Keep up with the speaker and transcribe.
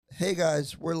Hey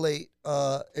guys, we're late.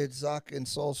 It's Zach and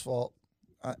Soul's fault.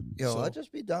 I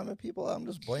just be dumbing people out. I'm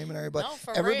just blaming everybody. No,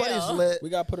 for Everybody's real. lit.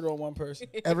 We got to put it on one person.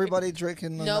 Everybody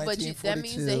drinking the No, but 1942. that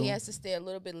means that he has to stay a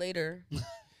little bit later.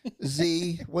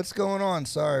 Z, what's going on?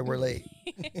 Sorry, we're late.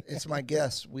 It's my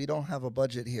guess. We don't have a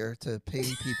budget here to pay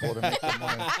people to make the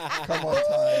money come on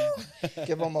time.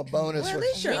 Give them a bonus. Well, at for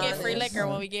least We you're get free honest. liquor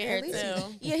when we get here At least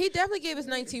too. Yeah, he definitely gave us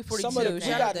 1942. Some of the,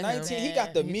 he Shout got out to him. 19. He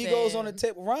got the He Migos did. on the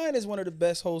tip. Ryan is one of the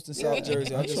best hosts in South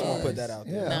Jersey. I just want to put that out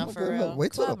there. Yeah, No, I'm a for good real. host.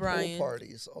 Wait till Club the pool Ryan.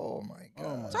 parties. Oh my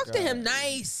god. Talk to him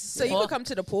nice so you can come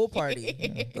to the pool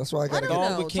party. That's why I gotta I don't get.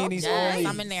 know. Thong bikinis Yes, only.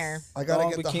 I'm in there. I gotta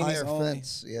Thong get the bikinis higher only.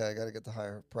 fence. Yeah, I gotta get the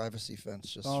higher privacy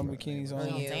fence. Just Thong for- bikinis Oh,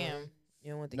 only. yeah. Damn. You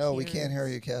don't want the No, we Karens. can't hear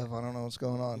you, Kev. I don't know what's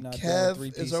going on. You're not Kev doing 3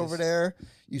 is pieces. over there.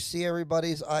 You see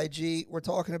everybody's IG. We're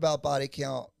talking about body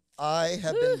count. I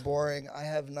have been boring. I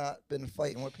have not been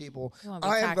fighting with people. You wanna be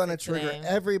I am going to toxic trigger today.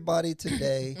 everybody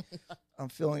today. I'm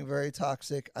feeling very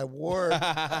toxic. I wore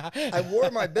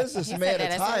my businessman Said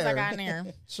that as soon as I got attire, in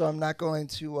there. so I'm not going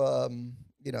to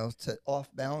to off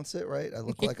balance it. Right? I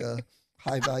look like a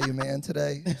high value man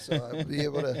today, so I'll be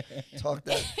able to talk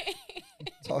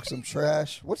some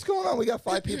trash. What's going on? We got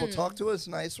 5 people. Talk to us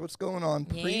nice. What's going on?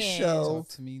 Yeah. Pre-show. Talk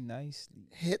to me nicely.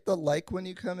 Hit the like when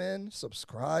you come in.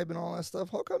 Subscribe and all that stuff.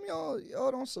 How come y'all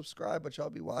don't subscribe, but y'all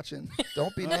be watching?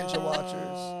 Don't be ninja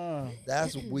watchers.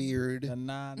 That's weird.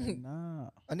 Nah.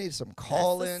 I need some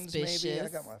call-ins. Maybe I suspicious.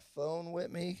 got my phone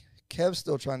with me. Kev's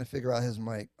still trying to figure out his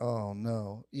mic. Oh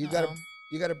no, you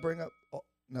gotta bring up. Oh,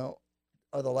 no,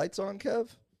 are the lights on, Kev?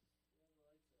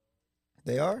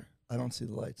 They are. I don't see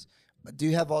the lights. Do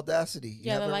you have Audacity? You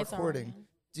Yeah, have the it lights are recording. on.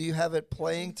 Do you have it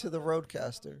playing to the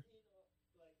Roadcaster?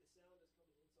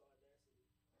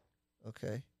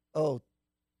 Okay. Oh,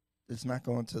 it's not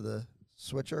going to the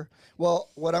switcher. Well,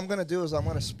 what I'm going to do is I'm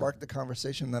going to spark the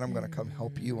conversation, then I'm going to come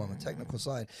help you on the technical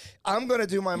side. I'm going to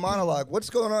do my monologue. What's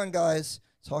going on, guys?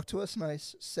 Talk to us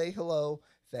nice. Say hello.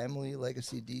 Family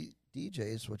Legacy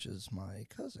DJs, which is my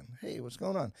cousin. Hey, what's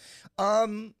going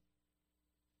on?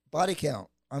 Body count.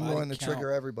 I'm Body going to count.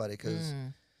 trigger everybody because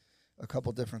a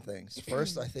couple different things.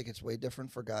 First, I think it's way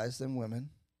different for guys than women.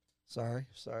 Sorry,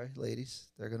 ladies.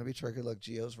 They're going to be triggered. Look,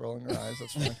 Gio's rolling her eyes.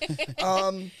 That's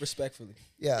fine. Respectfully.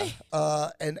 Yeah.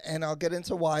 And I'll get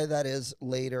into why that is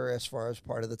later as far as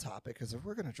part of the topic because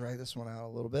we're going to drag this one out a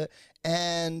little bit.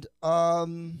 And,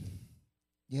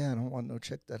 yeah, I don't want no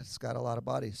chick that's got a lot of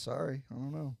body. Sorry. I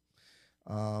don't know.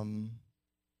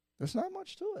 There's not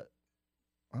much to it.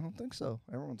 I don't think so.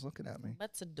 Everyone's looking at me.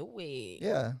 Let's do it.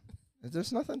 Yeah.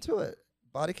 There's nothing to it.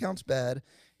 Body count's bad.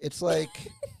 It's like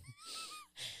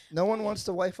no one wants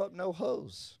to wife up no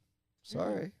hoes.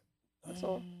 Sorry. That's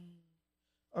all.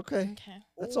 Okay. Okay.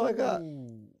 That's all I got.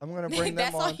 Ooh. I'm going to bring them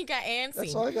That's on. all you got, antsy.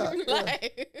 That's all I got. Yeah.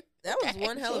 Like, That was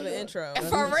one hell of an intro. That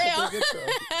For is a real. big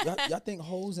intro. Y'all think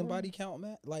hoes and body count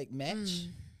match?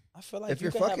 I feel like If you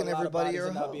you're can have fucking a lot of everybody, bodies you're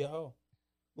and a not hoe. be a hoe.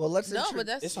 Well, let's No, but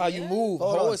that's It's how you move.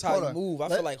 Hold Hoe on, is how hold you on. move. I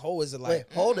Let- feel like hoe is like. Wait,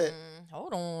 hold it.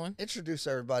 hold on. Introduce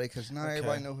everybody because not Okay.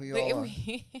 everybody know who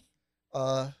you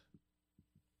are.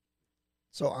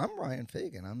 So I'm Ryan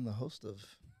Fagan. I'm the host of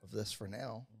this for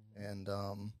now. And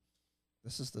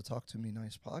this is the Talk to Me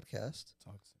Nice podcast.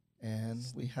 Talk to me. And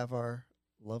we have our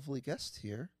lovely guest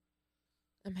here.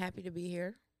 I'm happy to be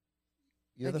here.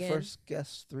 You're the Again. first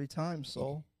guest 3 times,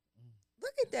 Soul.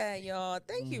 Look at that, y'all.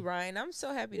 Thank you, Ryan. I'm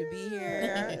so happy to be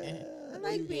here. I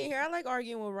like being here. I like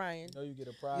arguing with Ryan. You know you get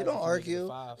a prize. You don't if make it a argue.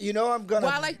 5. You know I'm gonna.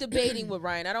 Well, I like debating with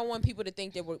Ryan. I don't want people to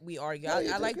think that we argue. No, you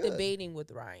I did like good. debating with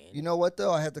Ryan. You know what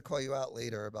though? I have to call you out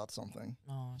later about something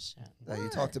Oh shit. that you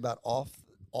What? talked about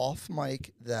off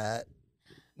mic that.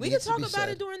 we can needs to talk be about said.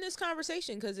 it during this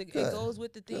conversation because it Good. goes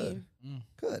with the theme.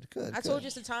 Good. I told you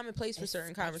it's a time and place for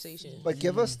certain conversations. But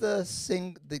give us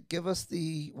give us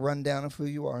the rundown of who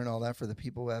you are and all that for the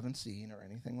people who haven't seen or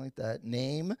anything like that.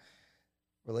 Name,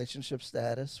 relationship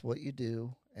status, what you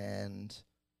do, and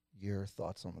your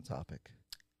thoughts on the topic.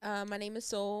 My name is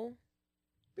Soul.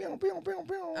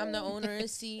 I'm the owner and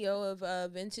CEO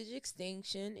of Vintage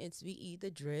Extinction. It's VE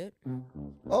the Drip.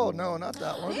 Oh no, not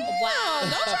that one. Wow,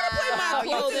 don't try to play my You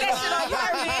clothes. did that shit on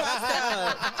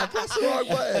purpose. I pressed the wrong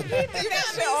button. You did that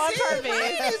shit on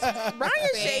purpose.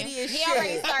 Ryan's shady as He shit.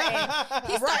 already started.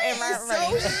 He's starting Ryan's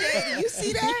right. so shady. You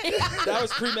see that? That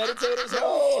was premeditated. So?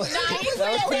 No. Nah, he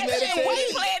That was planned that shit. premeditated.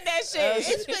 He planned that shit.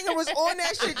 His finger was on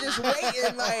that shit just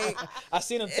waiting like, I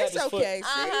seen him tap it's his foot. okay. See?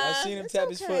 I seen him It's tap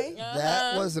his okay. foot.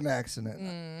 That was an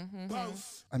accident.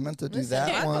 I meant to do Listen,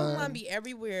 that I one. don't want to be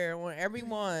everywhere on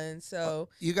everyone. So,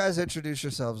 You guys introduce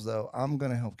yourselves though. I'm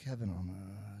gonna help Kevin on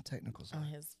the technical side. On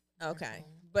his okay.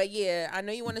 But yeah, I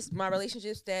know you want to, my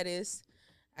relationship status.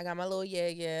 I got my little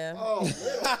yeah. Oh, What's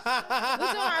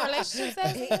on our relationship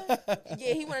status?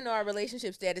 Yeah, he want to know our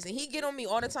relationship status, and he get on me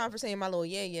all the time for saying my little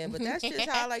yeah. But that's just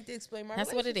how I like to explain my.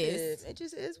 That's what it is. It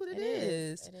just is what it is. It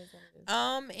is what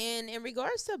it is. And in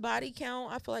regards to body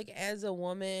count, I feel like as a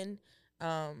woman,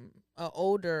 an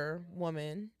older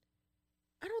woman,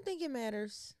 I don't think it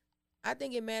matters. I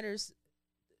think it matters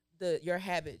your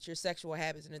habits, your sexual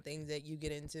habits, and the things that you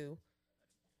get into.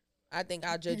 I think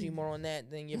I'll judge you more on that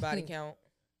than your body count.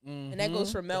 And that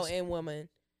goes for male and women.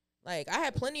 Like, I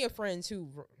had plenty of friends who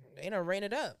they done ran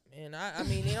it up, and I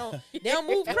mean they don't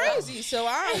move crazy, so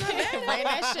I'm not mad at Ran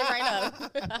that shit right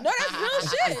up. No, that's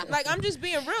real shit. Like, I'm just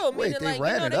being real. wait, meaning, they like,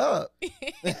 ran it up. They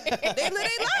live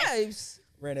their lives,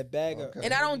 Ran a bag up. Okay.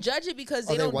 and I don't judge it because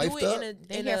Are they they don't do wifed it up? in a.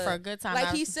 They in here a- for a good time. like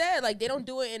he said, like they don't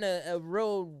do it in a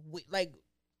real like.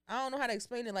 I don't know how to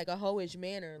explain it, like a hoish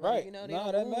manner. Like, Right. you know, they Nah,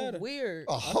 don't that move matter. weird.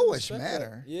 A I can hoish respect that.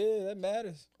 manner. Yeah, that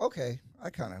matters. Okay, I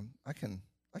can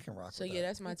rock. So with yeah, that.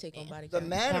 that's my take on body The count.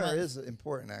 manner is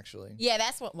important, actually. Yeah,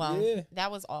 that's what. Well, Yeah.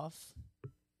 that was off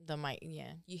the mic.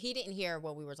 Yeah, he didn't hear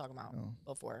what we were talking about Oh.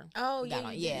 before. Oh we yeah, got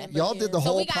on. you Yeah. did, Y'all but did the yeah. So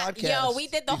whole we got- podcast. yo, we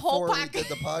did the whole before we did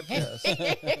the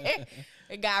podcast.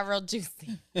 It got real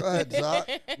juicy. Go ahead,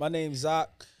 Zoc. My name's Zoc.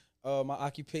 My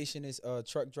occupation is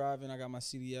truck driving. I got my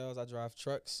CDLs. I drive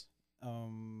trucks.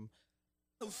 I'm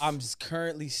just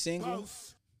currently single.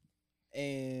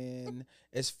 And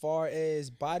as far as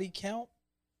body count,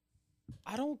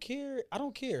 I don't care. I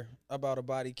don't care about a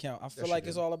body count. I feel Yes, you like do.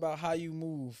 it's all about how you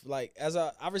move. Like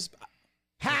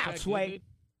How, Sway?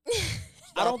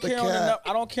 I don't the care on the cap.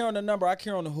 I don't care on the number. I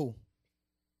care on the who.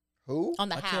 Who? On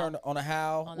the I care how. on the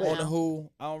how, On on the the how. who.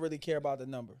 I don't really care about the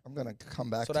number. I'm gonna come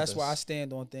back. So to that's this. where I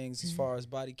stand on things as far as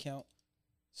body count.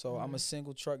 So I'm a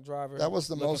single truck driver. That was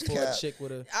the looking most for cat. a chick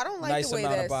with a I don't like nice the way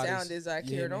amount of that bodies. sound is. I You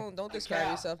care. hear me? Don't describe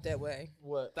yourself that way.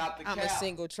 what? I'm a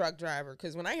single truck driver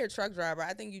because when I hear truck driver,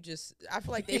 I think I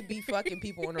feel like they be fucking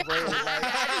people on the road. Like,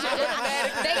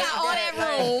 They got all that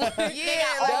room. Yeah,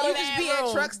 got like all you that just be at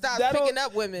room. truck stops That don't- picking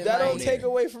up women. That like, don't take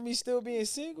away from me still being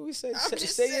single. We say I'm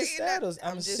just say your saying status.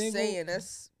 I'm just single. saying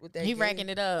that's what they. He racking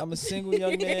it up. I'm a single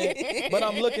young man, but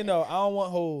I'm looking though. I don't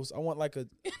want hoes. I want like a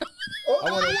Oh,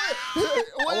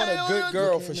 I want a good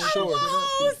girl for sure.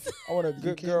 I want a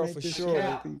good girl for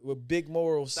sure with big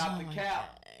morals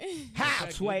How,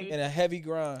 Sway? and a heavy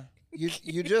grind. You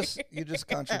just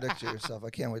contradicted yourself. I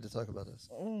can't wait to talk about this.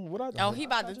 What I Oh, he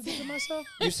about to contradicting myself?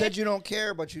 You said you don't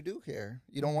care, but you do care.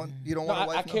 You don't want No, a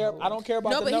wife. I care. I don't care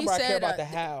about No, the but he number. I care said, about the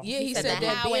how. Yeah, he said said the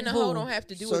that how being and a hoe who. don't have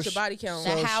to do So with your body count.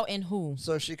 the So how and who.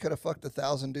 So she could have fucked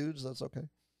 1,000 dudes. That's okay.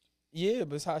 Yeah,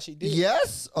 but it's how she did. it.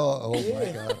 Yes. Oh my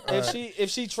Yeah. god. All If right. if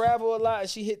she travel a lot and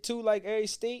she hit 2 like every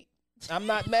state, I'm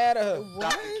not mad at her.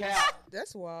 What?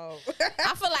 That's wild.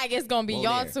 I feel like it's gonna be Well,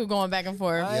 y'all yeah. two going back and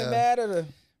forth. I ain't Yeah. mad at her.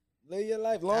 Live your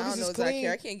life. Long I as don't know it's if I clean.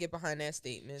 care. I can't get behind that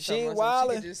statement. She ain't Talking about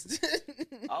wildin'. some shit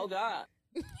just- Oh God.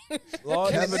 Long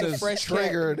as Kevin it's a is fresh cat.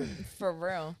 triggered. For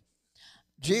real.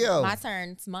 Gio. My turn.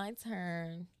 It's my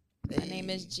turn. My name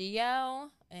is Gio,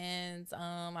 and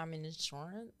I'm in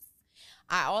insurance.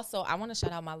 I want to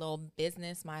shout out my little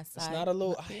business, my side. It's not a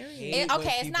little. I hate when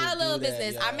Okay, it's not a people little do that,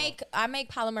 business. y'all. I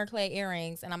make polymer clay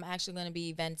earrings, and I'm actually going to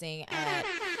be venting at.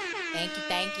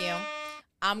 Thank you.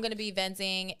 I'm going to be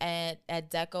venting at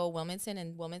Deco Wilmington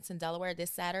in Wilmington, Delaware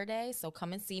this Saturday. So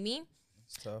come and see me.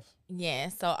 It's tough. Yeah.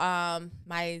 So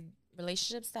my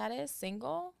relationship status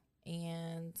single,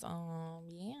 and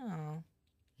yeah.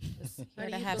 Just here How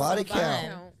do to you have feel Body some about fun.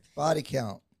 count. Body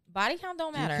count. Body count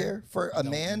don't Do you matter. care for a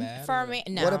Don't man? matter. For me,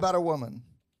 no. What about a woman?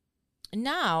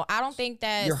 No, I don't think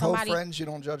that Your whole somebody. friends, you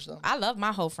don't judge them. I love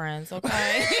my whole friends.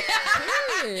 Okay.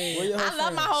 Where your I whole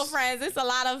love my friends? whole friends. It's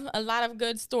a lot of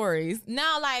good stories.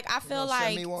 No, like I feel wanna send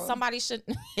like me one? somebody should.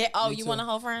 Yeah, oh, Me you too. want a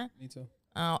whole friend? Me too.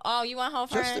 Oh, you want a whole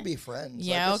friend? Just to be friends.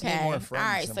 I Yeah, just need okay. more All friends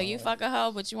right, in so my you life. fuck a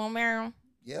hoe, but you won't marry him.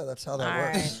 Yeah, that's how that All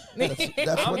works. right.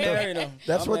 That's I'm what married they're. though.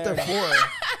 That's I'm what they're married.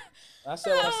 for. I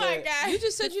said what I Oh my said. god, You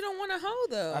just said you don't want a hoe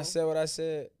though. I said what I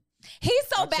said. he's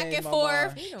so I back changed and my forth.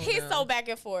 mind. He don't He's know. so back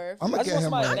and forth. I'm I gonna just get want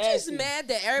him somebody right. I'm just nasty. mad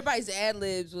that everybody's ad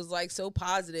libs was like so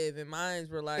positive and mine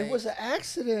were like. It was an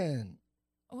accident.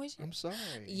 What's your- I'm sorry.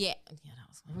 Yeah, that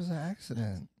was. It was an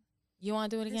accident. You want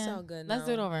to do it It's again? all good Let's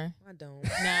do it now. over. I don't.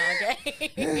 No,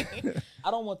 okay.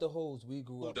 I don't want the hoes we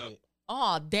grew up with.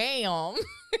 Oh damn.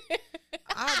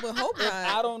 I would hope If not.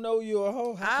 I don't know you a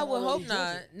hoe, how I can would really hope judge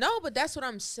not. it? No, but that's what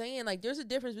I'm saying. Like, there's a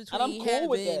difference between And I'm cool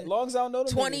with that. having Long as I don't know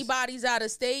them 20 niggas. bodies out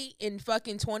of state and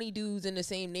fucking 20 dudes in the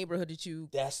same neighborhood that you.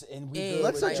 And we Yeah, good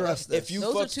Let's with that. address this. If you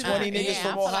Those are fuck two 20 different- niggas yeah,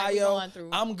 from I feel like we Ohio, going through-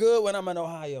 I'm good when I'm in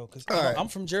Ohio because All right. I'm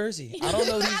from Jersey. I don't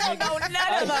know these niggas. I don't know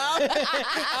none of them.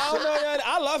 I don't know.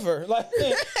 I love her. Like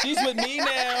she's with me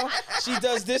now. She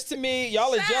does this to me.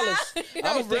 Y'all are jealous. I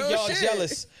don't think real y'all shit.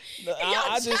 jealous.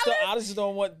 I just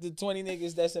don't want the 20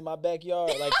 niggas that's in my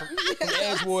backyard, like from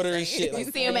Edgewater and shit. You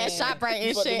Like, see him at man, ShopRite you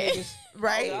and fucking shit. niggas.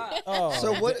 Right? Oh,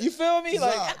 So what- You feel me?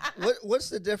 Like Zod, what's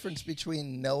the difference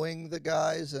between knowing the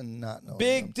guys and not knowing?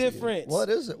 Big them to you? difference. What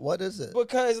is it? What is it?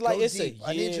 because like Go it's deep. a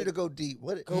I need year- you to go deep.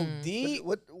 What? go deep.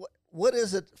 What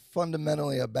is it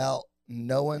fundamentally about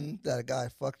knowing that a guy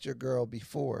fucked your girl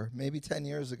before, maybe 10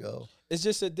 years ago? It's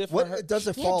just a different. What does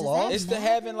it Yeah, fall does off? that It's the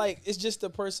having like it's just the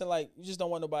person like you just don't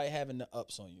want nobody having the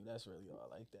ups on you. That's really all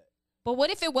like that. But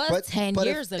what if it was 10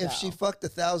 years if ago? she fucked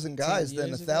 1,000 guys, then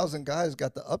years ago? 1,000 guys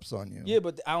got the ups on you. Yeah,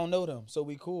 but I don't know them, so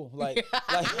we cool. Like Like,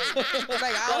 I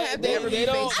don't have to they, ever they be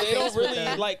don't face to they don't face with really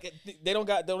them. like they don't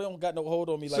got no hold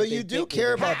on me. Like So they you do think they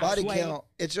care do. about body Halfway. count.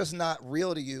 It's just not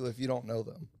real to you if you don't know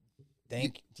them.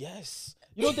 Yes.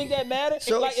 You don't think that matters?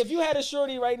 So- like if you had a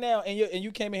shorty right now and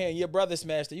you came in here and your brother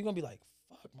smashed her, you're gonna be like,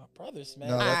 fuck, my brother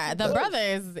smashed No, her. that's- the that- brother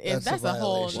is that's a that's a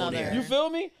whole violation. nother. You feel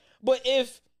me? But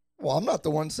if Well, I'm not the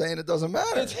one saying it doesn't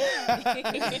matter.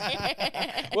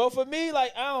 well, for me,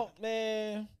 like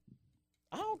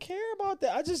I don't care about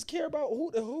that. I just care about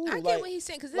who to who. I get like, what he's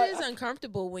saying because like, it is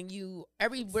uncomfortable when you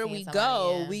everywhere Seeing we somebody,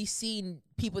 go, yeah. we see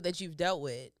people that you've dealt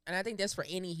with, and I think that's for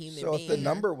any human So being. if the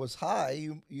number was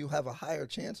high, you have a higher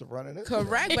chance of running into them.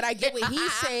 Correct, but I get what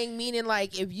he's saying, meaning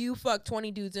like if you fuck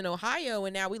 20 dudes in Ohio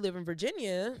and now we live in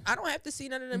Virginia, I don't have to see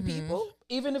none of them people.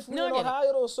 even if we're No, I in get it.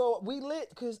 Ohio though, so we lit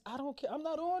because I don't care. I'm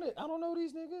not on it. I don't know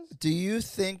these niggas. Do you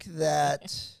think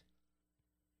that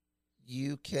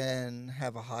you can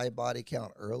have a high body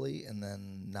count early and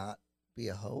then not be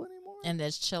a hoe anymore? And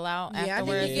just chill out Yeah, I think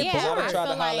afterwards. it Yeah, gets because I boring. done tried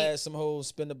to feel holler like- at some hoes,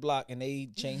 spin the block, and they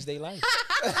changed their life.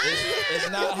 it's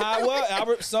not how it was.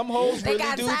 Albert, some hoes They really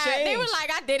got do tired. change. They were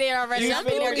like, I did it already. You Some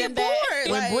feel people me? get Get that.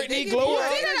 bored. when Like, Brittany they get Glow bored.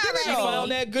 up, Did it she already.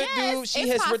 found that good Yes, dude. She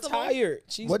it's has possible. retired.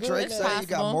 She's What good Drake now. say? You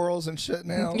got possible. morals and shit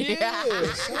now.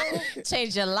 Yeah, so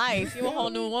Change your life. You a whole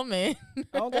new woman.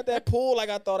 I don't got that pull like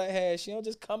I thought I had. She don't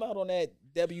just come out on that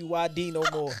WYD no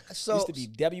more. So- Used to be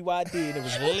WYD and it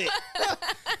was lit.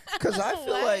 Because I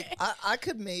feel What? like I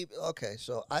could maybe. Okay,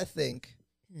 so I think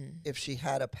if she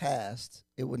had a past,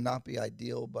 it would not be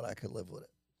ideal, but I could live with it.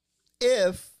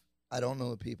 If I don't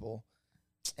know the people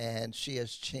and she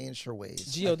has changed her ways.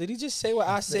 Gio, did he just say what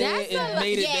I said That's and a-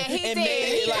 made it? yeah, he and did. made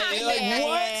it He like, kinda- like yeah,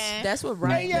 what? yeah. That's what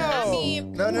Ryan Hey, yo. does. I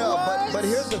mean, No, but What?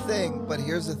 here's the thing. But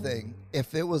here's the thing.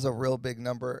 If it was a real big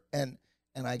number, and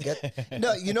I get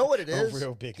no, you know what it A is.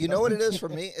 real big You know what it number. is for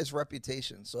me? It's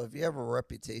reputation. So if you have a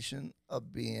reputation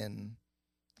of being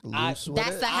I- loose with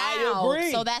That's it, the how.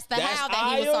 agree. So that's the That's- how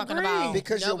that he was I talking agree. about.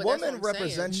 because No, your but that's woman what I'm saying.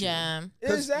 represents you. Yeah.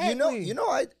 'Cause Exactly. you know,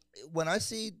 I when I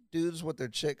see dudes with their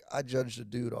chick, I judge the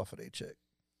dude off of their chick.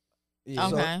 Yeah.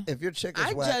 So Okay. if your chick is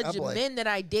I whack, judge I'm like, men that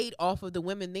I date off of the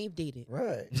women they've dated.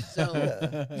 right. So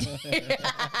Yeah.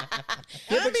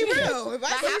 I'll be real. If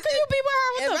Like, I how see can you be with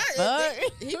her? if What the I-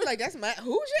 fuck? he'd be like, "That's my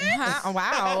who's your ex? Huh?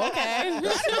 Wow. Okay. How the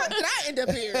fuck did I end up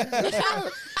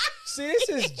here?" See, this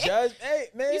is judge. Hey,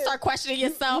 man. You start questioning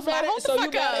yourself. You mad Like, at, hold the so you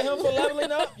fuck mad at him up. for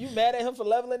leveling up? You mad at him for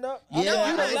leveling up? Yeah, No,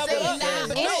 I you done understand. leveled up.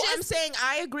 Nah, No, it's I'm just- saying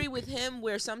I agree with him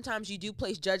where sometimes you do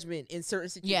place judgment in certain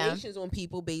Yeah. situations on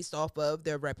people based off of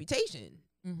their reputation.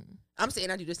 Mhm. I'm saying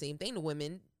I do the same thing to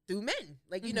women through men.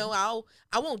 Like, you Mhm. know,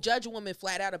 I won't judge a woman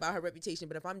flat out about her reputation,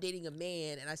 but if I'm dating a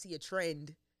man and I see a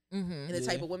trend Mhm. in the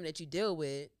type Yeah. of women that you deal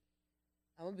with,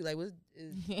 I'm gonna be like,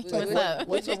 What's Like, up?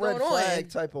 what's a red going flag on?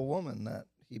 type of woman that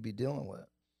he be dealing with?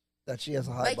 That she has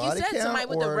a high Like you body said, count, somebody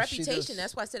with a or she reputation. just-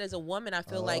 That's why I said as a woman, I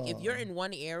feel like if you're Oh. in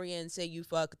one area and say you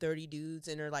fuck 30 dudes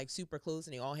and they're like super close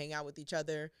and they all hang out with each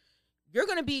other, you're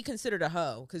gonna be considered a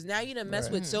hoe because now you done mess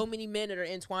Right. with so many men that are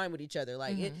entwined with each other.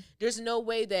 Like Mhm. there's no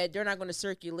way that they're not gonna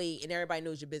circulate and everybody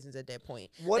knows your business at that point.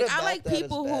 What Like, I about like that is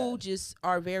people who bad? just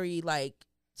are very like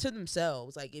to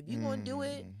themselves. Like if you gonna do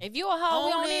it, If you a hoe,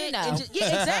 we own don't need to it know. and just-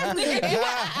 yeah, exactly. Yo,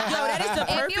 that is the If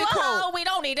perfect you a hoe, quote. we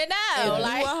don't need to know. If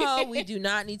Like, you a hoe, we do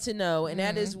not need to know, and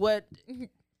that is what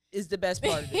is the best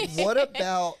part of this.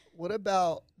 what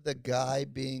about the guy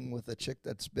being with a chick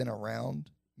that's been around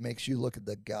makes you look at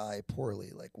the guy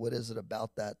poorly? Like, what is it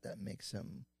about that makes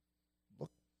him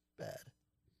look bad?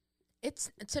 It's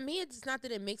to me, it's not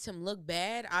that it makes him look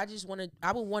bad. I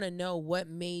would want to know what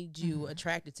made you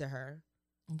attracted to her.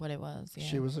 what it was. Yeah.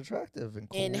 She was attractive and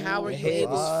cool. And how were The you head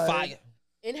was Vibe. fire.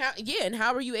 And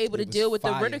how are you able to It was deal with the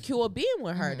fire. ridicule of being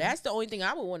with her? That's the only thing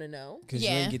I would want to know. Because you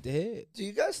Yeah. ain't get the head. Do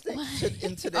you guys think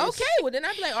in today's Okay, well then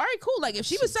I'd be like, all right, cool. Like if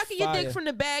she was sucking your dick Fire. from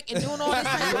the back and doing all this,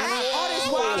 all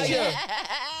this wild Fire. shit,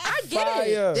 I get Fire.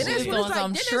 it. Then She that's was when doing it's like,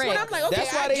 some then that's when I'm tricks. like, okay,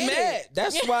 That's why I they get mad. it.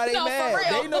 That's why they No, for mad.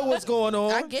 real. They know what's going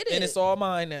on. I get it. And it's all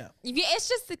mine now. Yeah, it's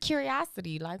just the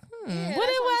curiosity. Like, Yeah, what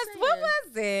that's it what was. I'm What saying.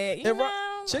 was it? You And know?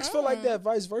 chicks feel like that,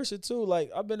 vice versa too. Like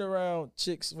I've been around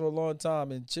chicks for a long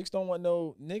time, and chicks don't want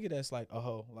no nigga that's like a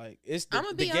hoe. Like it's the, I'ma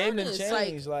the be game done honest,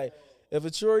 changed. Like if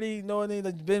a shorty know anything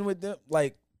that's been with them,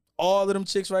 like all of them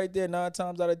chicks right there, 9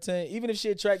 times out of 10, even if she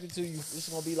attracted to you, it's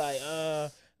gonna be like,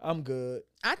 I'm good.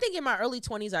 I think in my early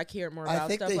 20s I cared more I about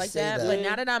think stuff they like say that. that. But Yeah.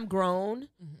 now that I'm grown,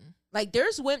 Mhm. like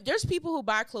there's people who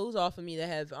buy clothes off of me that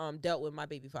have dealt with my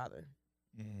baby father.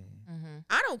 Mhm.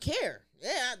 I don't care.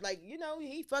 Yeah, like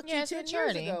he fucked Yeah, you it's 10 years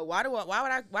maturity. ago. Why do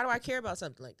I care about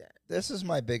something like that? This is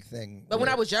my big thing. But when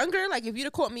I with- was younger, like if you'd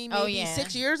have caught me maybe Oh, yeah.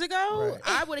 6 years ago, Right.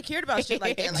 I would have cared about shit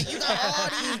like that. Like you got all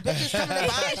these bitches coming to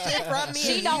buy shit from me.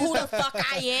 She and know you who used the to-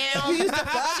 fuck I am. You used to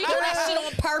fuck She do that shit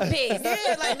on purpose.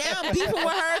 Yeah, like now I'm beefing with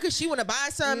her because she want to buy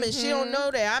something and she don't Mhm.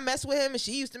 know that I mess with him and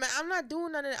she used to. I'm not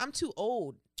doing none of that. I'm too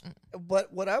old.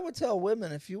 But what I would tell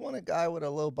women, if you want a guy with a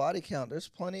low body count, there's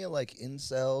plenty of like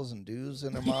incels and dudes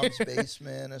in their mom's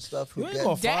basement and stuff who You ain't get.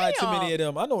 gonna find too Damn. many of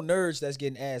them. I know nerds that's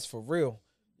getting ass for real.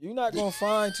 You're not gonna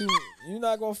find too. You're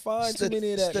not gonna find too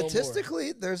many of that. no more.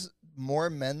 Statistically, there's more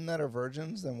men that are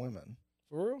virgins than women,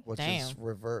 For real. which is Damn.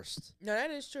 reversed. No, that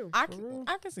is true. I For can, real?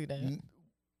 I can see that. M-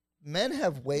 Men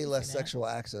have way less that. sexual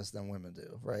access than women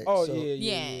do, right? Oh So-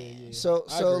 Yeah. So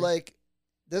I so agree. like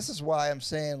this is why I'm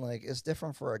saying like it's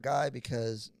different for a guy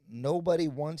because nobody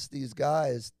wants these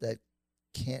guys that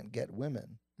can't get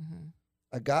women. Mhm.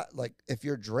 A guy like if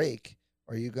you're Drake,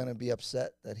 are you gonna be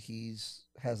upset that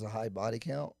has a high body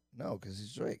count? No, because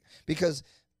he's Drake. Because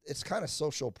it's kind of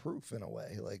social proof in a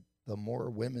way. Like the more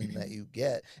women that you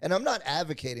get, and I'm not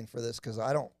advocating for this because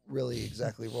I don't really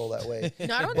exactly roll that way.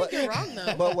 No, I don't But- think you're wrong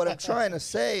though. But what I'm trying to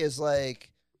say is like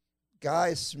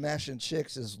guys smashing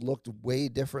chicks is looked way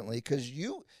differently because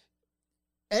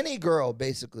any girl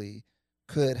basically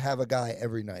could have a guy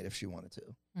every night if she wanted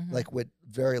to, Mhm. like with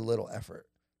very little effort.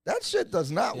 That shit does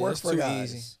not Yeah, work it's for too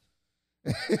guys.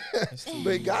 easy.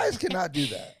 But guys cannot do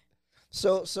that.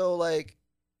 So like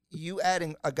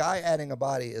a guy adding a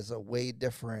body is a way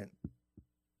different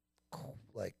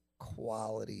like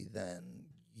quality than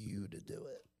you to do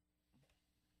it.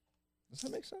 Does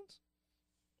that make sense?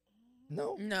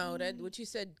 No. No, that what you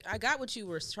said. I got what you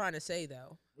were trying to say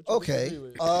though. Okay.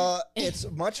 It's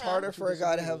much harder for a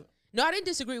guy to have. No, I didn't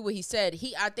disagree with what he said.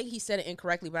 I think he said it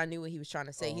incorrectly, but I knew what he was trying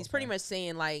to say. Oh, He's pretty okay. much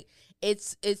saying like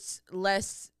it's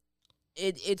less.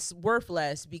 It's worth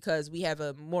less because we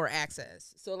have more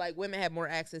access. So like women have more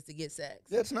access to get sex.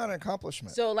 That's not an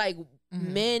accomplishment. So like Mhm.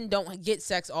 men don't get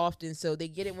sex often, so they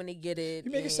get it when they get it.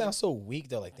 You make it and- sound so weak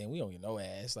though. Like, damn, we don't get no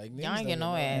ass. Like, niggas ain't don't get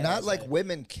no ass. Not like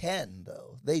women can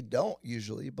though. They don't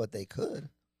usually, but they could.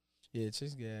 Yeah,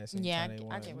 chicks get ass. Yeah, anytime they I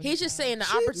want get it. what He's just saying the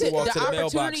Shit, opportunity. you walk to the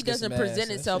mailbox, opportunity get some doesn't ass, present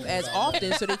that itself shit as is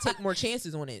often, so they take more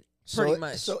chances on it. So Pretty it-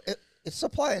 much. So it's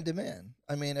supply and demand.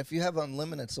 I mean, if you have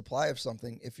unlimited supply of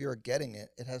something, if you're getting it,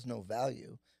 it has no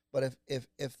value. But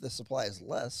if the supply is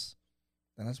less,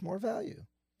 then it's more value.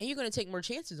 And you're gonna take more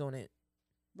chances on it.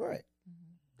 Right.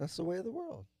 Mhm. That's the way of the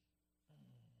world.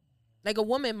 Like a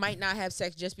woman might not have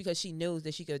sex just because she knows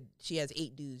that she has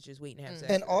 8 dudes just waiting to have Mm.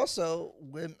 sex. And also,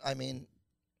 when I mean,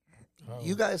 Oh.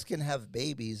 you guys can have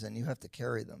babies and you have to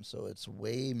carry them, so it's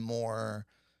way more.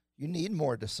 You need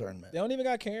more discernment. They don't even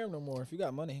got carry 'em no more. If you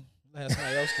got money, let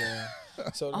somebody else carry 'em.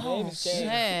 So the Oh, game is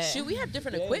changed. shit. Shoot, we have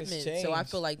different Yeah, it's equipment, so I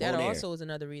changed. feel like that Go there. also is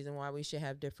another reason why we should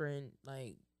have different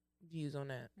like views on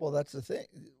that. Well, that's the thing.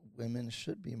 Women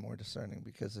should be more discerning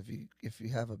because if you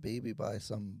have a baby by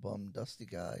some bum dusty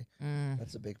guy, Mm.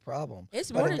 that's a big problem.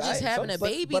 It's But more a than guy- just having a but-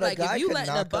 baby. but a Like guy if you could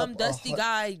letting a knock bum up dusty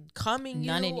guy coming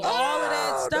None you, of all of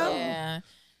that Oh, stuff. no. Yeah.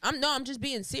 I'm just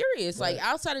being serious. Like Right.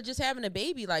 outside of just having a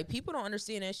baby, like people don't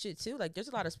understand that shit too. Like there's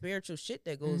a lot of spiritual shit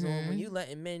that goes on when Mhm. you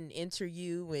letting men enter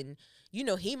you, and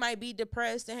he might be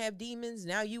depressed and have demons.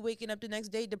 Now you waking up the next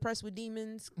day depressed with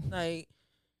demons. Like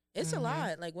it's a Mhm.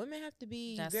 lot. Like women have to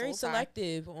be That's very soul tie.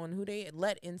 selective on who they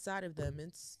let inside of them.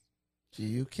 It's Do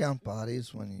you count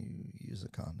bodies when you use a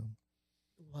condom?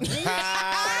 what?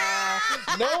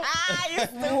 Nope.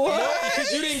 Nope,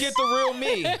 because you didn't get the real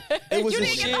me. It was You a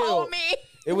didn't get the whole shield. me.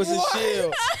 It was a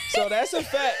shield. So that's a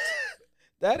fact.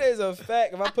 That is a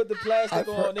fact. If I put the plastic I've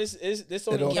heard- on, this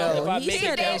only It'll count if count. I he make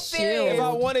said it that count. shield. If I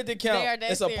wanted to They are count,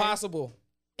 that it's serious. impossible.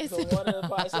 It's So one of the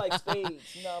parts, it's like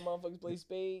spades. You know how motherfuckers play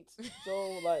spades?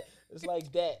 So like it's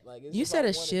like that. Like it's You said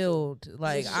about a one or two. shield.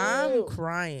 Like a I'm shield.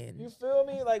 crying. You feel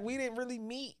me? Like we didn't really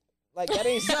meet. Like that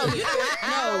ain't No, no, you- you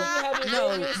have your no.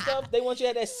 baby and stuff. They want you to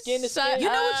have that skin to Shut skin. You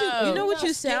know what you know what Not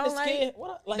you skin to sound like? skin.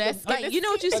 What? Like That's a- like- You know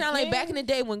what you sound like back Again? in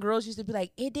the day when girls used to be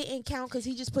like, it didn't count because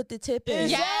he just put the tip in.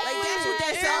 Exactly. Like that's what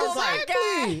that sounds like.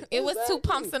 Exactly. It was 2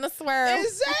 pumps and a swerve.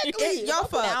 Exactly. Y'all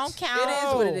fucked. Don't count. It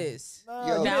is what it is. No,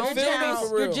 Yo, you Don't didn't feel me count.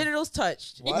 for real. Your genitals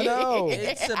touched. Why No,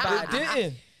 It's a it body.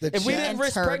 didn't. The If we chat- didn't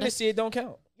risk Turd. pregnancy, it don't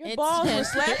count. Your It's balls were ten.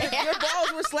 slapping. Your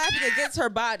balls were slapping against her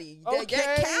body.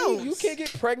 That counts. You can't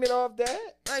get pregnant off that.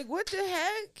 Like what the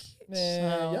heck?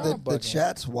 Man, y'all the bugging.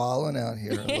 chat's walling out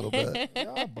here a little bit.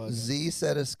 Y'all bugging. Z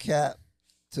said his cat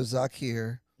to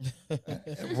Zakir. What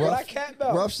I Rough, cat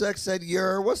about? Rough Sex said,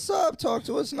 what's up? Talk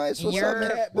to us nice. What's up,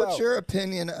 man? Cat What's about? your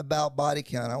opinion about body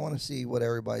count? I want to see what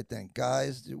everybody think.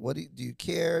 Guys, do you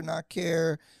care, not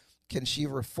care? Can she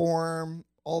reform?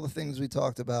 All the things we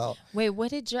talked about. Wait,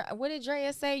 what did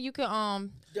Drea say? You could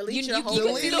Delete you your can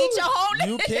wholeness. delete your wholeness.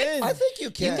 You can. I think you You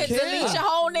can. can can. delete your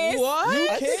wholeness. What? You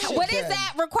I think can. she What can. is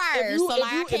that required? So like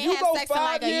I can't have sex in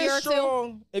like a year or two.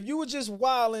 strong, if you were just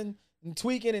wilding and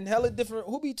tweaking and hella different,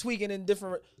 who be tweaking in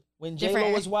different? When J Lo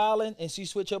Different. was wilding and she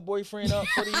switched her boyfriend up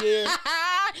for the year,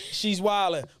 she's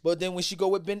wilding. But then when she go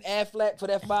with Ben Affleck for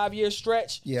that 5-year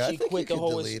stretch, Yeah, I she think quit you the could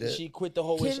whole delete it. she quit the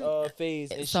whole phase,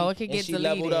 and So she, it could and get she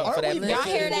leveled deleted. up for that. Aren't we next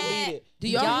Y'all hear year, that? deleted. Do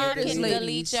y'all Y'all hear this, can ladies?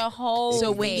 delete your whole.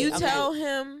 So when you phase. tell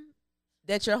him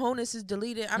that your wholeness is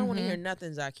deleted, I don't want to Mhm. hear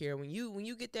nothing, Zakir. When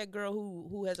you get that girl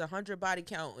who has 100 body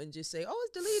count and just say, "Oh,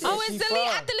 it's deleted." Oh, she it's deleted.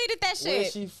 I from? deleted that Where's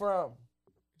shit. she from?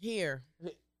 here.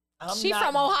 She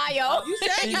from Ohio. You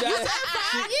said She you got- said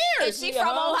 5 And years. she from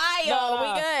Ohio. Nah,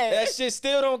 We good. That shit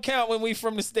still don't count when we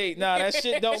from the state. Nah, that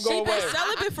shit don't She go been away.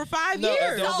 celibate for 5 No, it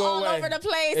years. don't So go all away. over the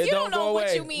place. It You don't go know what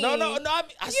away. you mean. No, I You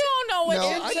don't know what No,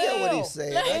 you I mean. get what he's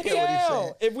saying. I get what he's Tell.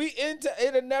 saying. If we into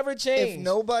it'll never change. If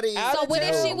nobody, Out So of what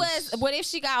if she knows. what if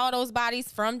she got all those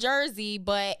bodies from Jersey,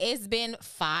 but it's been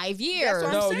 5 years?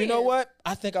 what I'm No, saying. you know what?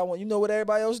 I think I want. You know what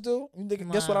everybody else do? You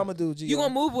think, guess what I'm gonna do, G? You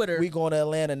gonna move with her? We going to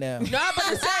Atlanta now. No, I'm about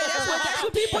to say that's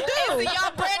what people do. Listen,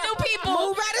 y'all brand new people.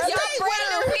 Move out of Y'all state brand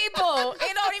with new her. people.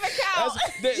 It don't even count.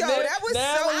 Yo, that was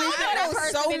now so. we- I know that I know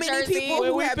person so in many Jersey. people when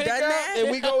who we have pick done up that.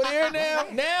 and we go there now,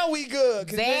 now we good.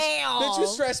 'Cause Damn. Bitch, you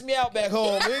stress me out back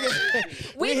home.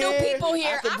 We knew people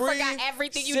here. can I forgot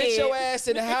everything you Sit did. your ass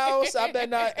in the house. I bet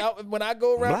not. When I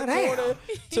go around the corner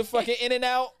to fucking In and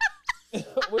Out.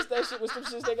 What's that shit? What's them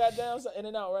shits they got down? In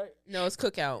and Out, right? No, it's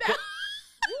cookout.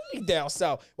 We down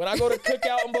south. When I go to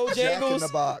Cookout and Jack in the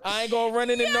Bojangles, Box. I ain't gonna run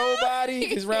into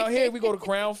nobody. Cause around here we go to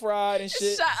Crown Fried and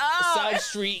shit. Shut up. South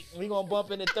Street. We gonna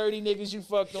bump into 30 niggas you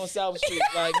fucked on South Street.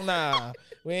 Like, nah.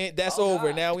 We ain't that's over.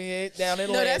 God. Now we ain't down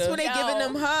in No, Atlanta. that's when they No. giving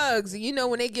them hugs. You know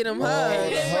when they get them Oh, hugs.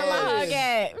 the Where my hugs. hug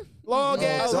at? long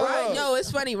ass Oh, Right? hug. No,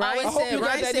 it's funny. Ryan I hope said you got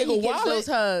Ryan that said he nigga gives wallet. those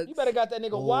hugs. You better got that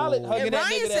nigga wallet hugging And that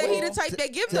Ryan nigga. said he the that type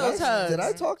that give Did those hugs. did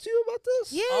I talk to you about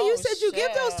this? Yeah, Oh, you said you give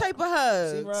shit. those type of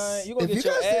hugs. See, Ryan, you gonna If get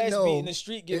you your guys didn't ass know- beat in the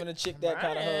street giving a chick that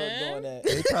kind of hug doing that.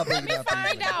 They probably Let me not find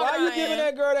thinking out. Why you Ryan. giving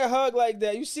that girl that hug like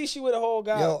that? You see she with a whole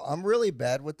guy. Yo, I'm really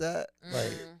bad with that. Like,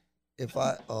 Mm. if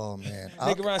I, oh man,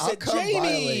 Nigga Ryan said, come violate.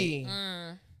 Jamie.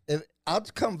 Mm. If I'll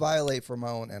come violate for my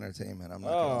own entertainment. I'm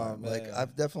not Oh, gonna lie. Like, man.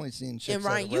 I've definitely seen chicks And at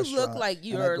a Ryan, you look restaurant, like and I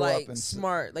you're go up like and sit-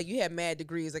 smart. Like you have mad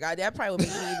degrees. Like that probably would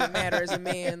make me even madder as a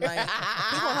man. Like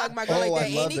you gonna hug my girl Oh, like I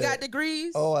that, love and he it. got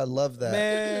degrees. Oh, I love that.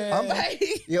 Man.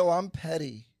 Yo, I'm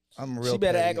petty. I'm real. She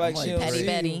better petty. act like I'm she don't Petty see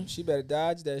Betty. you. She better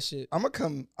dodge that shit. I'm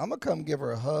gonna come give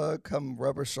her a hug, come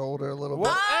rub her shoulder a little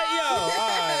What? bit. Hey, yo, all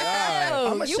right.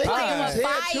 Oh, I'ma you shake playing hands with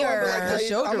here, too. I'm like, fire. hey,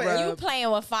 Shoulder I'm rub. You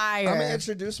playing with fire. gonna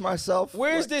introduce myself.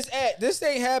 Where's Like, this at? This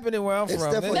ain't happening where I'm It's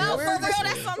from. definitely- No, for Where's real, this-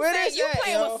 that's what I'm where saying. this You at,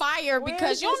 playing yo? with fire Where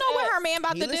because is you don't this know what at? her man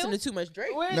about He to listen do. to too much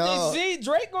Drake. Where No. Z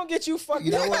Drake gonna get you fucked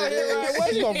You know up what out it here, is? right?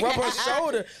 What, you gonna rub her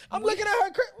shoulder? I'm looking at her.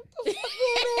 What the fuck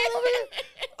going on over here?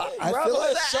 I Rub feel her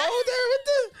like, shoulder with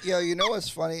the. yo, you know what's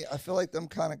funny? I feel like them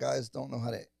kind of guys don't know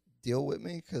how to deal with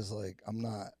me because like I'm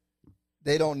not.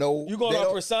 They don't know. You going they off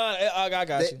don't- persona? I got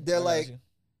They- you. they're I got like, you.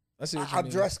 I see what you I'm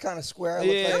mean. dressed kind of square. I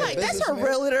Yeah. look They're like, Like that's a businessman.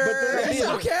 realtor. But It's they're-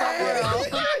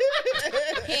 okay.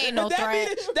 He ain't no that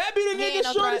threat. That be the He ain't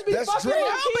nigga no shorties threat. be That's fucking Drake. low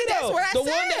No, key, but that's though. what I The one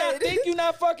that I said. think you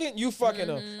not fucking, you fucking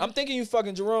him. I'm thinking you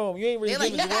fucking Jerome. You ain't really They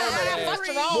giving like, Jerome that yeah, ass. fuck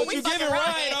Jerome. But We you fucking giving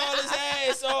Ryan Ryan. all his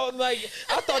ass. All like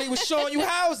I thought he was showing you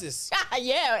houses.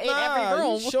 Yeah, in Nah, every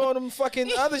room. you showing them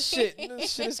fucking other shit.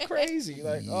 This shit is crazy.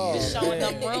 Like, oh, Just showing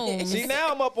man. them rooms. See,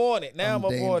 now I'm up on it. Now I'm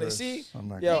up on it. dangerous. See, I'm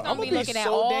not yo, They I'm gonna gonna be looking at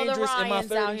so all the dangerous in my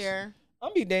Ryans out 30s. here.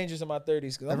 I'm be dangerous in my 30s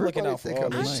because I'm looking Everybody out for think all I'm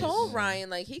this I nice. shit. told Ryan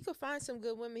like he could find some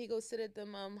good women. He go sit at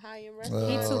them high-end He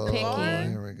restaurants. too picky.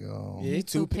 Here we go. Yeah, he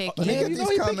Too picky. Let me Yeah, get you know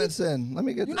these he comments in. Let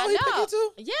me get. You this. know I he know. picky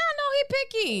too? Yeah, I know he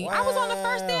picky. I was on the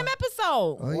first damn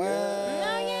episode. Oh,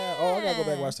 yeah. yeah. Oh, I gotta go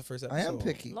back and watch the first episode. I am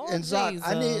picky. Lord and Zach,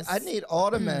 I Jesus. need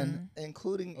all the men,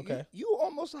 including Okay. you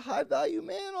almost a high value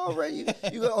man already.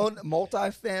 You own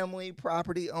multi-family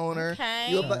property owner. Okay.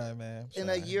 You I'm about, trying, man. I'm in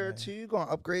a trying, year or man. two, you're gonna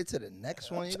upgrade to the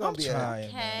next one. You're I'm gonna be trying,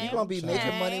 Okay. man. you're gonna be making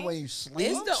Okay. money when you sleep.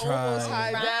 It's the almost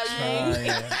high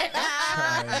value.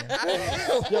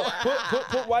 Yo,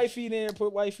 put wifey in there.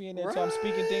 Put wifey in there. So I'm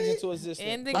speaking things into existence.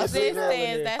 In Put the good girl in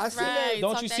existence, there. I that's seen that. right.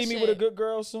 Don't Talk you that see me shit. with a good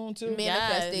girl soon too?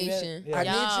 Manifestation. Yeah. I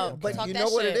Yo, need you, but talk you that know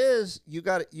what it shit. is. You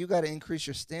got to increase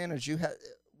your standards. You have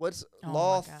what's Oh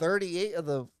law my God. 38 of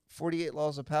the 48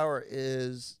 laws of power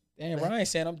is. Damn, Ryan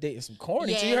saying I'm dating some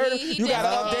corny. Yeah, so you heard him? he You gotta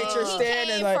definitely- update your he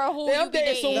standards. came Like, for who damn, you I'm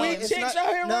dating be some dating. weak it's chicks not, out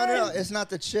here, no, Ryan. it's not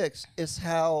the chicks. It's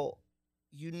how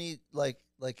you need like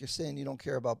you're saying you don't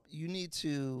care about. You need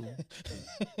to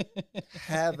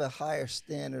have a higher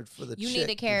standard for the. You chick need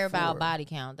to care about before. body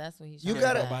count. That's what he's You trying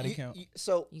gotta to say. body you- count.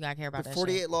 so You gotta care about the that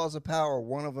 48 shit. laws of power.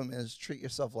 One of them is treat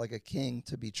yourself like a king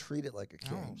to be treated like a Oh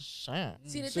king. shit.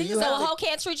 See, the So thing you is, So have a to- hoe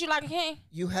can't treat you like a king.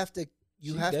 You have to.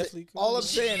 You She have to. definitely could. All I'm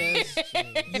saying is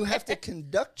you have to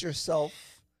conduct yourself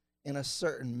in a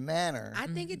certain manner. I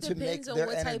think it to make depends on their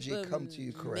what type energy of come to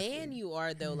you correctly. man you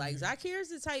are, though. Like Zakir's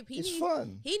the type It's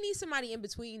fun. he needs somebody in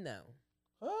between, though.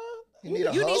 You need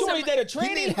a You hoe? need somebody that a You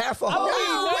tranny. need half a I hoe.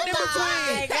 need nothing in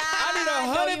between.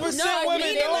 I need 100% No, you women.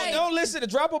 need Don't, like- don't listen to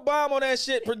drop a bomb on that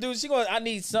shit. Produce. She going. I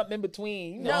need something in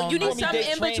between. You No, know, you need want me something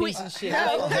date in between. trannies and shit.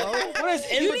 Hell Like, no. what is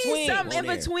in You between? need something in on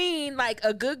there? between, like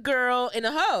a good girl and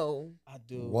a hoe. I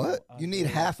do. What? I You need do.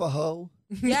 half a hoe?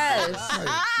 Yes.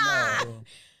 Like, no.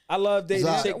 I love dating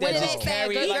a Zach. chick What that did just they say? A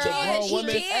carry good it like a girl? grown He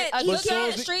woman. can't. A He good But soon girl in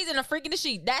as the we- streets and a freak in the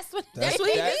sheet. That's what That's what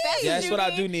he That- needs. That's what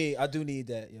I do You need. I do need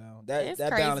that. You know that It's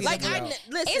that crazy. balance. Like me I out.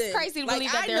 listen, It's crazy to like,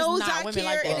 believe that I there's know not women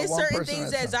like Zakir, that. and there's One certain person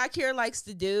things at a that Zakir likes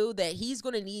to do that he's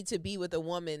gonna need to be with a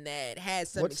woman that has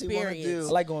some What's he wanna experience. do?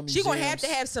 I like going She gonna have to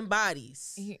museums. have some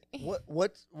bodies.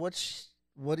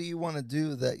 What do you want to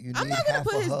do that you need? I'm not gonna half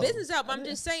put a his hoe? business out, but I'm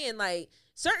just saying, like,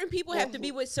 certain people have to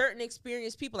be with certain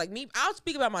experienced people. Like me, I'll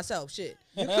speak about myself. Shit,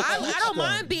 I don't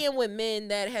mind being with men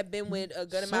that have been with a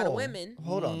good amount of Soul, women.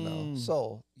 Hold on, though.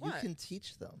 Soul, you What? can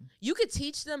teach them. You could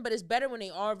teach them, but it's better when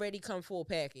they already come full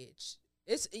package.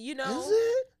 It's Is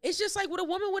it? it's just like with a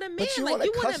woman with a man. But you like want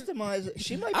you to want customize it.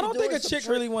 She might. I be don't think doing a some chick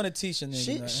trick- really want to teach a nigga.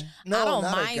 She, nothing. no, I don't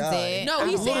not mind a guy. it. No, I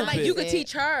he's don't saying mind like you it. could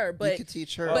teach her, You but could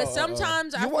teach her.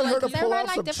 sometimes I you feel want her like to you- pull Everybody out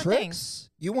like some different tricks? things.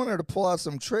 You want her to pull out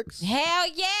some tricks? Hell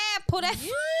yeah, pull that.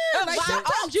 like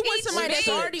sometimes you want somebody that's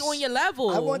already on your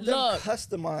level. I want them Look.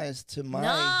 customized to my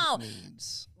No.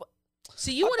 needs.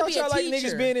 See, you I want to thought be a y'all like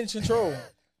teacher. niggas being in control.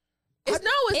 It's Is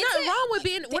nothing it? wrong with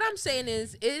being. What I'm saying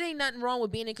is, it ain't nothing wrong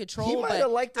with being in control. He might but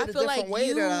have liked I it a feel different like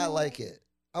way that I you- like it.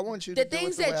 I want you The to do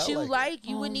things it the way that I you like. like,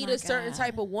 you Oh would need my a certain God.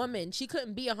 type of woman. She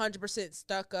couldn't be 100%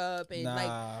 stuck up and Nah.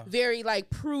 like very like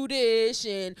prudish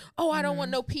and I don't want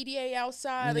no PDA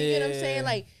outside. Like, you know what I'm saying? Yeah.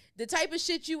 Like the type of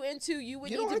shit you into, you would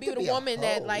You need don't to have be to with be a a woman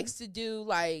that hoe. likes to do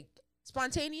like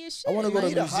spontaneous shit. I want to go to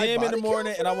need the a high museum in the body count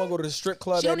morning, for and I that? want to go to the strip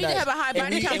club She don't at need to night. have a high And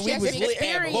body we- count. and She we has was some lit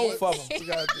at both of them. You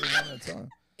gotta do one at a time.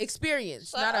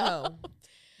 Experience, not a hoe.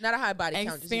 Not a high body count.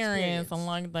 just Experience. I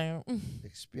like that.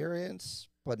 Experience,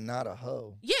 but not a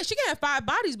hoe. Yeah, she can have 5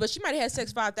 bodies, but she might have had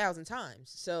sex 5,000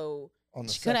 times. So On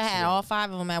the She could have sex had scene. all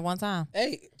 5 of them at one time.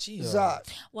 Hey, geez. Zach,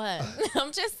 What?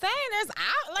 I'm just saying, there's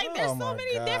Oh so my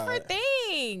many God. different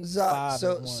things. Zach, 5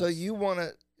 so at so once. you wanna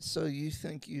so you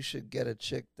think you should get a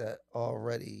chick that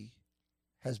already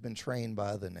has been trained by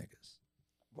other niggas?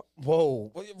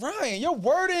 Whoa, Ryan, your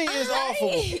wording is awful.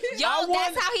 Yo,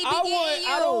 that's how he be getting you.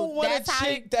 I don't want That's a how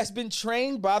he- chick that's been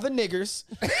trained by the niggers.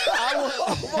 I want,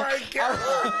 Oh my god!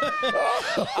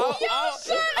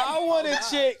 I want a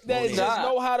chick that just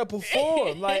know how to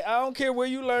perform. Like I don't care where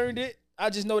you learned it. I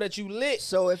just know that you lit.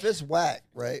 So if it's whack,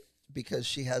 right? Because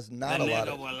she has not a lot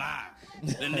of. will lie.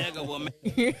 The nigga will make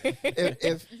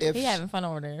If He having fun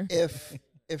over there.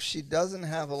 if she doesn't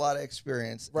have a lot of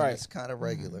experience, and Right. it's kind of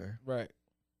regular. Right.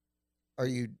 Are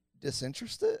you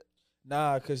disinterested?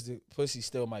 Nah, cause the pussy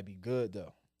still might be good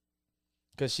though.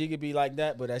 Cause she could be like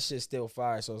that, but that shit's still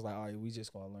fire. So it's like, all right, we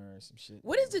just gonna learn some shit.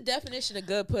 what is the definition of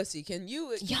good pussy? Can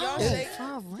y'all say?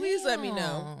 Please let me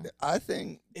know. I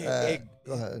think.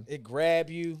 Go ahead. It grab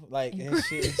you like and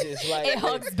shit. It's just like It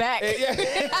hugs back. Yeah.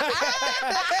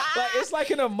 Like it's like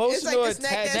an emotional the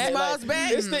snack that attachment. smiles Like,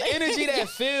 back. it's the energy that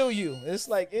feel you. It's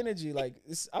like energy. Like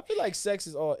I feel like sex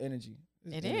is all energy.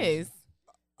 It's It energy. is.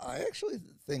 I actually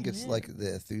think it's like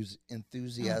the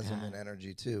enthusiasm and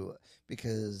energy too,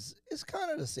 because it's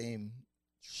kind of the same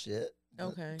shit.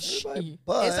 Okay.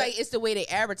 But it's the way they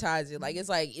advertise it. Like it's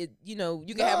like it. You know,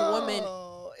 you can have a woman.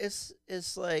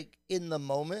 It's like in the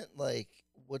moment. Like,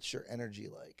 what's your energy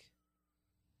like?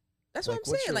 That's like, what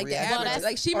I'm what's saying. your Like the reaction? average.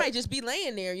 Like she might just be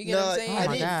laying there. You get what I'm saying? I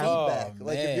my need God. feedback. Oh,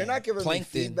 Like if you're not giving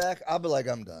Plankton. me feedback, I'll be like,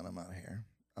 I'm done. I'm out of here.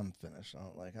 I'm finished.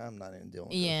 I'm not even dealing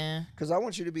with this. Yeah. Because I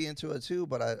want you to be into it too,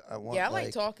 but I want Yeah, I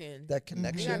like talking. that You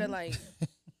connection. gotta like.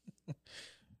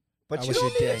 But How you was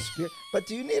don't your need day? experience. But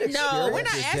do you need experience? No, we're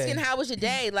not Your asking day. how was your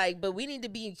day. Like, but we need to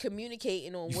be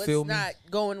communicating on what's feel me? not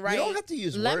going right. You don't have to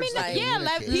use Let words. me know. to Yeah,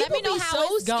 let communicate. me know be how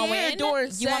so it's scared going.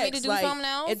 during You want me to sex, do like, something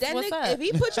else? If that What's nigga, up? if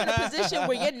he put you in a position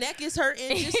where your neck is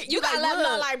hurting, just you be gotta like, let them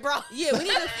know, look, like, bro. yeah, we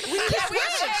need to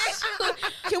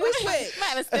switch. Can we switch? I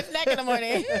have a stiff neck in the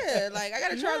morning. Yeah, like I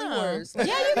gotta try the No. words. Yeah,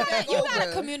 you Over.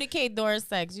 gotta communicate during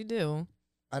sex. You do.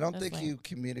 I don't That's think like- you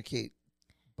communicate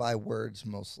by words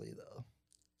mostly, though.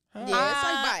 Yeah, it's like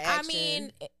by I action.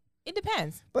 mean, it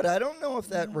depends. But I don't know if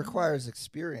that requires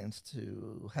experience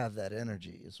to have that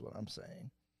energy. Is what I'm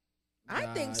saying. I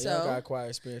think You so. don't got acquired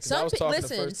experience. 'Cause I Some was talking the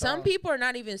listen, first some time. people are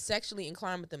not even sexually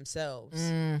inclined with themselves.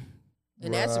 Mm.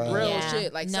 And that's Right. real Yeah.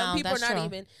 shit. Like some No, people are that's not true.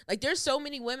 even like. There's so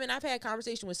many women. I've had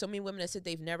conversation with so many women that said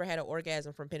they've never had an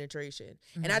orgasm from penetration,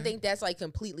 and I Mhm. think that's like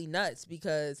completely nuts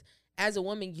because as a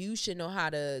woman, you should know how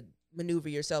to maneuver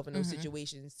yourself in those Mhm.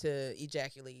 situations to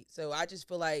ejaculate. So I just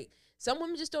feel like some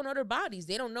women just don't know their bodies.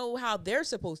 They don't know how they're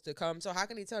supposed to come. So how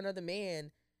can they tell another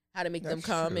man how to make them That's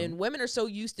come? true. And women are so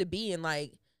used to being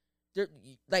like, they're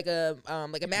like a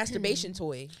masturbation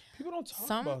toy. People don't talk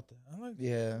Some- about that. I like that.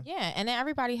 Yeah. Yeah, and then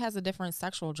everybody has a different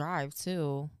sexual drive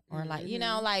too, or like you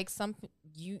know, Mhm. like some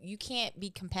you can't be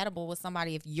compatible with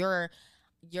somebody if your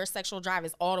sexual drive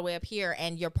is all the way up here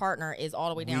and your partner is all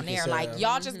the way down Weak as there. Like hell.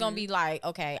 y'all just gonna be like,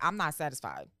 okay, I'm not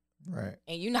satisfied, Right.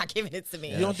 and you're not giving it to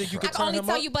me. You don't think you I can can turn only him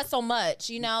tell up? you but so much,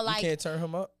 you know. Like you can't turn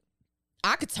him up.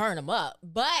 I could turn them up,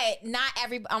 but not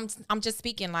every. I'm just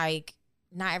speaking like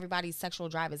not everybody's sexual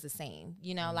drive is the same.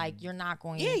 You know, like you're not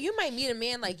going. Yeah, you might meet a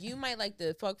man like you might like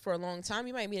to fuck for a long time.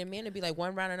 You might meet a man and be like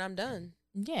one round and I'm done.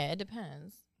 Yeah, it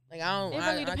depends. Like I don't. It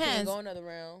really I can't depends. go another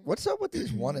round. What's up with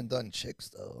these one and done chicks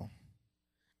though?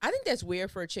 I think that's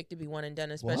weird for a chick to be one and done,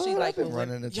 especially What? like I've been when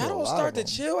running into Y'all a don't lot start of to them.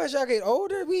 chill as y'all get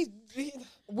older. We No,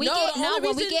 get the only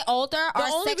when we reason- get older, our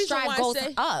only sex reason why drive I goes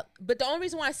say- up. But the only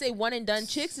reason why I say one and done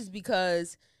chicks is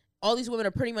because all these women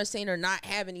are pretty much saying they're not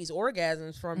having these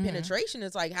orgasms from Mhm. penetration.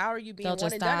 It's like, how are you being They'll one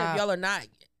just and done if stop. y'all are not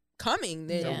coming?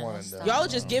 Then They're Yeah. one and done. y'all are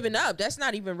just giving up. That's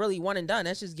not even really one and done.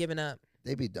 That's just giving up.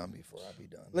 They be done before I be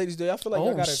done. Ladies, do y'all feel like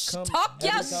y'all gotta come? Talk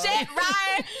your every time? shit,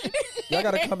 Ryan. Y'all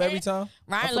gotta come every time.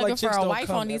 I Ryan feel looking like for chicks a don't wife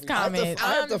come on these every time. comments.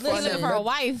 I have to I'm He find looking them. for a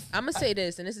wife. I'm gonna say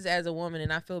this, and this is as a woman,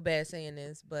 and I feel bad saying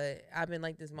this, but I've been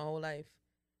like this my whole life.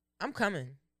 I'm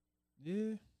coming.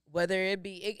 Yeah. Whether it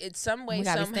be it's some way We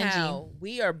gotta be somehow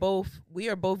we are both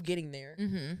getting there.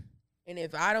 Mm-hmm. And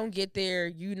if I don't get there,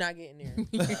 you not getting there.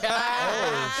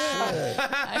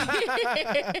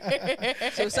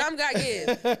 So some got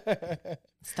give.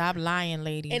 Stop lying,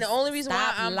 ladies. And the only reason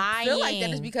Stop why I feel like that is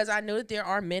lying. because I know that there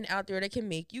are men out there that can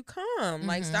make you come.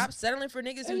 Like Mhm. stop settling for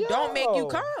niggas who Hey, don't make you yo.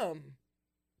 come.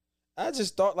 I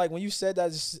just thought, like, when you said that, I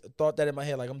just thought that in my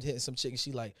head. Like, I'm hitting some chick and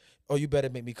she like, oh, you better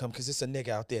make me come because it's a nigga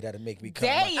out there that'll make me come.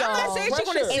 Damn. Like, I'm not saying she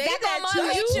gonna Pressure. say Is that that gonna to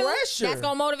motivate you. you? Pressure. That's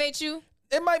gonna motivate you.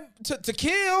 it might to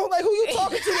kill. Like, who you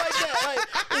talking to like that?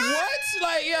 Like, what?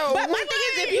 Like, yo. But my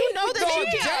thing is, if you know that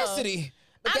the she audacity.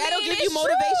 But I that'll mean, give you it's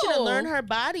motivation to true. learn her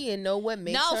body and know what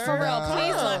makes No, her. for real.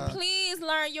 Nah. Please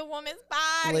learn your woman's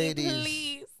body. Ladies.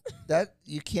 Please. That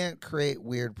you can't create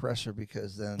weird pressure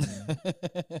because then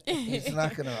it's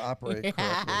not going to operate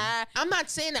correctly. I'm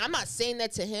not saying that. I'm not saying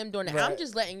that to him during that. I'm Right.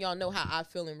 just letting y'all know how I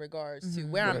feel in regards to Mhm.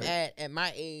 where I'm Right. at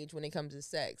my age when it comes to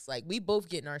sex. Like we both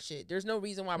getting our shit. There's no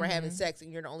reason why we're having Mhm. sex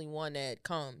and you're the only one that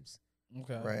comes.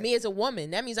 Okay. Right. Me as a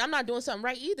woman, that means I'm not doing something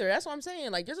right either. That's what I'm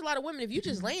saying. Like there's a lot of women. If you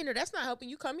just laying there, that's not helping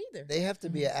you come either. They have to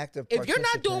be an active If you're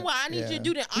not doing participant. what I need you to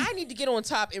do, then I need to get on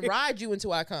top and ride you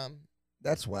until I come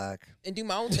That's whack. and do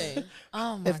my own thing.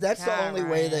 Oh my If that's the God, only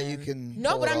way that you Ryan. can. No,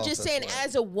 pull but it I'm off, just that's saying, whack.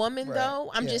 as a woman, Right.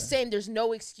 though, I'm just Yeah. saying there's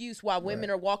no excuse why women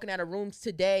Right. are walking out of rooms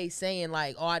today saying,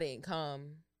 like, oh, I didn't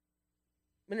come.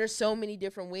 When there's so many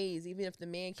different ways, even if the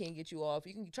man can't get you off,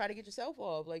 you can try to get yourself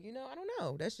off. Like, I don't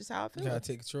know. That's just how I You feel. gotta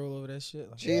take control over that shit.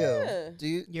 Like,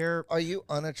 Gio, Yeah. are you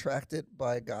unattracted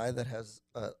by a guy that has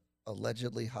a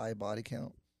allegedly high body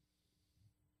count?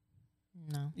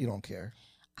 No, You don't care.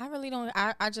 I really don't.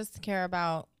 I just care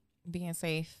about being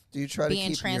safe. Do you try to Being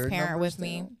keep transparent your numbers with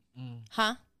me. down? Mm.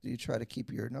 Huh? Do you try to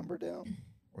keep your number down,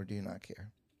 or do you not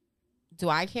care? Do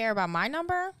I care about my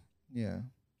number? Yeah.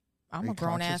 I'm Are a you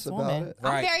grown conscious ass about woman. it?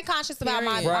 I'm Right. very conscious about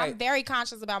my. Right. I'm very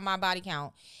conscious about my body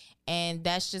count, and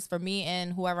that's just for me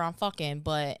and whoever I'm fucking.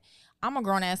 But I'm a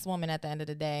grown ass woman at the end of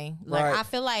the day. Like Right. I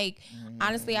feel like,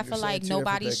 honestly, I You're feel saying like two different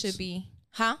nobody things. should be.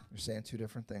 Huh? You're saying two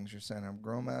different things. You're saying I'm a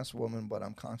grown ass woman, but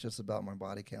I'm conscious about my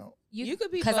body count. You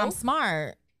could be because I'm both.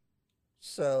 smart.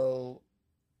 So,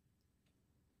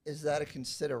 is that a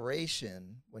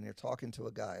consideration when you're talking to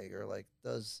a guy? You're like,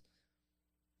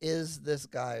 is this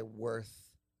guy worth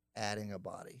adding a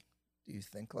body? Do you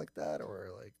think like that, or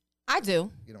like I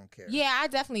do. you don't care? Yeah, I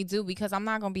definitely do because I'm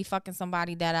not gonna be fucking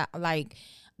somebody that I like.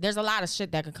 There's a lot of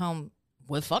shit that could come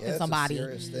with fucking Yeah, it's somebody. A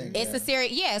serious thing, It's yeah. a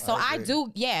serious, yeah. So I I agree.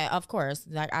 do, yeah, of course.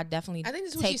 Like I definitely I think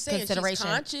that's what take she's saying. consideration.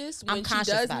 She's conscious I'm when conscious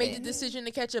she does about make it. the decision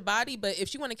to catch a body. But if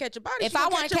she want to catch a body, If she I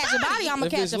want want to catch a body, I'm gonna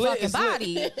If catch it's a lit, fucking it's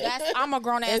lit. body. I'm a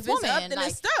grown ass If it's woman. up, then like,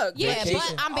 it's stuck. yeah, Vacation.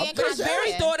 but I'm being I'm conscious. just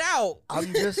Very thought out.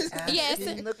 I'm just asking Yes.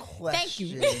 the question. Thank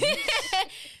you.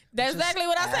 That's Just exactly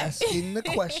what I said. Asking the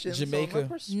question. Jamaica.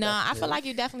 No, I feel like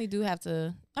you definitely do have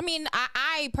to. I mean,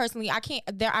 I personally, I can't.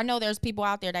 I know there's people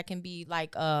out there that can be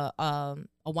like a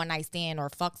one night stand or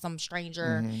fuck some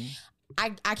stranger.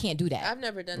 Mm-hmm. I can't do that. I've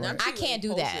never done that. Right. I'm I too can't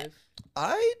do that.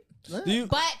 impulsive. Do you?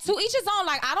 But to each his own.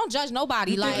 Like I don't judge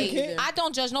nobody. You think Like you can? I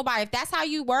don't judge nobody. If that's how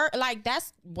you work, like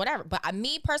that's whatever. But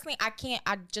me personally, I can't.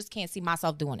 I just can't see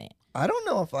myself doing it. I don't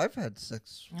know if I've had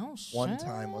sex Oh, one shit.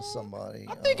 time with somebody.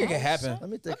 I think it can happen. Let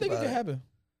me I think think it about can happen.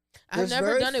 I've There's never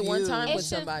very done it one few- time with It's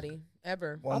just- somebody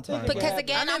ever. One I think time. it can Because happen.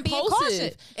 again, I'm I'm being impulsive.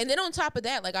 cautious. And then on top of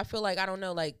that, like I feel like I don't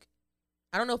know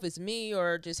if it's me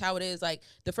or just how it is. Like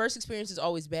the first experience is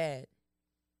always bad.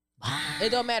 It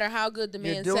don't matter how good the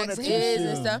You're man's doing sex it too is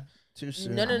and soon. stuff. Too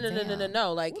soon.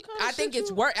 No. Like What kind of I think sex it's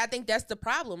you- work. I think that's the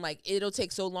problem. Like it'll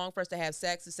take so long for us to have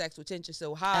sex. The sex retention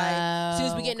so high. As soon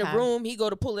as we get in the okay. room, he go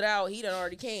to pull it out. He done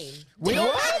already came. We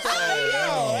don't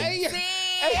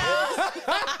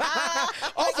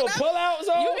Off a pull out,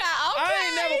 so You got- I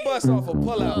ain't never bust off a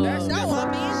pull out. That's No,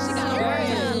 I mean she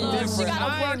got different. She got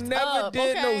I worked never up,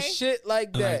 did no okay? shit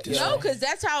like that. this. No, because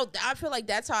that's how I feel like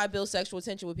that's how I build sexual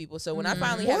tension with people. So when I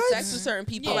finally have What? sex with certain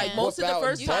people, Yeah. like most of Whip the out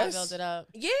first You gotta time, build it up.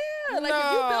 yeah, like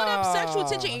if you build up sexual Nah.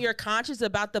 tension and you're conscious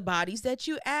about the bodies that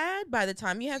you add, by the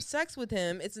time you have sex with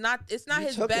him, it's not You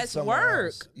his took it best somewhere work.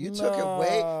 else. You took it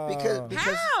way because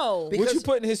How? because What you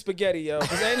put in his spaghetti, yo?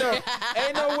 'Cause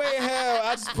ain't no way in hell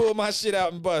I just pull my shit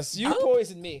out and bust. You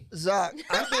poisoned me. Zach, You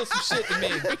did some shit to me.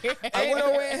 Ain't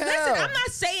no way in hell. Listen, I'm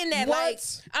not saying that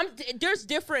What? there's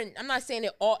different. I'm not saying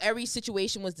that every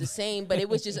situation was the same, but it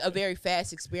was just a very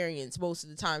fast experience most of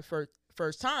the time for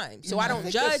first time. So I I don't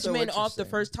think that's judge so men off the interesting.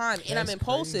 first time, and I'm That's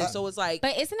impulsive. crazy. So it's like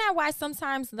But isn't that why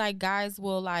sometimes like guys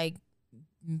will like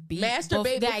beat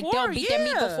Masturbate like before? they'll beat their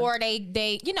meat Yeah. before they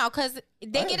because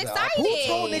they I get have the excited. Who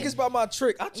told niggas about my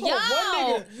trick? I told Yo, one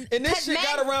nigga, and this 'cause shit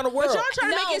got men- around the But world. y'all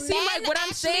trying to No, make it seem men like what I'm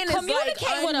actually saying is like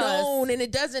communicate with us. unknown and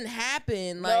it doesn't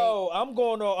happen. Like No, I'm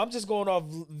going off. I'm just going off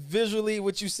visually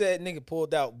what you said. Nigga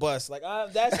pulled out bust. Like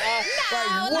that's like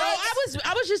No, what?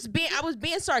 I was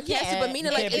being sarcastic, Yeah. but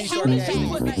meaning You like can't it be happened sarcastic.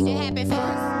 fast. Like, It happened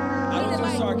fast. I don't do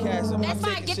like- sarcasm. That's I'm fine.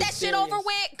 taking Get that shit serious. over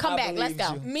with. Come I back. Let's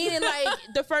believe go. you. meaning like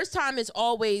the first time is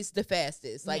always the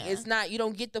fastest. Like Yeah. it's not, you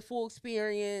don't get the full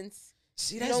experience.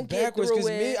 See, You that's don't get backwards. through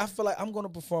Because me, it. I feel like I'm gonna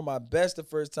perform my best the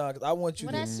first time. Because I want you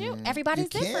Well, to. that's you. Everybody's You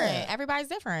different. can't. Everybody's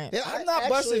different. Yeah, I'm not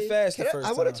busting fast the first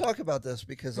I want time. to talk about this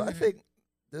because I think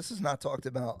this is not talked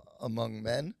about among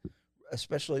men,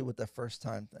 especially with the first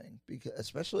time thing. Because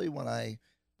especially when I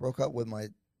broke up with my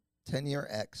 10-year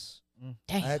ex, I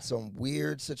Damn. had some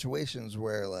weird situations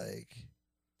where like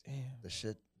Damn, the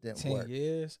shit didn't 10 work.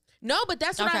 years. No, but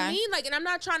that's what I Okay. mean. Like, and I'm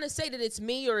not trying to say that it's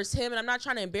me or it's him, and I'm not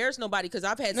trying to embarrass nobody because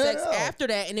I've had No, sex no. after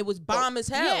that and it was bomb as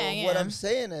hell. Yeah. What I'm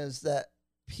saying is that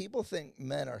people think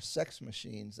men are sex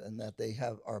machines and that they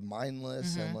are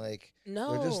mindless and like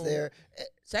No, they're just there.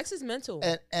 Sex is mental.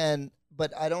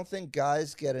 But I don't think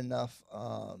guys get enough.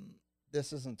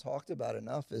 This isn't talked about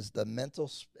enough. Is the mental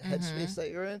headspace that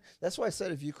you're in? That's why I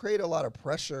said if you create a lot of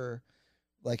pressure,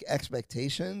 like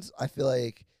expectations, I feel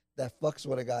like that fucks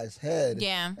with a guy's head.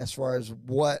 Yeah. As far as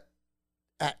what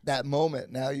at that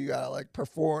moment now you gotta like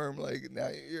perform like now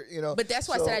you're But that's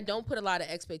why I so- said I don't put a lot of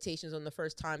expectations on the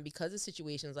first time because of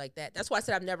situations like that. That's why I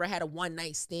said I've never had a one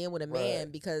night stand with a man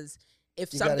Right. because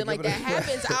if You gotta something like give that it a-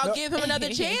 happens, I'll give him another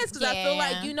chance because I feel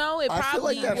like, Yeah. you know, it I feel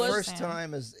probably like that was. first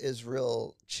time is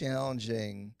real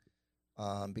challenging.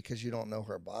 Because you don't know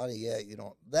her body yet, you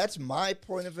don't. That's my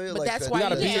point of view. But like that's the- why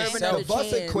gotta you be deserve yourself. another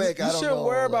Bust it chance. quick. You I don't shouldn't know,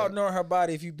 worry about like- knowing her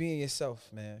body if you being yourself,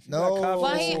 man. If you No, got confidence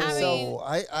Well, in I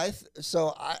yourself, mean-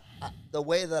 so I the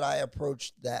way that I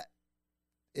approached that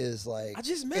is like I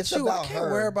just met it's you. I about can't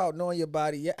her. worry about knowing your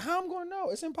body yet. How I'm going to know?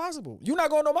 It's impossible. You're not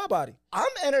going to know my body. I'm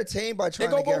entertained by trying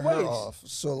go to get both her ways. off.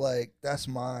 So like that's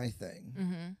my thing.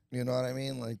 Mm-hmm. You know what I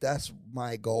mean? Like that's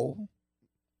my goal.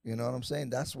 You know what I'm saying?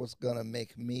 That's what's gonna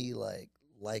make me like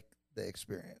the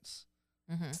experience.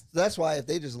 Mm-hmm. That's why if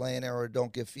they just lay in there or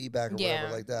don't give feedback or Yeah.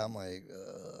 whatever like that, I'm like,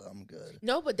 I'm good.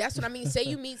 No, but that's what I mean. Say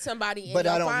you meet somebody and But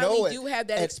I y'all don't know finally it. do have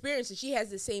that And- experience, and she has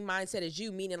the same mindset as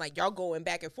you, meaning like y'all going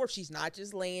back and forth. She's not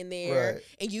just laying there, Right.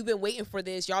 and you've been waiting for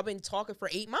this. Y'all been talking for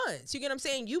 8 months. You get what I'm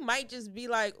saying? You might just be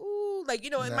like, ooh, like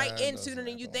it Nah, might it end doesn't sooner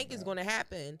than you happen think like it's that. going to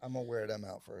happen. I'm gonna wear them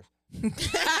out first.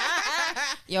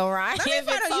 Yo, Ryan, Let me been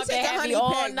find out you talking take a heavy honey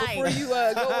all pack night. before you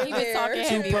go in He been there. talking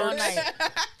heavy all night.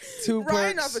 2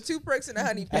 Ryan perks, off of 2 perks and a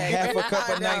honey a pack. half a cup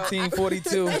I of know.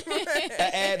 1942,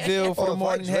 an Advil for the if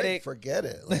morning I drink, headache. forget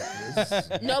it. Like,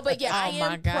 this- No, but yeah, I Oh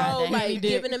my am God, pro that he like did.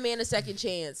 giving a man a second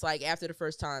chance, like after the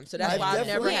first time. So that's I've why I've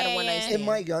never definitely- had a one night Yeah, stand. in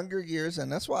my younger years, and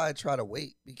that's why I try to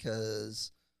wait,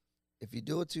 because if you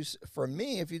do it too, for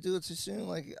me, if you do it too soon,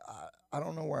 like I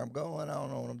don't know where I'm going, I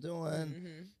don't know what I'm doing.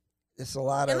 Mhm. It's a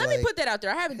lot And of let like, me put that out there.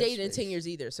 I haven't dated in headspace. 10 years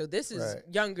either. So this is Right.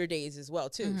 younger days as well,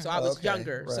 too. Mhm. So I was Okay,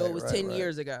 younger. So it right, was right, 10 right.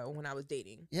 years ago when I was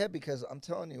dating. yeah, because I'm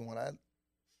telling you, when I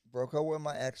broke up with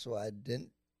my ex, so I didn't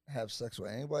have sex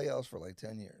with anybody else for like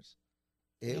 10 years.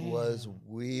 It was Damn. You was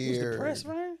weird. depressed,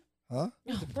 Ryan? Huh?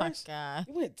 You was Oh my depressed? God.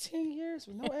 You went 10 years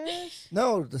with no ass?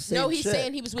 No, the same No, he's shit.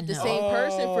 saying he was with the No. same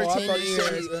person for Oh, I 10 thought you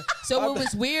said years. he- So it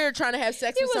was weird trying to have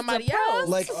sex He with was somebody depressed? else.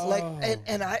 like Oh.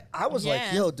 and I was like,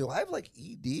 Yeah. yo, do I have like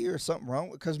ED or something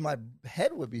wrong? Because my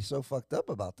head would be so fucked up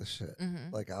about this shit.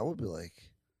 Mm-hmm. Like I would be like,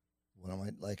 what am I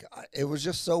like? It was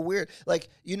just so weird. Like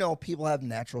people have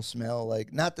natural smell.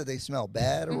 Like not that they smell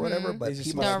bad or whatever, Mhm. but They just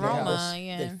people smell The smell different. aroma,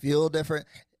 they yeah. feel different.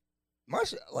 My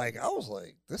like I was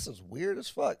like, this is weird as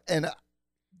fuck, and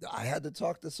I had to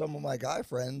talk to some of my guy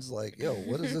friends. Like, yo,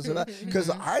 what is this about? Because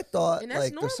Mhm. I thought And that's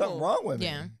like there's something normal. wrong with me.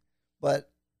 Yeah.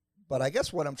 But I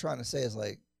guess what I'm trying to say is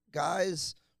like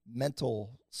guys'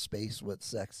 mental space with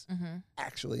sex Mm-hmm.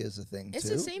 actually is a thing It's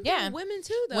too. the same Yeah. thing with women,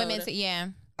 too, though. Women, yeah.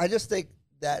 I just think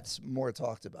that's more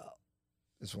talked about.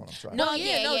 Is what I'm trying. No, to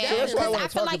yeah, yeah, no, yeah. definitely. That's why I Because wanna I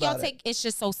feel talk like y'all about it. take it's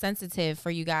just so sensitive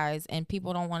for you guys, and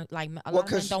people don't want like a Well, lot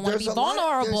of men 'cause don't want to there's be a lot-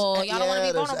 vulnerable. there's- Y'all don't want to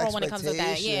yeah, be there's vulnerable when it comes to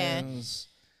that. Yeah. expectations,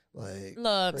 Like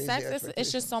Look, crazy sex is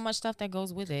it's just so expectations. much stuff that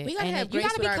goes with it. We gotta And have you grace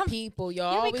gotta with be our people,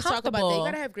 y'all. you gotta be Always talk about that. You comfortable.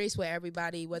 gotta have grace with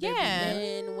everybody, whether Yeah. it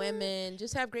be men, women.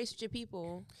 Just have grace with your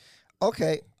people.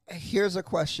 Okay, here's a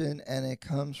question, and it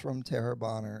comes from Tara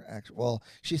Bonner. Actually, well,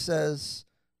 she says,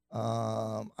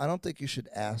 "I don't think you should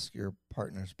ask your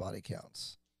partner's body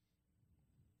counts."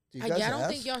 Do you guys I don't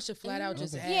ask? think y'all should flat out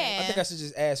just ask. Yeah. I think I should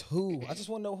just ask who. I just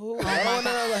want to know who. my I don't want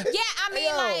to know. Like, Yeah, I mean,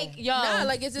 Yo. like, yo, Nah,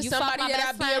 like is this you fuck somebody my that I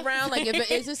best be friend? around?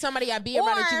 Like, is this somebody I be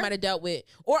around that you Or- might have dealt with?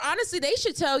 Or honestly, they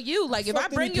should tell you. Like, if Fuck I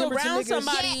them bring you Pemberton around niggas.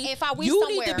 somebody, Yeah, if we you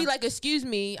need to somewhere. be like, excuse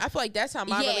me. I feel like that's how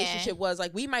my Yeah. relationship was.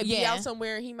 Like, we might be Yeah. out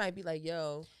somewhere, and he might be like,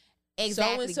 yo.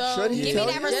 Exactly. So-and-so. Should he Give me tell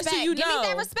that you? respect. Just so you Give me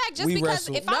that know. respect. Just We because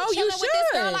wrestled. if I'm No, you chilling with this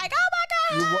girl, should. like, oh my God.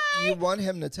 You want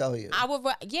him to tell you. I would,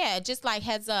 yeah, just like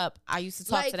heads up. I used to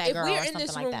talk Like, to that if girl or we're in something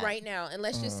this like room that. right now, and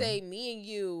let's just Uh-huh. say me and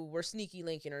you were sneaky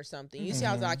linking or something, you see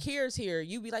how Mhm. Zakir's here,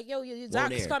 you be like, yo, your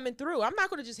Zach is there. coming through. I'm not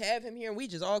going to just have him here and we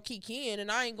just all kicking,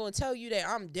 and I ain't going to tell you that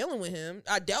I'm dealing with him.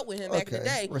 I dealt with him back in the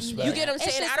Okay, day. respect. You get what I'm It's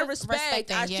saying? just Out of a respect,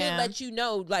 respecting, I should yeah. let you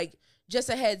know, like, just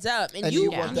a heads up. And, And you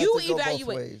you want that you to go both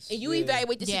evaluate ways. and you Yeah.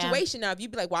 evaluate the Yeah. situation. Now, if you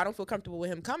be like, well, I don't feel comfortable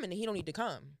with him coming, then he don't need to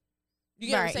come. You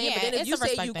get what I'm Right, saying? But yeah, then if it's you a say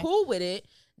respect you thing. cool with it,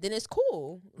 then it's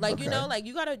cool. Like, you Okay. know, like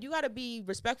you gotta be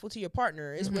respectful to your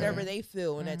partner. It's Mhm. whatever they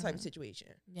feel in that type of Mhm. situation.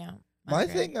 Yeah. My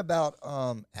Okay. thing about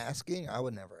asking, I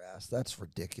would never ask. That's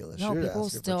ridiculous. No, You're people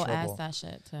asking for still trouble. ask that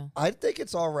shit too. I think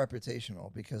it's all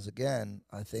reputational because, again,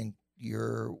 I think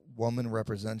your woman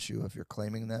represents you if you're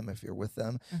claiming them, if you're with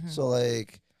them. Mhm. So,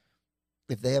 like,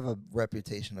 if they have a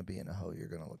reputation of being a hoe, you're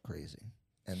going to look crazy.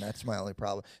 And that's my only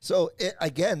problem. So,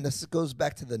 again, this goes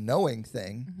back to the knowing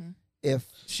thing. Mhm. If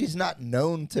she's not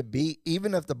known to be,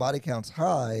 even if the body count's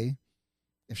high,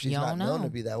 if she's You not don't known know. to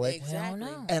be that way, Exactly.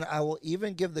 know. and I will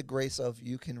even give the grace of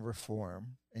you can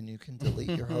reform and you can delete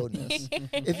your hoeness.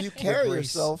 If you carry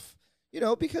grace. yourself,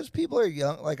 because people are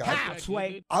young. Like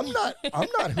I'm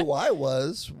not who I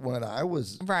was when I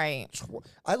was. Right.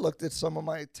 I looked at some of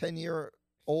my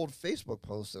 10-year-old Facebook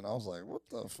posts and I was like, "What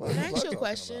the fuck?" Can I was ask you a talking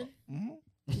question? about? Mhm.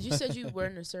 'Cause you said you were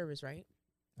in the service, right?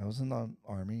 I was in the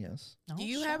army. Yes. Oh, Do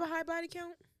you have a high body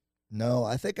count? No,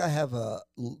 I think I have a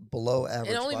below average.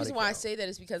 And the only body reason why I count. say that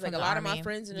is because like From a the lot of my Army.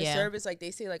 friends in the Yeah. service, like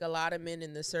they say like a lot of men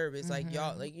in the service, like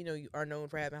y'all, Mhm. like you are known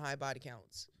for having high body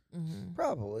counts. Mhm.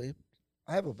 Probably.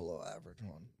 I have a below average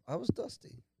one. I was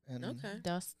dusty. And, Okay.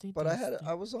 Dusty. But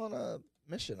I was on a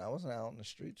mission. I wasn't out in the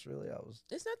streets really. I was.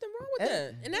 There's nothing wrong with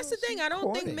that. And that's the thing. I don't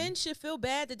Corny. think men should feel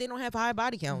bad that they don't have high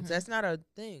body counts. That's not a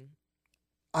thing.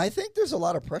 I think there's a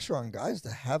lot of pressure on guys to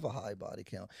have a high body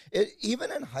count.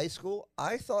 Even in high school,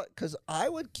 I thought, because I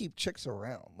would keep chicks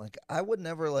around. Like, I would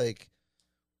never, like,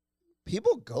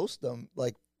 people ghost them.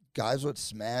 Like, guys would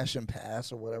smash and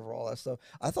pass or whatever, all that stuff.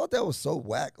 I thought that was so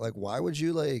whack. Like, why would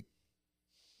you, like,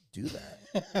 do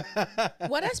that?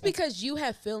 Well, that's because you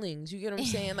have feelings. You get what I'm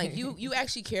saying? Like you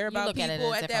actually care about look at it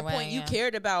people a at that different point. way, You yeah.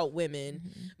 cared about women.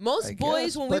 Mhm. Most I boys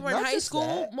guess, when we but were in not high just school,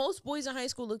 that. most boys in high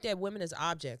school looked at women as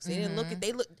objects. They didn't look at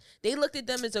Mhm. they looked at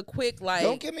them as a quick like.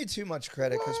 Don't give me too much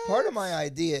credit, because part of my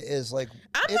idea is, like,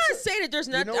 I'm it's not saying that there's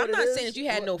you nothing. know what I'm it not is? saying that you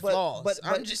had no But- flaws. but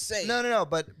I'm just saying. No.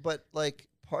 But like,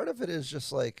 part of it is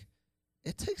just like,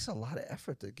 it takes a lot of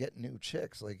effort to get new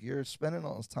chicks. Like, you're spending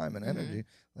all this time and energy.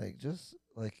 Like, just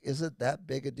like, is it that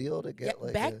big a deal to get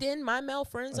like back then, my male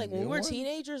friends, a like when we new were one?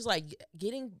 teenagers, like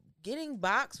getting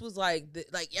box was like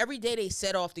like every day they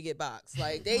set off to get box.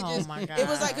 Like they Oh just my it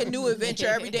was like a God. new adventure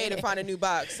every day to find a new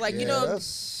box. Like you know,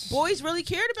 that's- boys really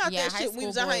cared about Yeah, that high shit when we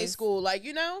was school in high boys. school. Like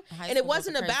you know, High and it school was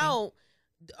wasn't crazy. about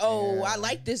I Yeah.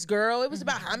 like this girl. It was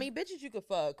about how many bitches you could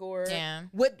fuck or Yeah.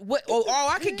 what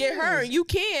I could get her and you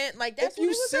can't. Like that's If what you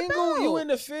it was single, about. you in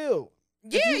the field.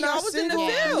 Yeah, you y'all not was in the single,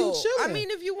 you field. I chilling. mean,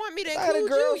 if you want me to If I had a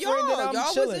include you, girlfriend, then I'm y'all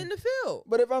was chilling. in the field.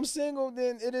 But if I'm single,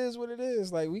 then it is what it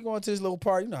is. Like, we going to this little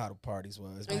party. You know how the parties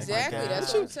was. man. Exactly, God. that's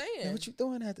What what you- I'm saying. Man, what you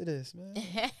doing after this, man?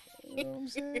 You know what I'm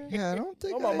saying? Yeah, I don't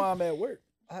think Oh, my mom at work.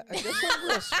 I guess I'm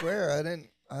real square. I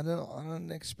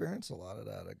didn't experience a lot of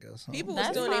that, I guess. Huh? People That's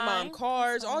was doing their mom fine.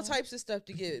 cars, That's all fine. types of stuff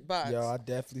to get box. Yo, I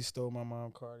definitely stole my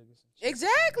mom car to get some shit.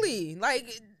 Exactly.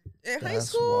 Like in high That's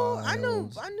school, I wild.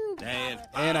 knew. That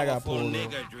And I got powerful pulled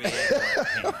nigga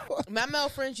dread. My male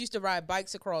friends used to ride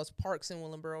bikes across parks in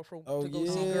Willenboro Oh, to go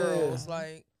see yeah. girls.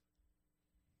 Like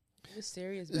it was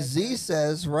serious. Back Z then.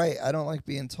 says, right, I don't like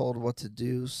being told what to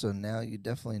do, so now you're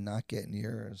definitely not getting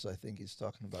yours. I think he's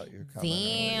talking about your comment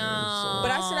earlier, Damn.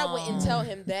 But I said I wouldn't tell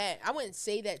him that. I wouldn't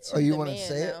say that to Oh, you the wouldn't man.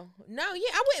 say it? No, yeah,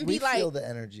 I wouldn't we be like. feel the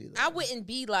energy, though. I wouldn't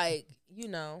be like, you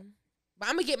know. But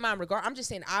I'm gonna get mine regard. I'm just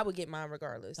saying I would get mine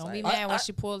regardless. Don't like, be mad when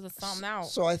she pulls something out.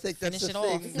 So I think that's Finish the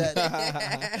it thing off.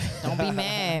 that Don't be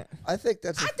mad. I think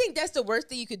that's. I think that's the worst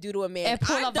thing you could do to a man. And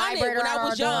pull I've a done it vibrator when I out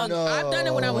was or young. no. I've done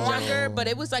it when I was No. younger, but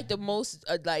it was like the most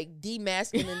like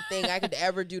demasculine thing I could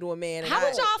ever do to a man. And How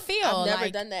would y'all feel? I've never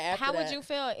Like, done that after How that. would you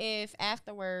feel if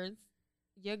afterwards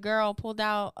your girl pulled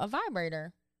out a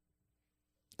vibrator?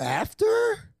 after.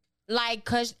 Like,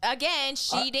 cause again,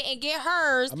 she didn't get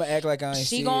hers. I'm going to act like I ain't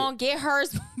She see gonna it. get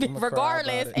hers I'ma cry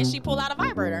regardless, about it. and she pull out a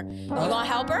vibrator. You gonna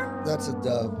help her? That's a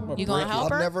dub. I'ma You gonna break help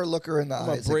I'll her? never look her in the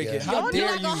I'ma eyes break again. it. How You're dare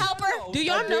not gonna you? help her? Do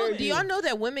y'all How know? dare Do you? y'all know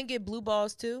that women get blue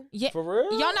balls too? Yeah. For real?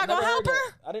 Y'all not I gonna never help heard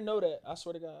her? that. I didn't know that. I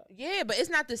swear to God. Yeah, but it's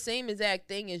not the same exact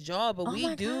thing as y'all. But Oh we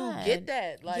my do God. get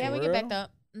that. Like, Yeah, we For get real? backed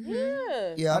up. Mhm.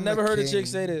 yeah. Yeah, I I'm never the heard a king. chick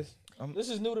say this. I'm- This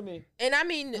is new to me. And I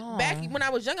mean, back Aw. when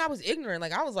I was young, I was ignorant.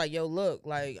 Like I was like, "Yo, look,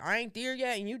 like I ain't there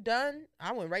yet, and you done."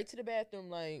 I went right to the bathroom,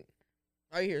 like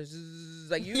right here, zzz,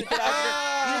 like you thought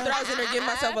I was in there giving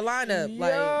myself a lineup.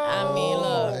 Like, I mean,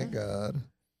 Oh look. my god.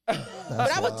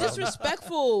 but I was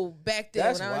disrespectful back then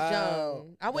That's when I was wild.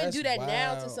 young. I wouldn't do That's that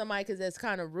now to wild. somebody because that's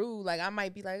kind of rude. Like I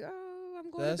might be like, "Oh,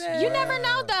 I'm going That's to bed." You never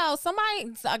know Wow.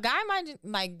 though. A guy might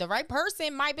like the right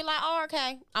person might be like, "Oh,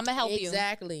 okay, I'm gonna help you."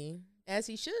 Exactly, as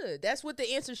he should. That's what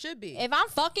the answer should be. If I'm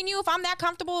fucking you, if I'm that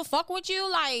comfortable to fuck with you,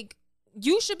 like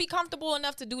you should be comfortable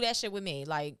enough to do that shit with me.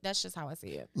 Like that's just how I see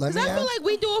it. Let Because me I feel ask- like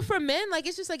we do it for men. Like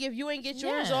it's just like if you ain't get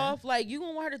yours Yeah. off, like you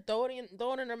gonna want her to throw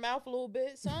it in her mouth a little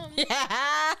bit, something.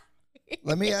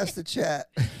 Let me ask the chat.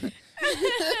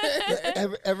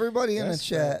 Everybody in the That's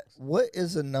chat, facts. what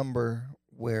is a number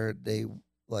where they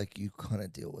like you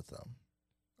couldn't deal with them?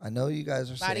 I know you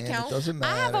guys are Body saying count? it doesn't I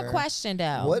matter. have a question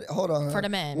though. What? Hold on. For the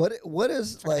men. What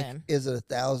is For the like? men. Is it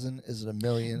 1,000? Is it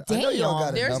 1,000,000? I know y'all Damn. got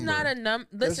a There's number. not a number.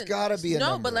 There's Listen, gotta be a no,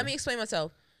 number. but let me explain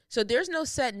myself. So there's no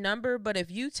set number, but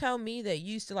if you tell me that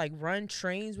you used to like run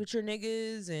trains with your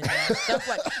niggas and stuff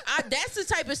like that's the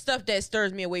type of stuff that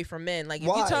stirs me away from men. Like if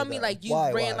Why, you tell me though? like you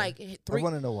Why? ran Why? like I 3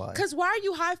 want to know why. Cause why are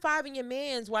you high fiving your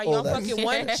mans while Oh, y'all that's- fucking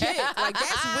one chick? Like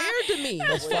that's weird to me.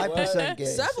 That's Wait, 5% what? gay.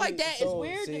 Stuff like that is So,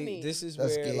 weird to see, me. This is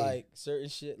That's where gay. like certain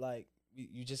shit like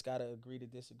you just gotta agree to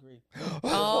disagree.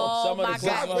 Oh Some of my the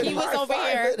God, clips he was over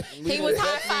here. He was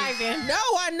high fiving. No,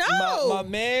 I know. My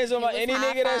man's or He my was any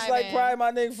nigga that's like high-fiving. probably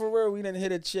my nigga for real. We didn't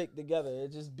hit a chick together.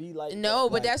 It just be like No,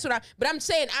 that. but Like, that's what but I'm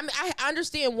saying. I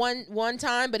understand one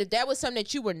time, but if that was something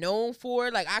that you were known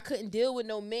for, like I couldn't deal with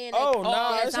no man. That, oh all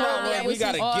nah, the it's not time. like we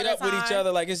gotta All get the up with each time.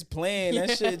 other like it's planned.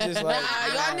 That shit just like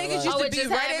y'all niggas used Oh, to it be just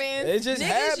right. happened? it just Niggas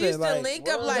happened. used to like, link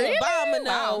up what? like Really? bombing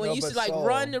Wow. and No, used to but like so-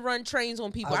 run trains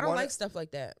on people. I I don't wanna- like stuff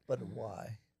like that But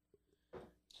why?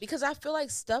 because I feel like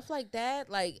stuff like that.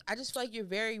 Like I just feel like you're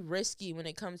very risky when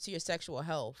it comes to your sexual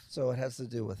health. So it has to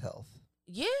do with health.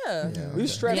 Yeah. Yeah, We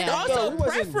strapped Yeah. up And though. also We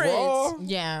wasn't preference. raw.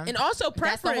 Yeah. And also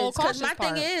That's the whole preference, because my cautious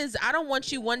thing part. is, I don't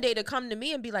want you one day to come to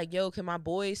me and be like, "Yo, can my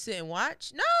boys sit and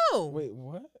watch?" No, Wait,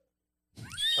 what?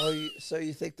 Oh, so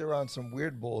you think they're on some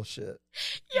weird bullshit?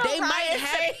 they might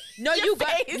have. No, Your you got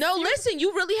face. no. Listen,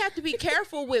 you really have to be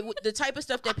careful with the type of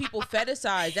stuff that people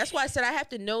fetishize. That's why I said I have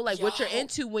to know like what you're Yo.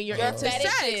 into when you're Your into sex.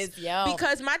 fetishes, yo.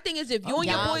 Because my thing is, if you and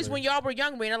your Yo. boys when y'all were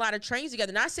young ran a lot of trains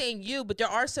together, not saying you, but there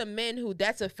are some men who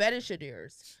that's a fetish of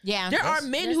theirs. Yeah. There are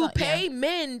men There's who a- pay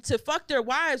men to fuck their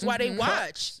wives while they Mhm.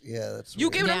 watch. Yeah, that's You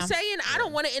weird. get what Yeah. I'm saying? I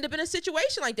don't want to end up in a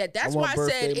situation like that. That's I why want I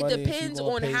said birthday it money if you depends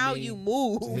gonna on pay how me you to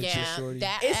move. hit your Yeah. shorty.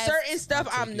 That It's as- certain stuff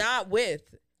I'll I'm take it. not with.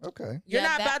 Okay. You're Yeah,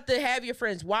 not that- about to have your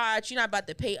friends watch. You're not about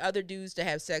to pay other dudes to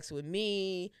have sex with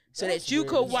me so That's that you weird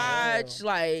could as watch. hell.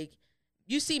 Like,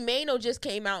 you see, Mano just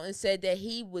came out and said that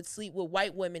he would sleep with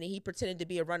white women and he pretended to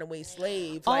be a runaway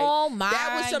slave. Like, Oh my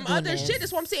that was some other goodness. shit.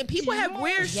 That's what I'm saying. People have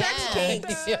weird sex Yeah.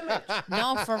 kinks.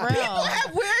 No, for real. People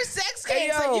have weird sex Hey,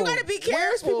 kinks. Like, you yo, gotta be careful.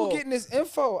 Where's people getting this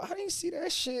info? I didn't see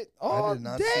that shit all did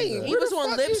not day. see that. He Where was the on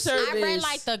fuck lip you see- service. I read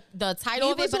like the title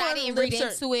He of it, was but I on didn't lip read ser-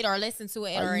 into it or listen to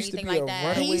it or I used to anything be like a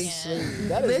that. runaway Yeah. slave.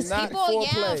 That is Listen, not People, yeah,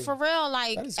 foreplay. for real.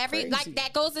 Like That is every crazy. like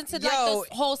that goes into Yo, like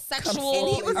the whole sexual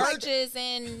and he was like- urges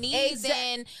and needs, Exact-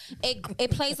 and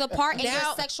it plays a part in Now-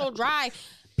 your sexual drive.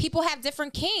 People have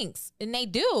different kinks, and they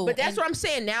do. But that's And what I'm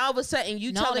saying. Now all of a sudden,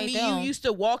 you No, telling they me don't. you used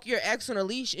to walk your ex on a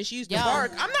leash and she used to Yo.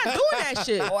 bark. I'm not doing that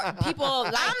shit. people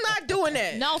like. I'm not doing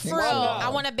that. No, for Why real. not? I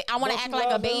want to. I want to Don't act you like a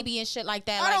love him? baby and shit like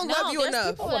that. I like, don't love no, you there's enough.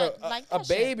 people I want that like a that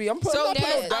shit. baby. I'm putting So up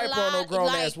There's a diaper on no grown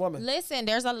ass woman. Listen,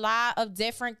 there's a lot of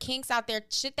different kinks out there,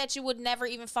 shit that you would never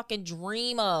even fucking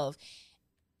dream of.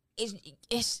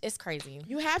 It's crazy.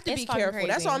 You have to It's be fucking careful.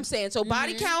 That's crazy. all I'm saying. So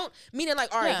body Mhm. count, meaning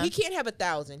like, all right, Yeah. he can't have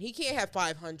 1,000. He can't have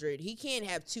 500. He can't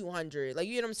have 200. Like,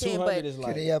 you know what I'm saying? 200 But is Can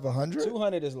light. he have 100?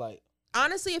 200 is light.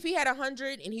 honestly, if he had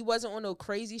 100 and he wasn't on no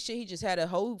crazy shit, he just had a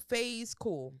whole phase,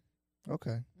 cool.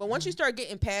 Okay. But once you start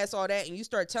getting past all that and you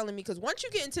start telling me, because once you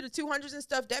get into the 200s and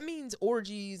stuff, that means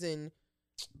orgies and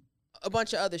a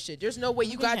bunch of other shit. There's no way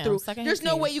you Look at got him, through. sucking There's his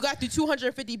no teeth. way you got through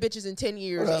 250 bitches in 10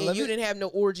 years Hold on, and let you me- didn't have no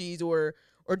orgies or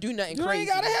do nothing You crazy. ain't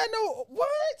gotta have no what?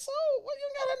 So what? You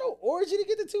ain't gotta have no orgy to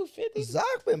get to 250. Zach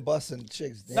been busting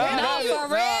chicks down. No,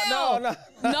 for real. No.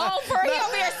 No, for real. He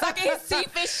over here sucking his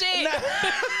teeth and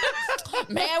shit.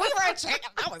 Man, we were checking.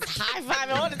 I was high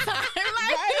fiving all the time.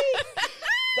 Like,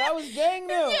 That was gang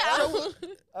them. Yeah. So,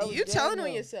 I was you gang telling on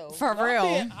them. yourself. for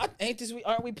real. Ain't this?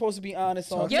 Aren't we supposed to be honest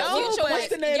on? Your No, future What's wife,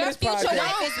 the name your of this future podcast?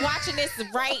 wife is watching this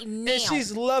right now. And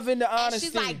she's loving the And honesty.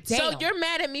 she's like, So damn. you're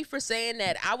mad at me for saying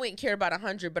that I wouldn't care about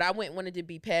 100, but I wouldn't want it to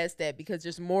be past that because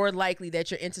there's more likely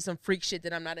that you're into some freak shit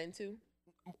that I'm not into.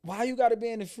 Why you gotta be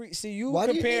in the freak? See, you Why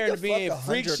do you comparing need to to being fuck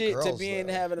freak 100 shit to girls, being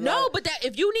though? having a No, lot. but that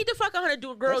if you need to fuck 100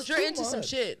 girls, That's you're too into some much.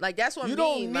 shit. Like that's what You I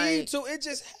don't mean. need like, to. It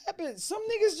just happens. Some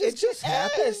niggas just It just get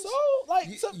ass. happens? So like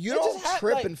You, some, you it don't just hap-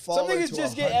 trip like, and fall some niggas into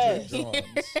just get 100 ass.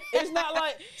 drums. It's not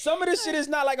like some of this shit is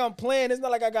not like I'm playing. It's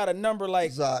not like I got a number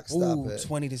like Zach, stop ooh, it.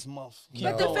 20 this month. But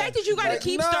But the No. fact that you gotta Like,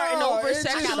 keep no, starting over it's just-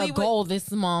 I got sexually a with goal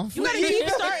this month. you gotta keep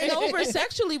starting over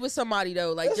sexually with somebody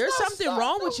though. Like It's there's not something stop-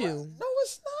 wrong no, with you. No,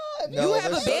 it's not. No, You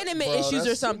have that's abandonment bro, issues or that's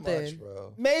too something. much,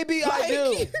 bro. Maybe I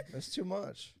do. That's too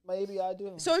much. Maybe I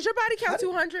do. So is your body count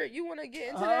 200? You want to get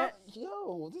into that?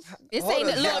 Yo, this, This Hold ain't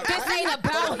on, look. Zach, This ain't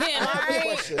about him. I All have a right.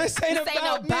 question. this ain't This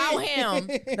ain't about me.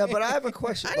 him. No, but I have a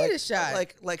question. I need a shot.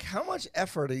 Like, how much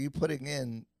effort are you putting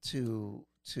in to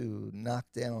knock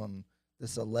down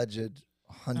this alleged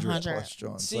 100 plus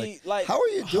Johns? See, like, how are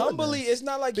you doing humbly, this? it's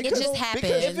not like It just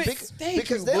happens.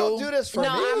 Because they don't do this for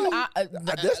No, me.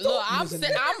 This look, don't- I'm repeating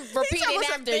talking about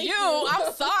after thank you. you.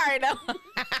 I'm sorry, though.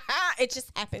 It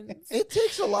just happens. It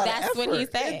takes a lot That's of effort. what he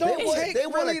said. It don't take They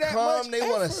want really to that come. much They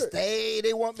want to effort. stay.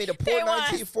 They want me to pour They wanna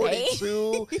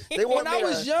 1942. They want When me I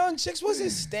was to. young, chicks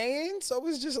wasn't staying, so it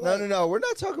was just like No. We're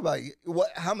not talking about what.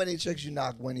 How many chicks you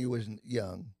knocked when you was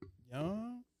young?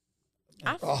 young.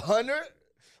 100.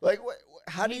 Like, what?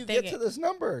 How do You you get think to it- this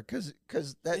number? Because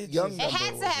that It young just- number. It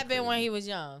had to was have been when crazy. he was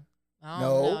young. Oh,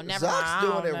 No, never Zach's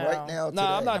mind. doing it I right don't now. know.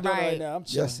 Nah, I'm not doing it Right. right now. I'm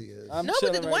chilling. Yes, he is. I'm No, but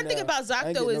chilling the right one thing now. about Zach I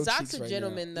ain't though getting is no Zach's cheeks a right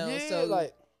gentleman now. though. Yeah, So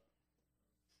like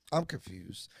I'm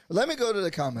confused. Let me go to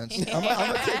the comments. I'm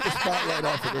gonna take the spotlight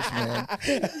off of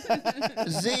this man.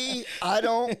 Z, I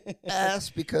don't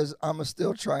ask because I'ma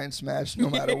still try and smash no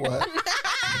matter what.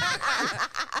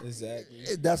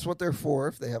 exactly. That's what they're for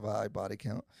if they have a high body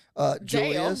count.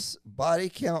 Julius, body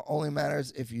count only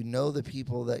matters if you know the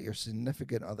people that your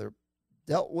significant other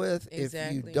dealt with. If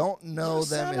Exactly. you don't know Y'all them,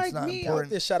 sound it's like not me out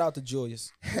important. there. Shout out to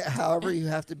Julius. However, you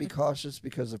have to be cautious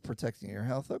because of protecting your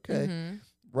health. Okay. Mhm.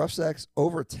 Rough sex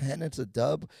over 10, it's a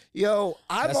dub. Yo,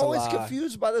 I'm That's a always lie.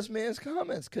 confused by this man's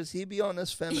comments because he be on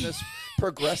this feminist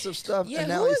progressive stuff. yeah, and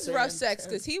now who he's is saying rough sex? 10.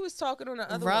 Because he was talking on the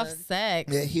other Rough one.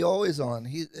 sex. Yeah, he always on.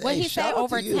 What he shout said, out to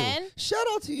over you. 10? Shout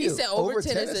out to you. He said over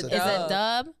 10 is a Is it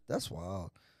dub? That's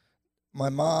wild. My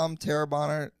mom, Tara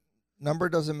Bonner, number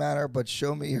doesn't matter, but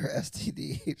show me your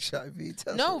STD, HIV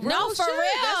test. No, result. No, real for shit.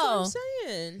 That's what I'm real.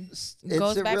 saying. It's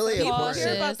Goes back to really People important.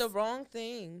 care about cautious. the wrong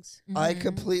things. I Mhm.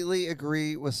 completely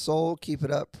agree with Soul. Keep it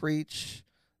up, preach.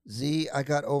 Z, I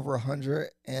got over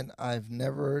 100, and I've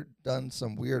never done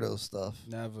some weirdo stuff.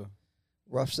 Never.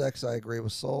 Rough sex, I agree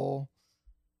with Soul.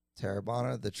 Tara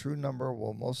Bonner, the true number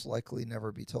will most likely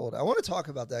never be told. I want to talk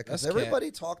about that because That's cat. everybody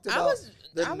talked I about was.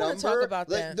 the I number. want to talk about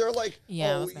Like, that. they're like, Yeah,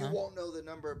 I oh, was you gonna- won't know the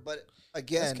number. But That's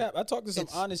again, cap. I talked to some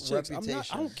it's honest chicks. I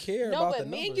reputation. don't care No, about but the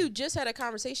me and number. you just had a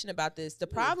conversation about this. The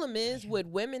problem is with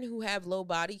women who have low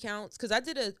body counts. Because I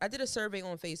did a survey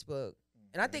on Facebook,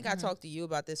 and I think I Mhm. talked to you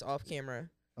about this off camera.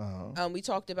 uh-huh. We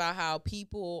talked about how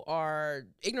people are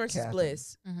ignorance is Catherine.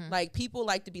 bliss. Mhm. Like people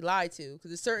like to be lied to because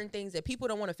there's certain things that people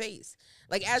don't want to face.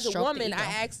 Like as Stroke a the woman, ego.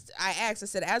 I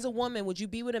said, as a woman, would you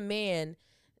be with a man?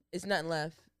 It's nothing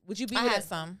left. Would you be I with had a,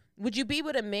 some. Would you be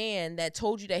with a man that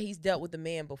told you that he's dealt with a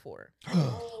man before?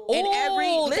 Ooh,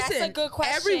 And that's a listen, good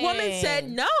question. every woman said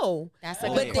no. That's a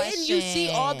But good But question. then you see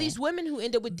all these women who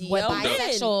end up with With DL men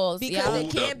bisexuals, because yeah. they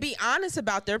can't be honest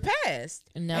about their past.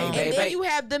 No. Hey, And babe, then you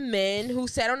have the men who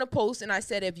sat on the post and I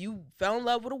said, if you fell in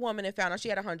love with a woman and found out she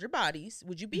had 100 bodies,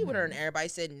 would you be with her? And everybody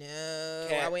said, no,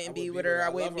 Cat, I wouldn't be with her. I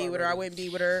wouldn't be with her. I wouldn't be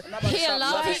with her. I'm not about to He stop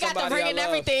alone. loving He got the somebody ring I and love.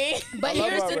 everything. But I love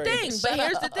here's her the already. thing. Shut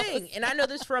Here's the up. thing. And I know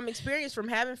this from experience from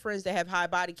having friends that have high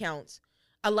body counts.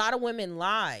 A lot of women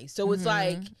lie. So it's Mhm.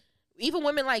 like, even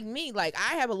women like me, like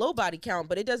I have a low body count,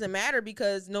 but it doesn't matter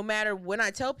because no matter when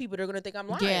I tell people, they're going to think I'm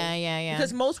lying. Yeah, yeah, yeah.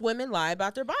 Because most women lie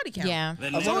about their body count. yeah.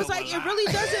 So it's like, it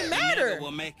really doesn't matter.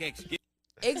 Will make excuse.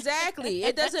 Exactly.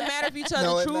 It doesn't matter if you tell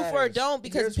No, the it truth or matters. don't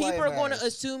because Here's why people it are going to matters.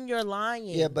 assume you're lying.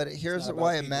 Yeah, but here's It's not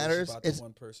why about it people, matters. about It's the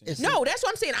one person. it's no, that's what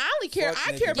I'm saying. I only care. Fuck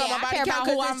I care niggas. about Yeah, my I body care count about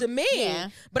who because it's a I'm- man. yeah.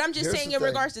 But I'm just Here's saying the in thing.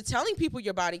 regards to telling people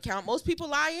your body count, most people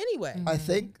lie anyway. Mhm. I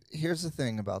think here's the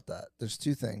thing about that. There's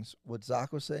two things. What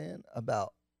Zach was saying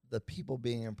about the people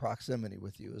being in proximity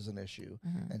with you is an issue.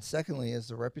 Mhm. And secondly is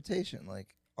the reputation.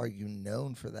 Like, are you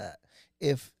known for that?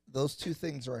 If those two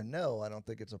things are a no, I don't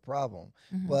think it's a problem.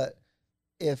 Mhm. But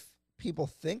if people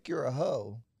think you're a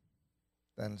hoe,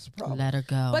 then it's a problem. Let her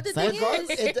go. But the So-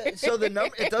 thing So the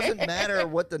number, it doesn't matter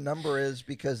what the number is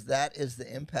because that is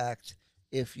the impact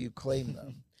if you claim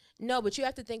them. No, but you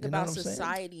have to think You know about what I'm saying?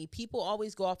 society. People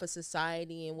always go off of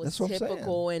society and what's That's what I'm saying.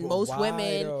 typical. And But most why,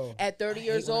 women though? at 30 I hate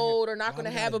years when I hear- old are not why going to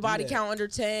we have gotta a body do that? count under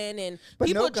 10. And But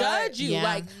people no guy- judge you. Yeah.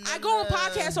 Like, I go on Nah.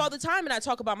 podcasts all the time and I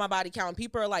talk about my body count. And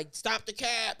people are like, stop the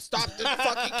cap, stop the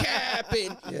fucking cap.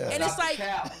 And, Yeah. and it's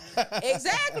like,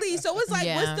 exactly. So it's like,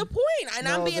 Yeah. what's the point? And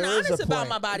I'm No, being there is a honest about point.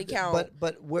 my body count.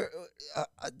 But we're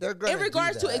they're going in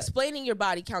regards to explaining your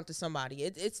body count to somebody,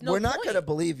 it's no we're not point. going to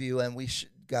believe you, and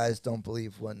guys don't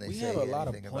believe when they We say have a lot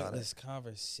of anything about pointless it.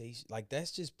 conversation. Like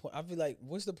that's just. I feel like,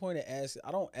 what's the point of asking?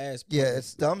 I don't ask. Yeah, pointless-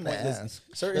 it's dumb to pointless- ask.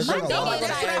 Certain There's My shit a thing lot like of is,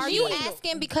 that. like, are you Why?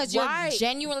 asking because Why? you're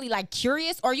genuinely like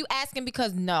curious, or are you asking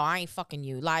because no, I ain't fucking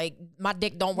you? Like my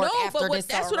dick don't work No, after but this.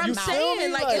 that's what I'm amount.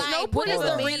 saying. Like, it's no Like, point what is of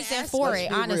the a man reason asking. for Let's it?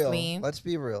 be Honestly, real. Let's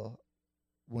be real.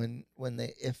 When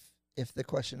they if the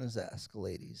question is asked,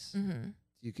 ladies, Mhm.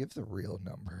 you give the real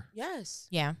number. Yes.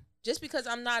 Yeah. Just because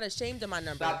I'm not ashamed of my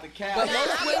number. Stop the cap. But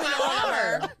most women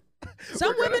are. Some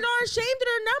We're gonna- women are ashamed of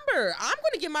their number. I'm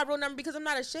going to get my real number because I'm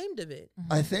not ashamed of it.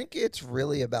 I think it's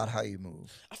really about how you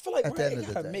move. I feel like At the right, end it of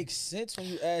the gotta day. make sense when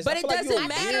you ask. But I it feel like you doesn't a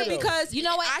matter weirdo. because You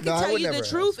know what? I can No, I tell would you the never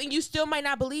truth ask. and you still might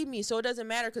not believe me. So it doesn't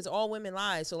matter because all women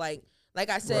lie. So like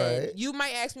I said, Right. you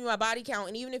might ask me my body count,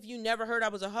 and even if you never heard I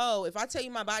was a hoe, if I tell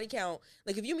you my body count,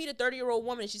 like if you meet a 30-year-old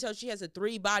woman and she tells you she has a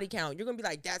 3 body count, you're gonna be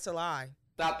like, that's a lie.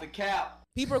 Stop the cap.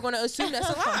 People are gonna assume that's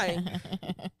a lie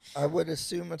I would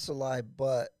assume it's a lie,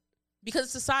 but because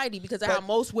it's society, because of But- how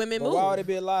most women But move. why would it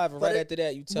be alive? And But right it- after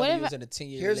that, you tell What me if you was in a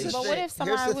 10-year here's the relationship. But what thing. if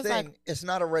somebody Here's the was thing. like- it's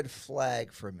not a red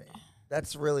flag for me.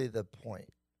 That's really the point.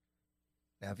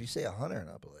 Now, if you say 100, and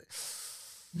I'll be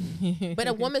like, But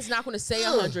a woman's not going to say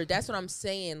 100. That's what I'm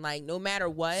saying. Like, no matter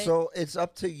what. so it's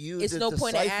up to you. It's to no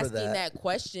point in decipher asking that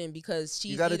question because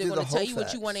she's gotta either do going the to tell whole you what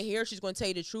you facts. want to hear, or she's going to tell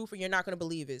you the truth, or you're not going to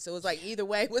believe it. So it's like either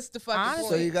way, what's the fucking Honestly- So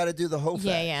point? you got to do the whole facts.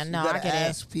 Yeah, no, you I gotta get it.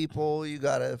 ask people. You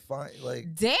got to find like.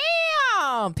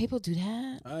 Damn, people do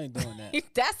that. I ain't doing that.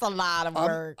 That's a lot of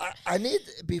work. I need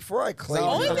before I claim. The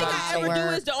only a thing lot I of ever do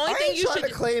work. is the I only thing ain't you trying should.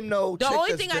 to claim no. The chick only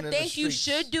that's thing been I in the think you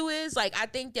streets. should do is like I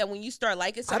think that when you start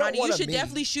liking I don't somebody, you wanna should be-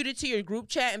 definitely shoot it to your group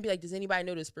chat and be like, "Does anybody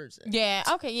know this person?" Yeah.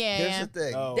 Okay. Yeah. Here's yeah. the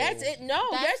thing. Oh. That's it. No,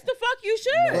 That's- that's the fuck you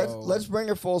should. No. Let's bring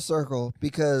it full circle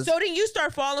because So then you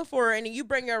start falling for her, and then you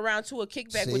bring her around to a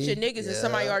kickback with See? your niggas, and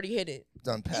somebody Yeah. already hit it.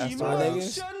 done passed My around.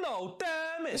 niggas.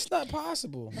 Damn it. It's not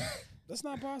possible. That's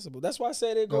not possible. That's why I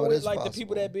said it go No, it with is like the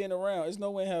people possible. that being around. There's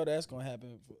no way in hell that's gonna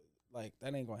happen. Like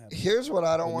that ain't gonna happen. Here's what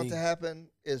I don't For want me. to happen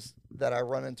is that I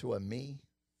run into a me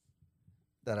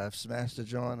that I've smashed a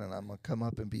John and I'm gonna come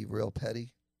up and be real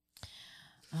petty.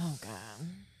 Oh God.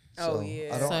 Oh, So,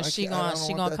 yeah. I don't- So I she can't- I gonna don't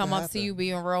she want gonna that come up to happen. you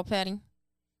being real petty.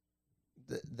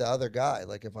 The other guy,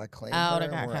 like if I claim Oh, her the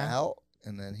and guy, we're okay. out,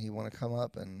 and then he want to come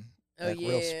up and Oh, act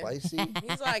real yeah. spicy,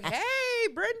 He's like, "Hey,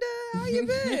 Brenda, how you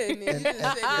been?" and the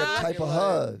type of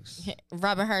hugs.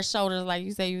 Rubbing her shoulders like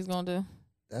you said you was gonna do.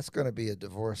 That's gonna be a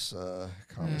divorce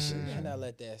conversation. You cannot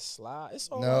let that slide. It's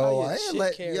all No, how I your ain't shit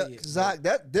let carry yeah, it, Zach.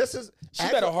 This is She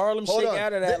act- better Harlem hold shake on.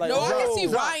 out of that. Like, No, I can whoa. see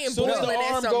Zach, Ryan Soon as the balling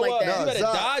at arm something go like up, that. you better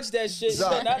Zach. dodge that shit. You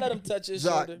Zach. better not let him touch his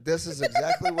Zach, shoulder. this is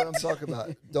exactly what I'm talking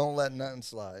about. Don't let nothing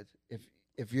slide.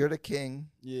 If you're the king,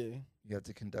 Yeah. you have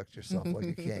to conduct yourself like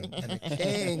a king.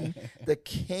 And the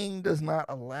king does not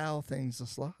allow things to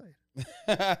slide.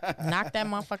 Knock that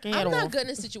motherfucking head I'm not off. good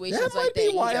in situations That like might be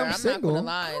that why either. I'm I'm not single. gonna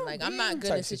lie. Like I'm not good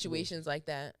type in situations like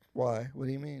that. Why? What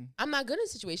do you mean? I'm not good in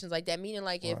situations like that. Meaning,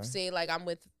 like Why? if say like I'm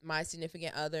with my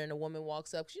significant other and a woman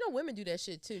walks up, 'cause you know women do that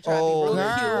shit too. Try Oh, to be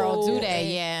real Girl, cute do that, and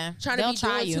yeah. Trying They'll to be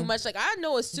try doing you. too much. Like I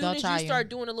know as soon They'll as try you you. start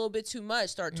doing a little bit too much,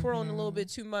 start twirling a little Mhm. bit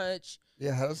too much.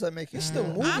 Yeah, how does that make you It's feel? the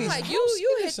movies. I'm like How you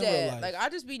serious hit in real that. life? Like I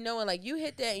just be knowing like you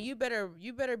hit that and you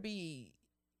better be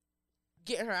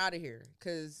getting her out of here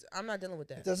because I'm not dealing with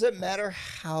that. Does it matter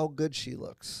how good she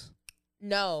looks?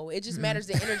 No, it just matters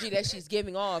the energy that she's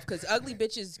giving off because ugly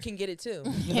bitches can get it too.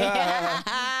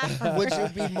 Would you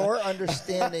be more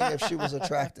understanding if she was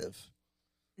attractive?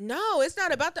 No, it's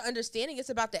not about the understanding. It's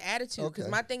about the attitude. Because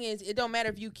Okay. my thing is, it don't matter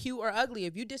if you cute or ugly.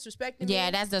 If you disrespecting Yeah,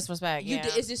 me, that's disrespect. Yeah.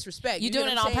 it's disrespect. You know doing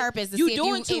what it I'm on saying? purpose to You see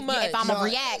doing if too you, much. if I'm No, a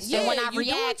react. Yeah, and when I you doing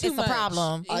react, too it's a much.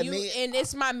 problem. And, I you, mean- and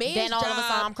it's my man's Then all job. of a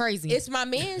sudden I'm crazy. It's my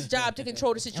man's job to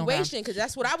control the situation because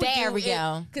that's what I would do. There we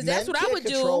go. Because that's Men what I can't would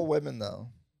control do. women, though.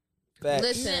 Facts.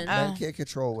 Listen, Men can't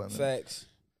control women. Facts.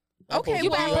 Okay, You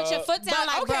well, better put your foot down but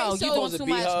like, okay, bro, so- you doing Supposed to too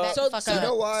be much. her. Back So, the fuck you up.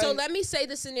 know why? so let me say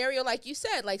the scenario like you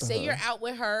said. Like, say Uh-huh. you're out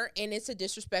with her and it's a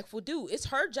disrespectful dude. It's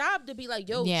her job to be like,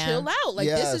 yo, Yeah. chill out. Like,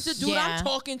 this is the Yes. dude Yeah. I'm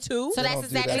talking to. So They that's don't do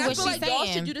exactly that. And I what feel she's like y'all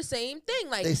saying. should do the same thing.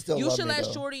 Like They still you love should me, let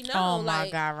though. Shorty know. Oh my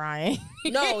like, God, Ryan.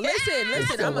 no, listen.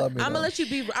 still I'm love me, gonna though. let you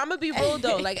be. I'm gonna be real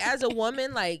though. Like as a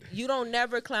woman, like you don't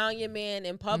never clown your man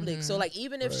in public. So like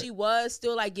even if Right. she was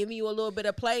still like giving you a little bit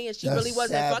of play and she That's really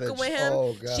wasn't savage. fucking with him,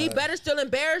 Oh, she God. better still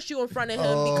embarrass you in front of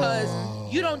him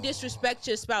because you don't Oh. disrespect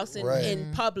your spouse Right.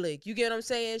 in public. You get what I'm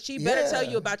saying? She better tell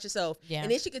Yeah. you about yourself, Yeah.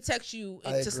 and then she could text you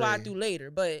I to slide agree. through later.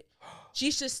 But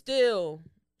she should still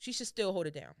hold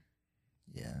it down.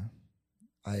 Yeah,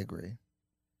 I agree.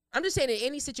 I'm just saying in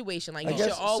any situation, like I you guess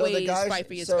should always so. The guy, fight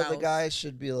for your so spouse. the guy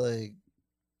should be like,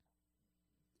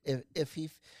 if he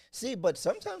see, but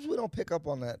sometimes we don't pick up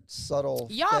on that subtle.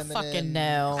 Y'all feminine, fucking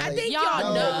know. I like- think y'all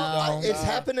y'all know. It's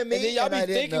happened to me, And then y'all and be I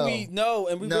didn't thinking know. we know,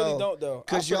 and we No. really don't though.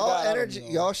 Cause I swear to y'all God, I don't energy, know.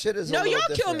 y'all shit is. No, a little y'all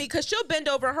kill different. me because she'll bend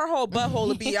over and her whole butthole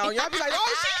will be out. Y'all be like,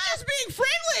 oh, she's just being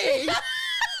friendly. no,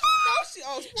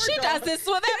 She does this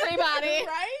with everybody.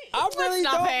 right? I really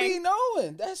Stop don't it. be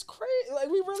knowing. That's crazy. Like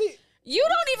we really. You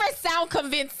don't even sound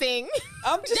convincing.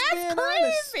 I'm just That's being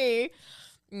honest. crazy.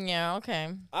 Yeah, okay.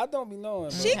 I don't be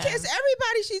knowing. She Bro. kissed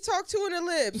everybody she talked to in the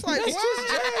lips. Like, That's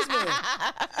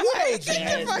what? just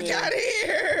Jasmine. Like, get the fuck out of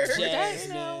here. That's,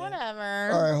 you know,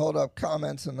 whatever. All right, hold up.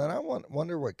 Comments, and then I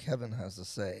wonder what Kevin has to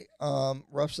say.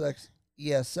 Rough sex.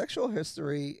 Yes, sexual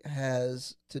history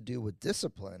has to do with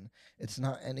discipline. It's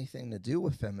not anything to do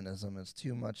with feminism. It's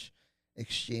too much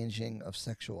exchanging of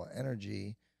sexual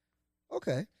energy.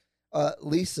 Okay.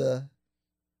 Lisa,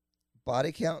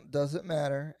 body count doesn't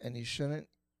matter, and you shouldn't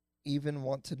even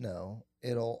want to know.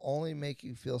 It'll only make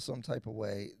you feel some type of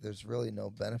way. There's really no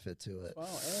benefit to it.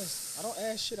 I don't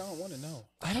ask shit I don't want to know.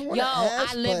 I don't want Yo, to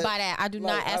ask, I live but by that. I do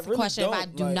Like, not I ask the really question if I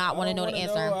don't. do Like, not want to know the wanna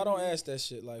answer. I don't ask that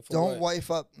shit. Like, for don't what?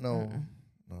 wife up. No,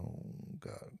 no,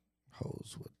 God.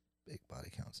 hoes with big body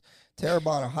counts.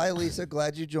 Terabana, hi Lisa,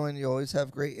 glad you joined. You always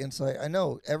have great insight. I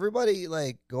know everybody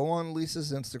like go on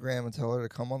Lisa's Instagram and tell her to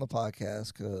come on the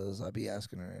podcast because I be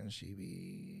asking her and she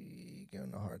be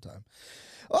giving a hard time.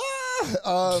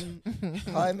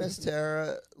 Hi Miss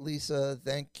Tara, Lisa,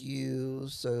 thank you.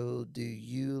 So do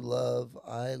you love?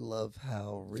 I love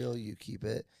how real you keep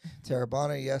it.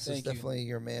 Terabana, yes, it's definitely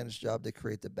your man's job to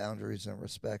create the boundaries and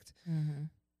respect.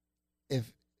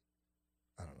 If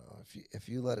I don't know if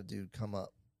you let a dude come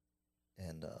up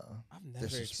and I've never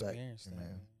disrespect experienced your that.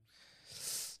 man.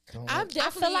 I've definitely, I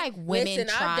feel like women listen,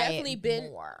 try I've definitely it been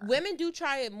more. Women do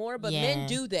try it more, but Yeah. men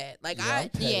do that. Like Yeah, I, I'm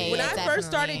petty. Yeah, when yeah, I first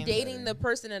started definitely. dating the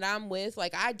person that I'm with,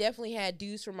 like I definitely had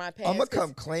dudes from my past. I'm gonna 'cause-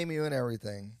 come claim you and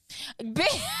everything.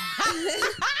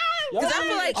 Y'all I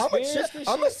feel like- experienced this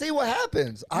I'm gonna shit? see what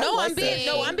happens. I No, like I'm being- that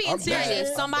no, shit. I'm being I'm serious. bad. If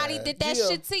I'm somebody bad. did that Gia,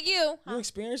 shit to you, You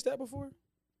experienced that before?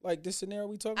 Like this scenario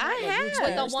we talking about? I Like, you have. with a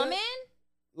experienced that? women,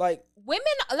 Like women.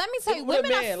 Let me tell you, with a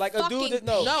women man, are like a dude fucking that-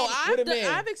 no. No, With a I've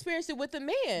man. I've experienced it with a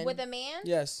man. with a man.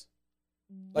 yes.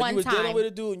 Like One you was dealing time. with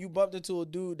a dude and you bumped into a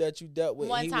dude that you dealt with.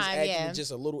 One and he was time, acting yeah.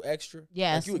 just a little extra.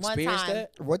 Yes, Like you one experienced time.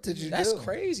 that? What did you That's do?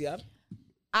 crazy.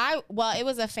 Well, it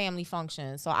was a family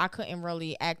function, so I couldn't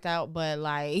really act out, but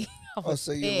like, I Oh, was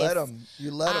so you pissed. let him I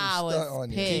stunt was on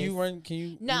you. pissed. Can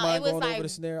you No, you mind it was going over like- the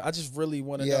scenario? I just really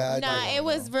want to Yeah, know. I Nah, don't it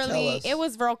was know. Tell really, us. it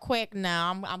was real quick.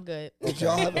 Now I'm good. Did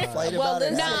y'all have a fight Well, about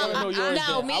it? listen, I wanna know No, yours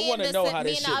no, then. I me wanna and know the how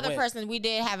this me and the shit other went. person, we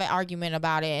did have an argument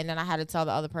about it, and then I had to tell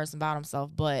the other person about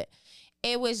himself. But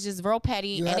it was just real petty,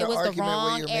 You and had it an was the argument with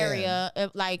wrong your man.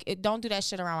 area. Don't do that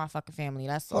shit around my fucking family.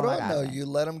 That's Hold all I on, got. no. You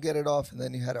let him get it off, and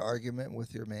then you had an argument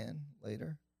with your man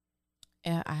later.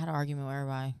 Yeah, I had an argument with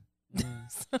everybody.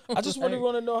 I just really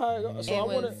want to know how it goes. So It I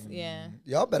want was, yeah.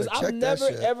 Y'all better I've check never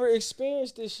that shit. ever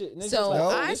experienced this shit. And it's So just like, No.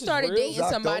 I this is started real? dating Zach,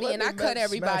 don't somebody let and me I cut smash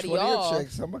everybody one of your off.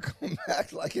 chicks. I'm gonna come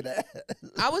back like an ass.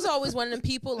 I was always one of them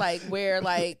people like where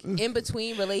like in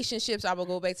between relationships I would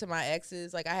go back to my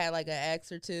exes. Like I had like an ex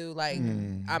or two. Like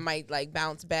I might like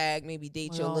bounce back, maybe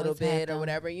date We you a little always had bit or them.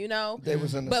 whatever, you know. They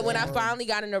was in the But when I same room. finally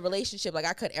got in a relationship, like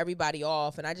I cut everybody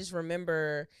off, and I just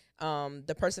remember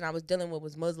the person I was dealing with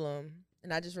was Muslim.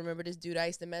 And I just remember this dude I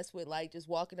used to mess with, like, just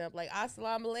walking up, like,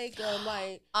 Assalamu alaikum,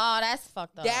 like, Oh, that's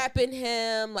fucked up. dapping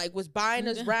him, like, was buying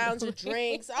us rounds of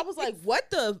drinks. I was like, what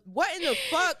in the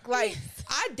fuck? Like,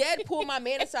 I dead pulled my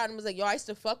man aside and was like, yo, I used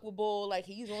to fuck with Bull. Like,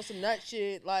 he's on some nut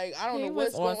shit. Like, I don't He know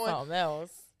was what's on going on. something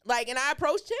else. Like, and I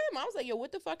approached him. I was like, yo,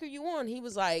 what the fuck are you on? He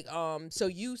was like, so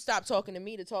you stopped talking to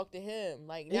me to talk to him.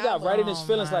 Like, He now got I'm right like, in his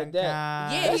feelings like that. yeah,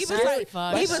 That's he was scary. like,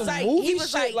 Fuck. he That's was some like, movie he was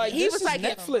shit. like, Like, he this was is like,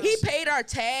 Netflix. he paid our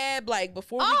tab, like,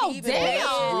 before we Oh, could even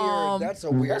damn. date. That's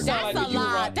a weird. That sound That's like a you,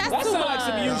 lot. Ryan. That's That too sound like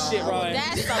some much. you shit, Ryan.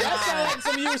 That's a That lot. sound like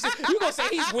some you shit. You gonna say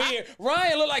he's weird?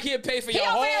 Ryan look like he'll pay for your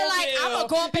over whole here like, meal. I'ma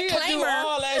go up and He'll claim do her.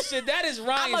 all that shit. That is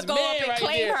Ryan's go man up and right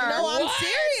claim there. her. No, I'm What?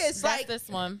 serious. That's Like, this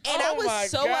one. and Oh I was my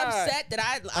so God. upset that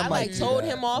I might like do told that.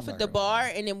 him off I'm at not the gonna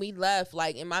bar, and then we left.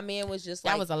 Like, and my man was just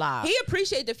That like, was a lot. He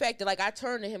appreciated the fact that like I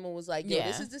turned to him and was like, yo, Yeah.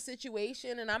 this is the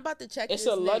situation, and I'm about to check It's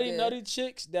this a luddy nigga. nutty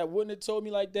chicks that wouldn't have told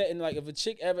me like that, and like if a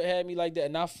chick ever had me like that,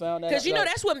 and I found that, Because you know like,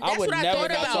 that's what I would I never thought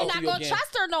not You're talk about. to not you gonna again.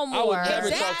 trust her no more. I would never talk to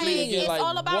you Exactly. again. It's Like,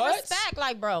 all about what? respect,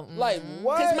 like, bro. Like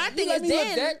what? 'Cause my You thing let is me look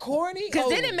then- that corny. Because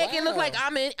then Oh, it make it look wow. like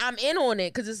I'm in on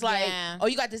it. Because it's like, Yeah. oh,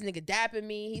 you got this nigga dapping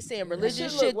me. He's saying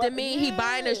religious shit shit look to right- me. He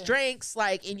buying us yeah. drinks.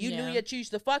 Like, and you knew Yeah. that you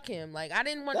used to fuck him. Like, I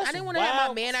didn't want That's to have my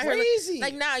wild, man out here. crazy.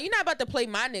 Like, nah, you're not about to play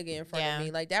my nigga in front Yeah. of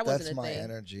me. Like, that That's wasn't a my thing.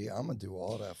 energy. I'm gonna do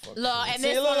all that fucking Look, shit. and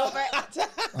this one over.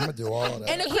 I'm gonna do all of that.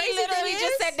 And the He crazy literally thing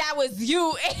just is- said that was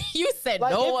you, and you said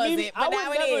Like, no, if was me- it? I But would now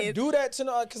never it is. do that to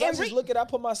no, because I And just look at. I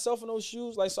put myself in those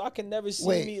shoes, like so I can never see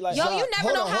Wait, me like. Yo, Zach, you never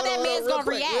hold know on, how hold that on, man's real gonna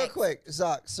quick, Real react. quick,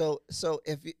 Zach. So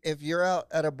if you're out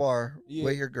at a bar Yeah.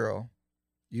 with your girl,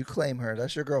 you claim her.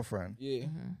 That's your girlfriend, Yeah.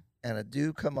 and a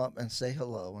dude come up and say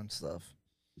hello and stuff,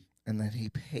 and then he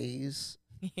pays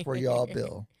for y'all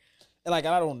bill. And like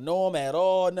I don't know him at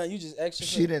all. No, you just extra.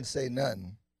 She didn't say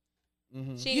nothing.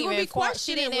 Mm-hmm. She You didn't gonna even be inform, she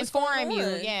questioning didn't what's going inform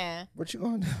you. on. Yeah. What you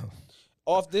gonna do?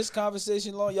 Off this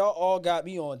conversation long, y'all all got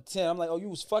me on 10. I'm like, oh, you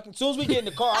was fucking. As soon as we get in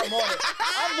the car, I'm on it.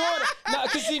 I'm on it. Nah,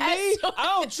 cause see me, I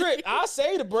don't trip. I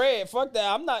say the bread. Fuck that.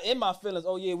 I'm not in my feelings.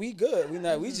 Oh yeah, we good.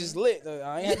 We just lit.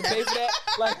 I ain't have to pay for that.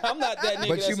 Like I'm not that nigga.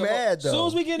 But that's you a- mad, As soon though.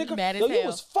 as we get in the You car, mad as yo, you hell.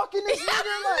 was fucking this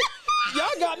nigga. Like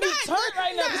y'all got me turned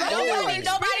right now. Cause I don't Nobody even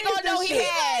gonna know he experience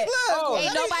had. this shit. Look, Oh,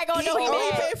 Ain't nobody gonna know he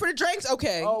he had. paid for the drinks.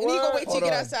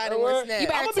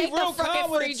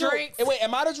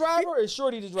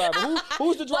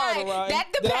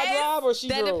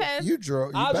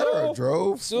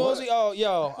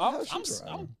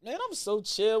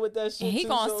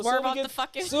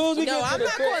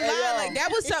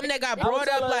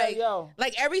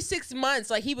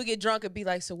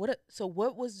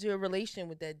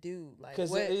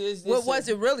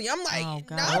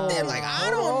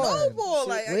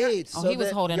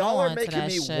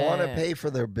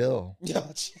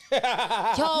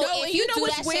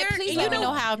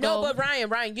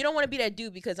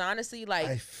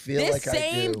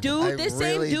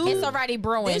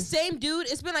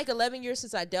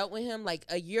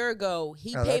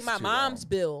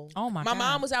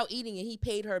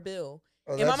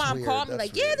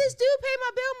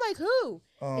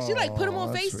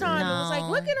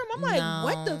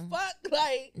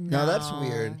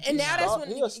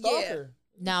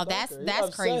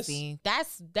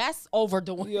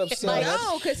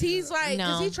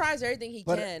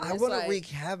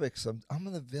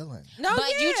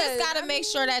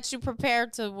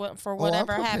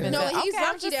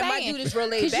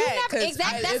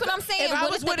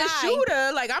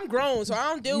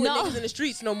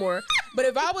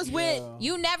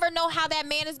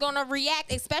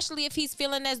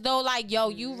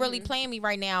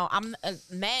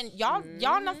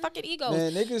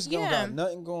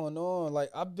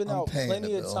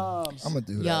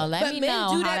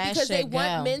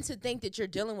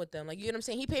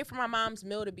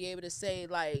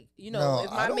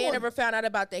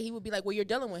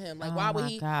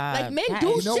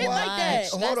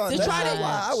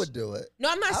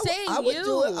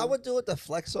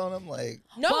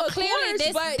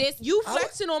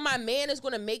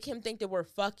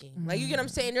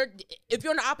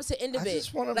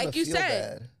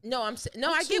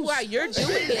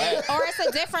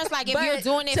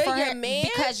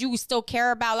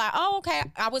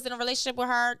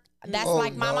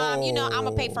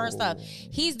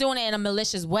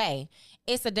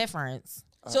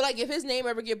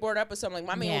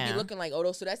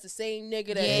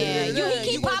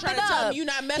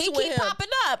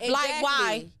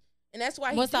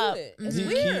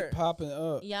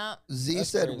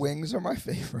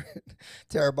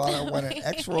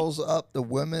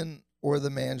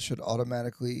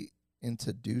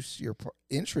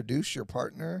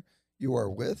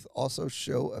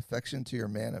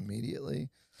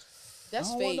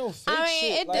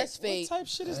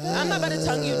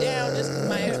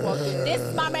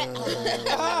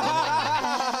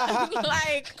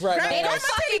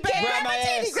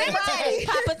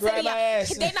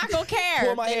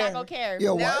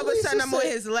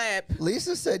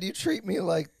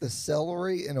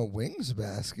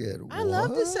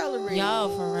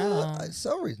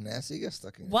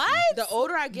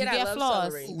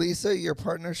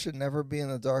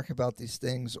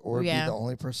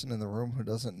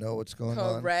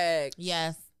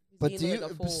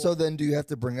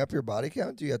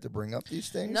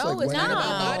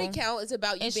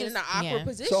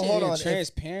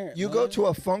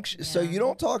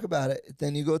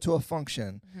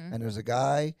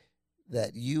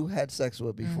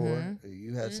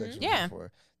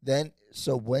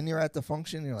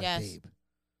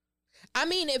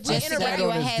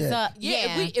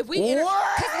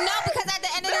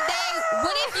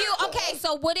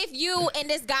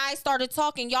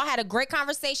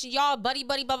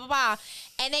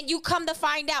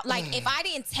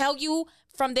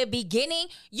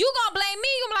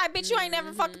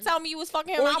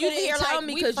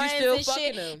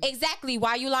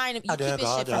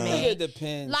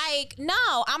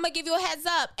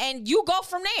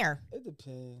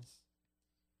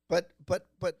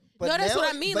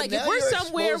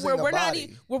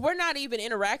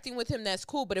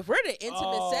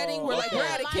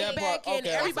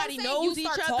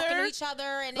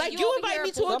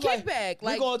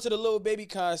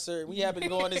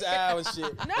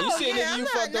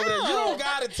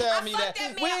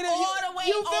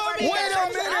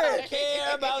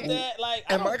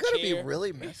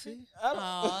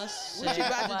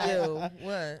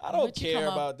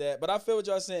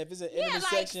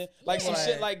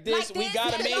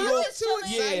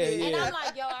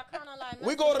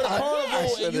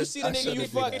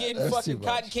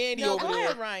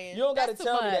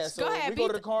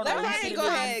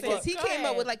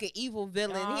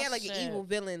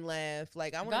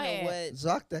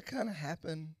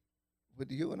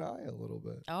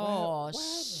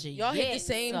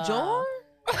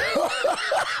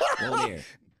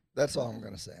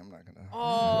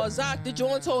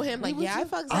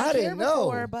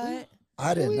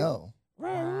 didn't know.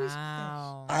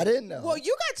 Wow. I didn't know. Well,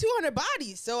 you got 200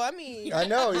 bodies, so I mean. I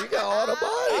know you got all the I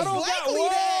bodies. don't got. Likely Whoa,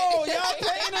 that. y'all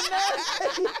playing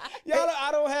tonight? Y'all, I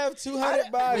don't have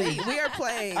 200 bodies. We are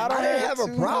playing. I don't I didn't have have a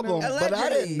 200. problem, but I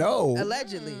didn't know.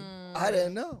 Allegedly. I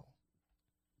didn't know.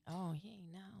 Oh, he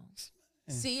ain't know.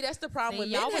 See, that's the problem See,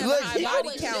 with y'all men was- having Look, high y'all body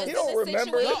was count. just He don't in a remember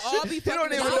situation- that Y'all all shit. be He don't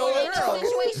fucking even with know y'all what girls. I'm talking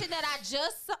about. situation that I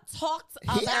just talked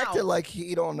He about. acted like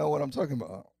he don't know what I'm talking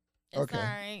about. It's Okay. all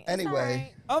right. It's Anyway. all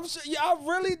right. I'm sure. Yeah, I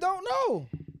really don't know.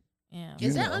 Yeah. You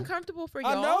Is that know. uncomfortable for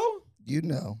I y'all? know. You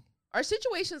know. Are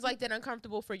situations like that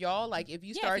uncomfortable for y'all? Like if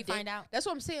you Yeah, start if you find out. That's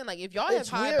what I'm saying. Like if y'all It's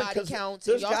have high weird body 'cause counts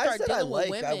and there's y'all guys start that I dealing with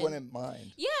like. women. I wouldn't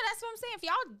mind. Yeah, that's what I'm saying. If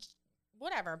y'all,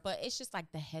 whatever, but it's just like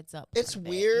the heads up. It's part of it,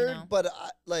 weird, you know? but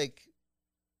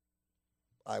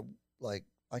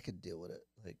I could deal with it.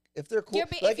 Like if they're cool, You're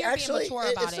if like you're being actually, mature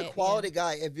it's about a it, quality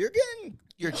guy. If you're getting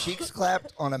your cheeks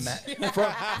clapped on a mat,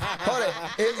 hold it.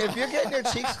 If you're getting your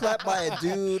cheeks clapped by a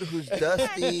dude who's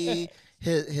dusty,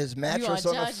 his mattress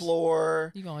on the judge.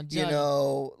 floor, You gonna you judge?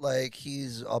 know, like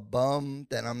he's a bum,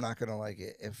 then I'm not gonna like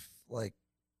it. If like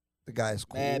the guy's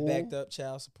cool, Mad backed up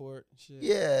child support and shit.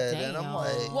 yeah, then I'm Damn.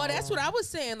 like, Well, that's what I was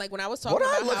saying. Like when I was talking what do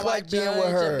I about look how like I being judge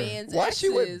with her? a man's Why she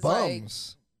with exes, like,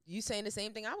 bums? you saying the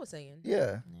same thing I was saying.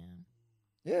 Yeah,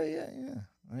 Yeah. yeah.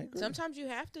 I agree. Sometimes you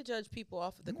have to judge people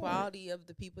off of the Yeah. quality of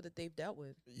the people that they've dealt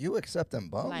with. You accept them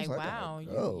bums? Like, I gotta wow,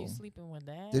 go. you sleeping with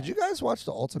that? Did you guys watch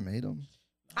The Ultimatum?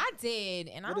 I did,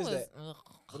 and What I is was. that? ugh.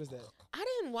 What is that? I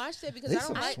didn't watch that because They I don't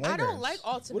some like. I swingers. don't like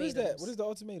ultimatums. What is that? What is the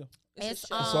ultimatum? It's a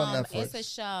show. It's on it's a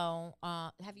Netflix. show.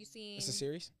 Have you seen? It's a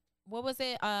series. What was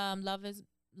it? Love is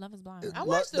Blind. I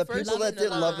watched the the first people that season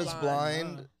did of Love Love Is is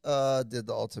Blind did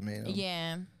The Ultimatum.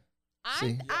 Yeah.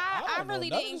 See? I don't know really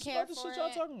none of didn't this care about the for shit y'all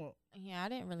it. talking about. Yeah, I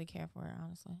didn't really care for it,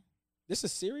 honestly. This a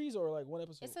series or like one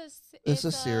episode? It's a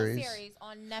a series.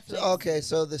 on So, Netflix. okay,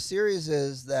 so the series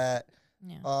is that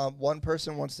Yeah. one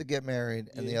person wants to get married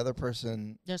and the Yeah. other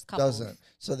person There's couples. doesn't.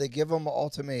 So they give them an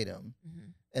ultimatum,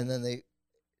 Mhm. and then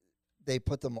they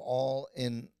put them all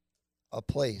in a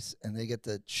place, and they get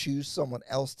to choose someone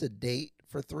else to date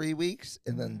for 3 weeks,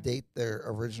 and then Mhm. date their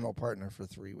original partner for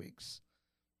 3 weeks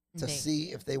to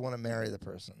see if they want to marry the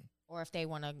person. or if they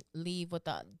want to leave with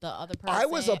the other person. I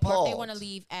was Or if they appalled. want to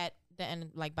leave at the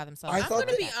end, like by themselves. I I'm thought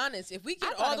gonna that- be honest. If we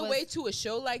get thought all it the was- way to a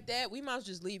show like that, we might as well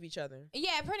just leave each other.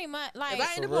 Yeah, pretty much. Like, If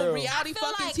I end up For on real. reality I feel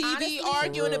fucking like, TV honestly-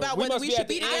 arguing about We whether must we be should at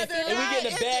be the end, together, and we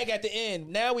getting a it's- bag at the end.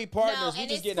 Now we partners. no, we and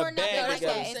just it's getting for a nothing bag like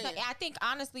together. that. It's together. like, I think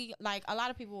honestly, like a lot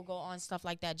of people will go on stuff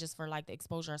like that just for like the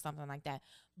exposure or something like that.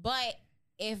 But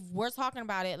if we're talking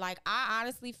about it, like I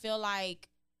honestly feel like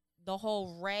the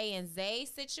whole Ray and Zay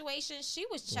situation, she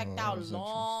was checked that out was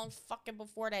long fucking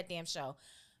before that damn show.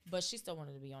 But she still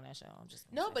wanted to be on that show. I'm just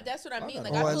gonna No, say but that. that's what I mean.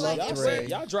 Like Oh, I I feel like love if Ray. we're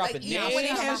Y'all dropping like, names even when they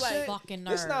and have shit. like fucking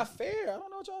It's nerve. not fair. I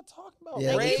don't know what y'all talking about.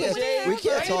 Like, Ray even when they J. have- We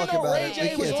can't Ray talk J about Ray it.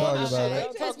 J We was can't on talk that about shit.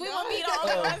 it. Because we won't need all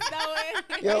of us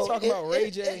knowing. Yo, talking about Ray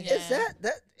J.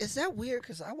 Is that weird?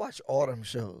 Because I watch autumn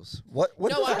shows. What No,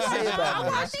 does that say I about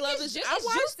me? watch Love is. I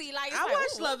watch. juicy. Like, it's I like,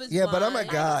 watch ooh. Love is Yeah, but I'm a Blind.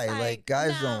 guy. like, Like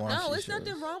guys no, don't watch No, these it's nothing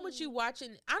shows. wrong with you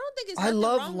watching. I don't think it's. I nothing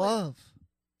love wrong love.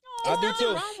 I do nothing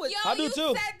too. wrong with- Yo, I do you too.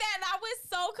 said that, and I was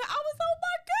oh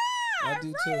my god. I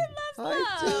do Ryan too. loves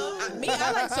I love. do. Me,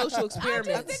 I like social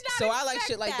experiments, did not so I like expect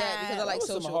shit like that because I that. like That was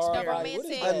some social hard experiments. What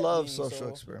does romantic. I that love mean, social so?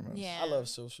 experiments. Yeah. I love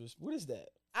socials. What is that?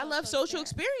 I love social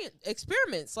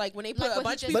experiments, like when they put Like a what he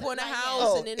bunch of just people in a said,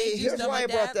 house yeah. and then they do here's stuff why like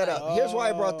I brought that like- up. Here's why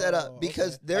I brought that up Oh,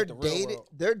 because okay. they're Like the real dating. world.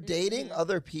 They're dating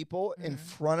other people in Mhm.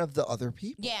 front of the other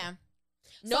people. Yeah.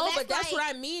 No, So but that's like-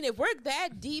 what I mean. If we're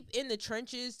that deep in the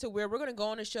trenches to where we're gonna go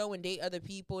on a show and date other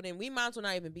people, then we might as well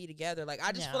not even be together. Like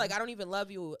I just Yeah. feel like I don't even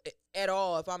love you at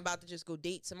all if I'm about to just go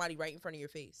date somebody right in front of your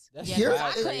face. That's Yeah, Here- I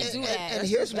wild couldn't crazy. do that. And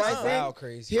here's my That's thing. wild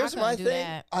crazy. Here's couldn't my do thing.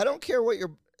 that. I don't care what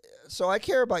your. So I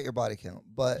care about your body count,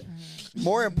 but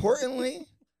more importantly,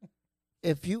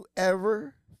 if you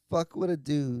ever fuck with a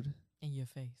dude In your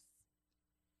face.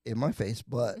 in my face,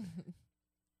 but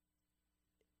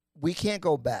we can't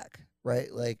go back, right?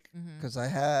 Like, Mhm. because I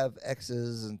have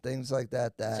exes and things like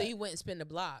that. That So you went and spin the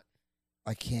block.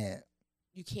 I can't.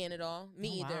 You can't at all.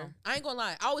 Me Oh, either. wow. I ain't gonna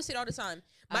lie. I always say it all the time.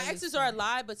 My I used exes to. are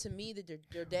alive, but to me,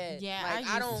 they're dead. Yeah, like, I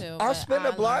used don't. to. I'll but spin the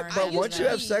I block, learned but used once to you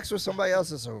have be- sex with somebody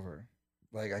else, it's over.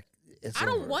 Like it's I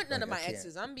don't over. want none of Like, my I can't.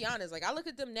 exes. I'm gonna be honest. Like I look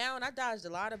at them now and I dodged a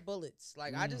lot of bullets.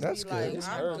 Like I just That's be good. like, This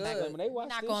I'm hurt. I'm Like, good. when they watch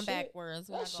not this going shit, backwards.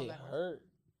 We're that not going shit backwards. hurt.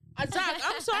 Doc,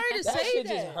 I'm sorry to That say shit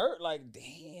that. just hurt. Like,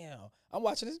 damn. I'm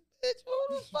watching this bitch. What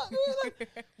the fuck?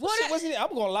 Like, What shit a- wasn't it? I'm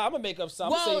gonna lie. I'm gonna make up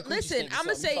something. Well, listen,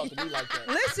 I'ma say- Talk to me like that.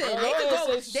 Listen, Yo, they go could ahead,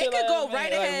 go. say some They shit could go like that,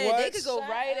 right man. Like, ahead. They what? could go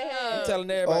right I'm ahead.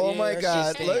 telling everybody. Oh yeah, my that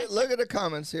God! shit stink. Look at the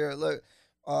comments here. Look,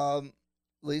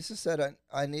 Lisa said,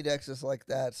 I need exes like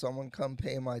that. Someone come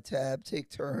pay my tab, take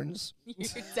turns.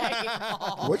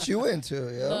 What you into,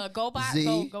 yo? Look, go buy.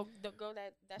 Z? Go.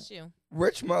 That's you.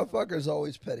 Rich motherfuckers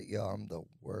always petty. Yo, I'm the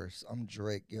worst. I'm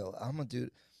Drake. Yo, I'm a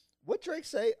dude. What Drake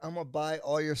say? I'm going to buy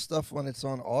all your stuff when it's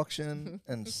on auction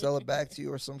and sell it back to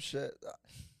you or some shit.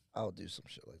 I'll do some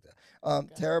shit like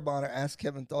that. Tara Bonner asked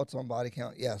Kevin thoughts on body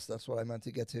count. Yes, that's what I meant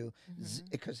to get to.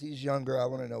 Because he's younger, I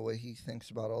want to know what he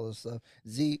thinks about all this stuff.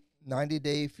 Z, 90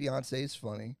 Day Fiance is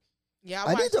funny. Yeah,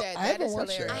 I watched that. That is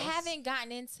hilarious. I haven't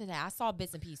gotten into that. I saw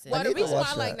bits and pieces. Well, the reason why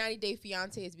I like that. 90 Day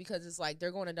Fiance is because it's like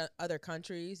they're going to other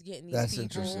countries, getting these That's people.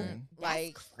 interesting.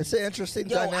 Like, It's an interesting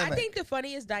yo, dynamic. I think the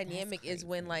funniest dynamic is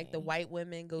when like the white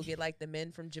women go get like the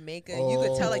men from Jamaica. You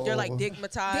could tell like they're like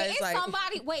digmatized. Didn't like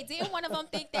somebody didn't one of them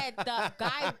think that the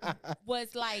guy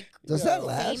was like Does that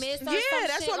last? famous? Or yeah, some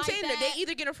that's shit what I'm like saying. that? They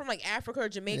either get them from like Africa or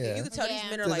Jamaica. Yeah. You can tell Yeah. these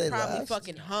men are Do like they probably last?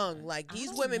 fucking hung. Like these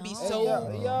don't women be know.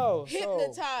 so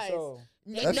hypnotized.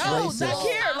 That's no, racist. not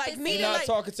here. Like Opposite. meaning You're not like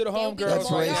talking to the they'll be homegirls. That's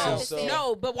going racist. opposite.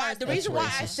 no, but why? The That's reason why I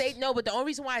racist. say no, but the only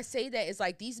reason why I say that is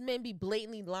like these men be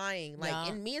blatantly lying. Like, Yeah.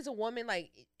 and me as a woman, like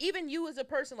even you as a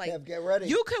person, like Kev, get ready.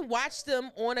 you can watch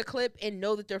them on a clip and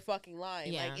know that they're fucking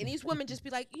lying. Yeah. Like, and these women just be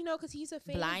like, you know, because he's a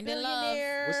famous Blind in love.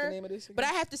 billionaire. What's the name of this? But I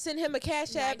have to send him a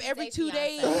cash app 90 every Day 2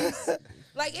 Fiancé. days.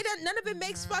 Like none of it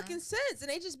makes fucking sense, and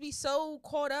they just be so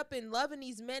caught up in loving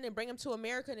these men and bring them to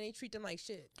America, and they treat them like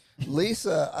shit.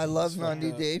 Lisa, I love Fucked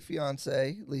 90 up. Day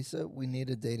Fiance. Lisa, we need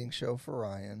a dating show for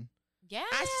Ryan. Yeah,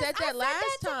 I said that last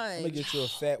I'm time. gonna get you a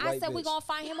fat I white said bitch. we're gonna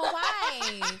find him a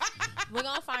wife. We're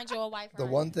gonna find you a wife. The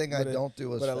Ryan. one thing I With a- don't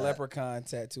do is With a fat. leprechaun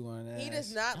tattoo on that. He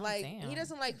does not Oh, like. damn. He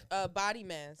doesn't like body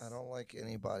mass. I don't like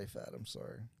any body fat. I'm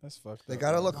sorry. That's fucked They up.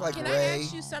 gotta look like Can Ray. I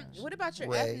ask you something? What about your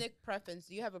Ray. ethnic preference?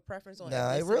 Do you have a preference on? No,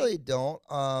 I ethnicity? really don't.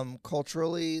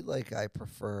 Culturally, like I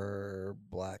prefer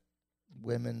black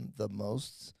women the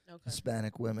most, Okay.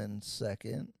 Hispanic women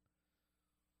second,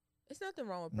 It's nothing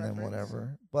wrong with and preference. then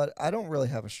whatever. But I don't really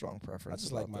have a strong I preference.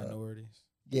 just like about that. minorities.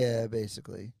 Yeah,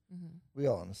 basically, Mhm. we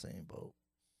all in the same boat.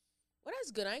 Well,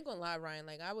 that's good. I ain't gonna lie, Ryan.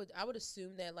 Like I would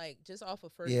assume that like just off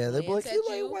of first. Yeah, they're glance like at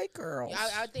you like white girls.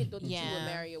 I think that you Yeah. would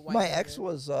marry a white. My woman. ex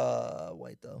was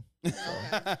white though.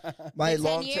 Okay. My The 10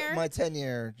 long, year? my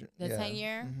 10-year. The yeah. 10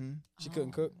 year? Mm-hmm. She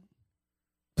couldn't cook.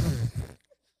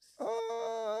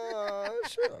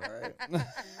 Sure, all right.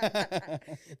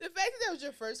 The fact that was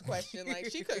your first question, like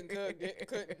she couldn't cook,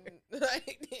 couldn't.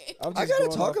 Like, I'm I just gotta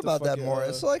going talk off the about that fucking, more.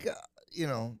 It's like, you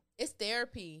know, it's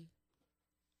therapy.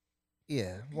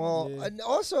 yeah. Well, Yeah. and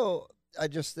also, I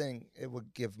just think it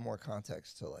would give more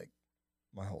context to like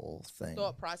my whole thing.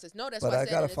 Thought process. No, that's But why I I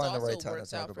said gotta that find the it's right also time to works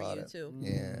talk out for about you it. too.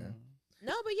 Yeah.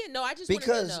 No, but yeah, no, I just Because-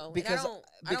 wanted to know. because- and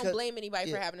I because- don't blame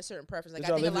anybody for yeah. having a certain preference. Like Did I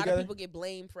y'all think a live lot together? of people get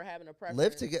blamed for having a preference.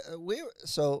 Live together.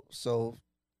 So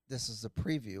this is the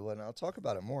preview, and I'll talk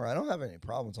about it more. I don't have any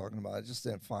problem talking about it. I just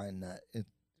didn't find that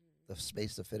the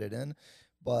space to fit it in.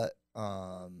 But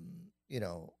you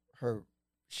know,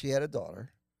 she had a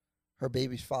daughter. Her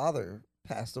baby's father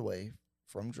passed away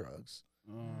from drugs.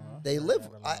 They live.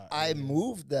 I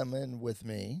moved them in with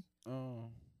me.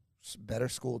 Better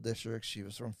school district. She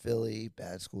was from Philly.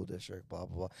 Bad school district. Blah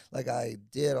blah blah. Like I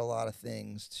did a lot of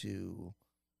things to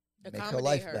make her Accommodate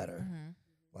life her. better. Mhm.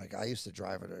 Like I used to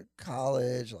drive her to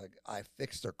college. Like I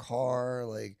fixed her car.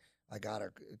 Like I got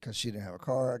her because she didn't have a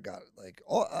car. I got like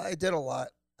I did a lot.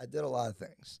 I did a lot of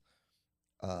things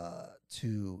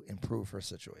to improve her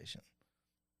situation.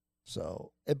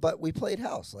 So, but we played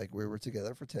house. Like we were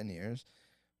together for 10 years.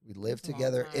 We lived That's a long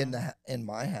together time. in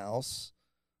my house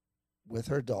with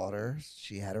her daughter.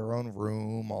 She had her own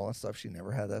room, all that stuff. She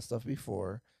never had that stuff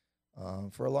before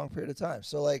for a long period of time.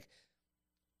 So like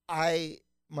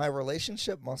my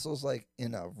relationship muscles, like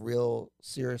in a real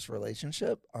serious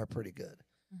relationship, are pretty good.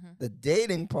 Mhm. The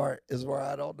dating part is where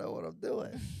I don't know what I'm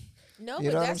doing. No, You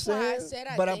but know what I'm that's why I saying? said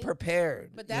But I'm think,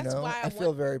 prepared. but that's you know? why I I feel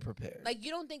want- very prepared. Like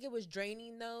you don't think it was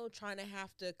draining though, trying to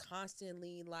have to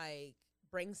constantly like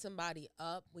bring somebody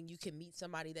up when you can meet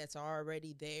somebody that's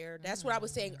already there. That's what I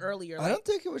was saying earlier. I Like, don't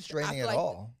think it was draining feel at like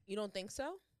all. you don't think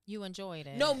so? You enjoyed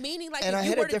it. No, meaning like And I if you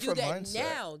had a were to do different that mindset.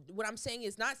 now, what I'm saying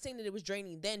is not saying that it was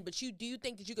draining then, but do you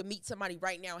think that you could meet somebody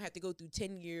right now and have to go through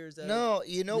 10 years of No,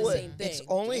 you know the what? same It's thing.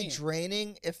 only Damn.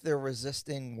 draining if they're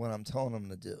resisting what I'm telling them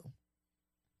to do.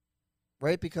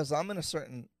 Right? Because I'm in a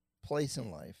certain place in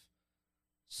life.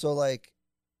 So, like,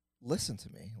 listen to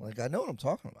me. Like, I know what I'm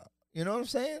talking about. You know what I'm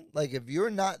saying? Like, if you're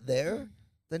not there,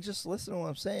 then just listen to what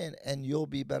I'm saying and you'll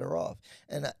be better off.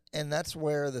 And that's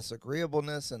where this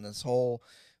agreeableness and this whole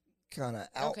kind of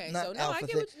Okay, not so no, I alpha get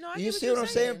thing. what, no, I You get see what what you're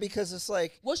I'm saying? Because it's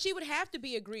like, Well, she would have to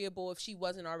be agreeable if she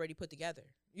wasn't already put together.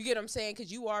 You get what I'm saying?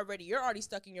 Because you're already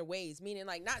stuck in your ways. Meaning,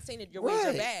 like, not saying that your ways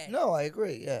are bad. No, I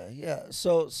agree. Yeah.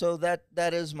 So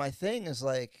that is my thing. Is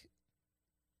like,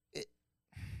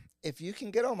 if you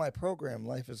can get on my program,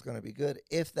 life is going to be good.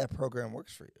 If that program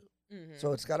works for you. Mm-hmm.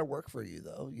 So it's got to work for you,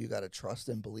 though. You got to trust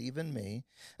and believe in me,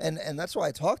 and that's why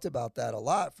I talked about that a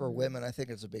lot for women. I think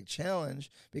it's a big challenge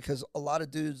because a lot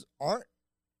of dudes aren't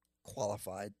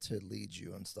qualified to lead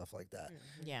you and stuff like that.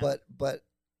 Yeah.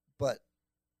 But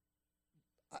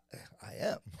I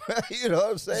am. You know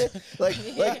what I'm saying? Like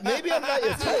maybe I'm not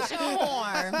your type.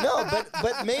 Sure. No,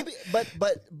 but maybe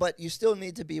but you still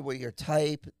need to be where your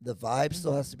type. The vibe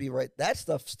still has to be right. That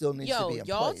stuff still needs to be in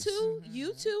y'all place. two,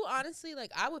 you two, honestly,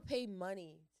 like I would pay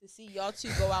money to see y'all two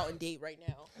go out and date right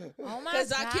now. Oh my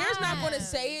Because God. Zakir's not going to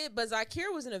say it, but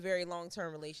Zakir was in a very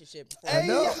long-term relationship. Before I he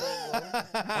know. was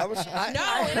single. I No,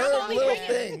 and I'm heard only little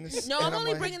bringing- things. No, and I'm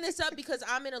only like, bringing this up because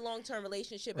I'm in a long-term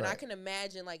relationship, and I Right. can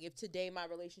imagine, like, if today my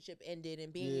relationship ended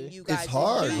and being Yeah. in you guys' it's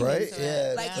hard, shoes, right? shoes.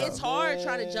 Yeah, like Yeah. it's hard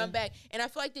trying to Yeah. jump back, and I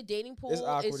feel like the dating pool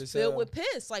awkward is as filled hell. with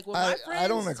piss. Like when I my friends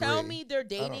don't tell agree. me their I don't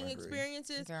dating agree.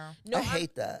 experiences, Girl. no, I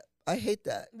hate that. I hate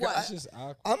that. What? It's just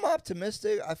awkward. I'm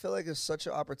optimistic. I feel like it's such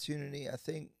an opportunity. I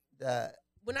think that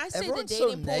When I say the Everyone's so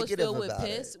dating pool is negative filled with about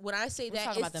piss, when I say We're that,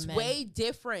 talking about it's the men. way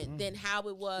different than how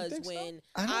it was think so? when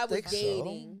I don't I was think so.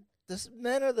 dating.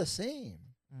 Men are the same.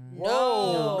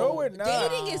 Whoa, no, we're not.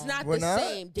 Dating is not We're the not?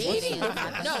 same. Dating, Not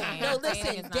the no, same. no. Dating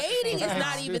Listen, is not the dating is same.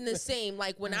 not even the same.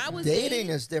 Like when I was Dating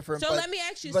is different. So but, let me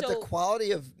ask you. But So, the quality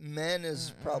of men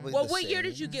is probably well, the what year same.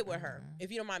 did you get with her?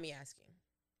 If you don't mind me asking.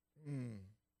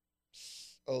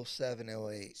 07,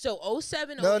 08. So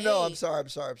 07, 08. No, I'm sorry.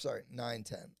 9,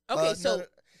 10. Okay, so no,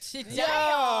 Yo.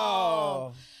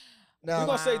 no, We're no,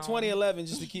 going to say Wow. 2011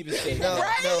 just to keep it safe. no,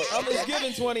 no. I'm just giving We're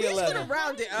just gonna 2011.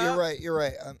 round it up. You're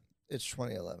right. It's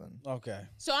 2011. Okay.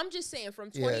 So I'm just saying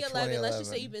from Yeah, 2011, let's just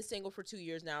say 2011. you've been single for 2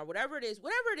 years now, whatever it is.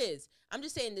 I'm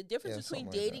just saying the difference Yeah, between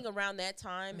something like dating around that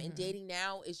time and dating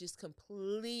now is just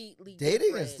completely Dating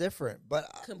different. is different, but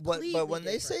Completely when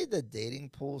they say different. the dating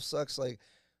pool sucks, like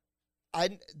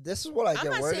this is what I I'm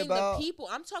get not worried saying about. the people.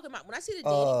 I'm talking about when I say the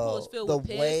dating pool is filled the with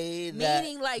piss, way that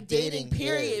meaning like dating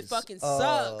period is. fucking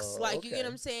sucks. Oh, Like you get okay.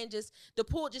 what I'm saying? Just the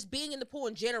pool, just being in the pool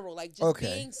in general, like just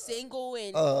Okay. being single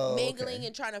and Oh, mingling okay.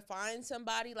 and trying to find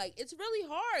somebody. Like it's really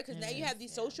hard because now you have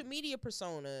these social media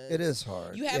personas. It is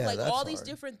hard. You have Yeah, like that's all these hard.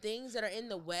 different things that are in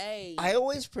the way. I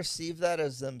always perceive that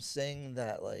as them saying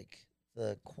that like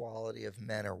the quality of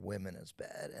men or women is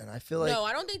bad, and I feel like no,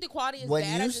 I don't think the quality is when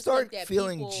bad. I you just start think that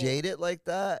feeling people, jaded like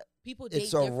that, people date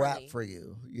it's a wrap differently. for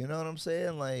you. You know what I'm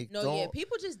saying? Like, No, don't, yeah,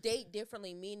 people just date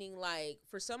differently, meaning like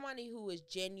for somebody who is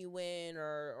genuine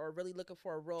or really looking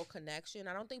for a real connection,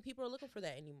 I don't think people are looking for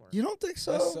that anymore. you don't think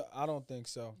so? I don't think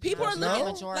so. People are No? looking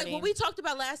Majority. like what we talked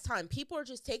about last time. People are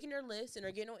just taking their list and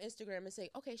are getting on Instagram and say,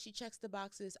 "Okay, she checks the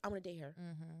boxes. I'm gonna date her."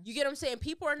 You get what I'm saying?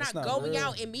 People are not That's not going real.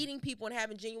 out and meeting people and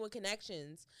having genuine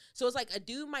connections. So it's like a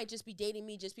dude might just be dating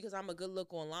me just because I'm a good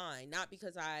look online, not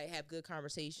because I have good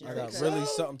conversations. I got because really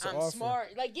something to I'm offer.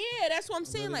 smart. Like, yeah, that's what I'm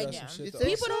saying. Really Like, got some You shit to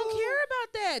think offer. people don't so? care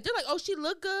about that. They're like, oh, she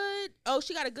look good. Oh,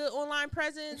 she got a good online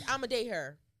presence. I'ma date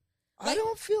her. I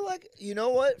don't feel like, you know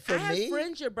what? For I have me,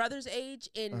 friends your brother's age,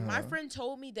 and my friend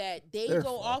told me that they They're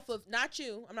go off fucked. of, not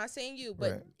you, I'm not saying you,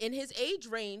 but Right. in his age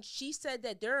range, she said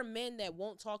that there are men that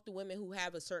won't talk to women who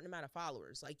have a certain amount of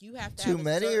followers. Like you have to too have a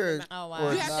many certain or amount. Oh, or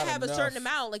wow. You have not to have a enough. certain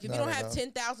amount. Like if you Not don't have enough.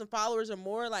 10,000 followers or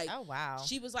more, like Oh, wow.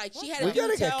 she was like, she had we a gotta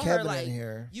dude get tell Kevin her like, in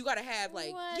here. you gotta have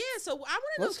like, What? yeah. So I want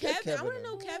to know Let's get Kevin. I want to Kevin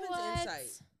know in. Kevin's What?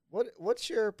 insight. What's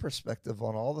your perspective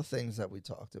on all the things that we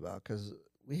talked about? Because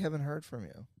we haven't heard from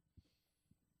you.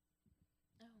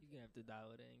 You're gonna have to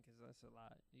dial it in because that's a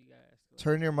lot. You gotta ask. a lot.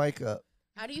 Turn your mic up.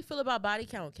 How do you feel about body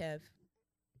count, Kev?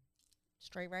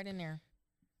 Straight right in there.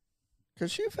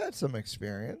 Because you've had some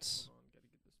experience. Hold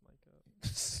on, gotta get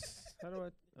this mic up.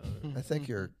 How do I? I think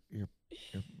your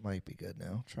might be good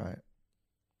now. Try it.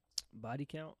 Body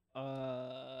count.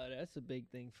 That's a big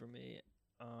thing for me.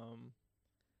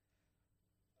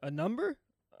 A number.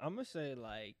 I'm gonna say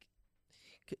like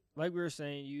we were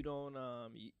saying, you don't.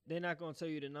 They're not gonna tell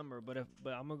you the number, but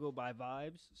I'm gonna go by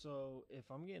vibes. So if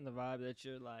I'm getting the vibe that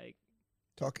you're like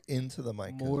Talk into the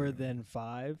mic. 'cause more than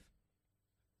 5,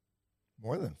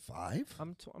 more than 5?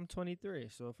 I'm 23.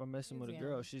 So if I'm messing with a He's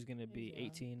girl, young. she's gonna be He's young.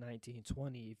 18, 19,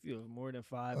 20. If you have more than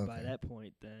 5 by Okay. that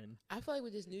point, then I feel like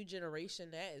with this new generation,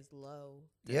 that is low.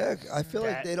 Yeah, I feel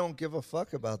like That- they don't give a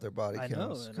fuck about their body I know.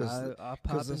 counts. And 'cause I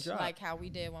pop and it's drop. Like how we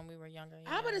did when we were younger.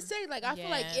 I'm gonna yeah. say, like, I feel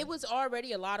like Yeah. it was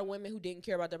already a lot of women who didn't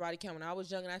care about their body count when I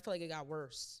was young, and I feel like it got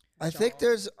worse. I with think y'all.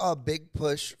 there's a big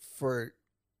push for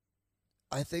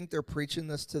I think they're preaching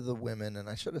this to the women, and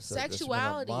I should have said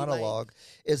Sexuality, this in a monologue,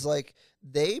 is like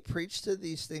they preach to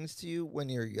these things to you when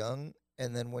you're young,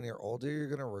 and then when you're older, you're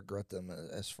going to regret them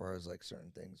as far as like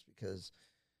certain things, because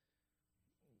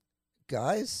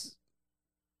guys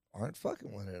aren't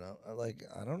fucking with it.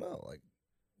 I don't know, like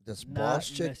this Not boss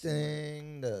chick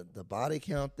messing with it. thing, the body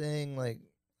count thing, like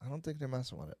I don't think they're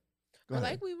messing with it. Go Or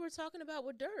ahead. like we were talking about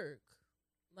with Dirk.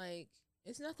 Like,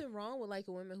 it's nothing wrong with like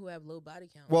a women who have low body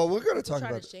count. Well, we're going to People talk try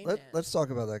to about shame that. let's talk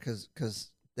about that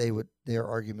because their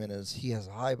argument is he has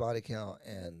a high body count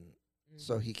and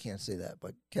so he can't say that.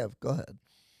 But Kev, go ahead.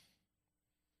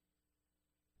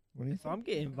 What do you If think? I'm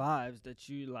getting vibes that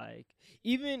you like,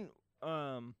 even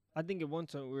I think at one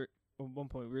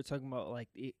point we were talking about like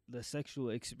the sexual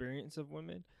experience of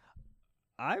women.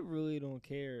 I really don't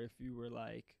care if you were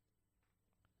like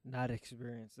not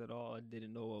experienced at all and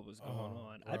didn't know what was going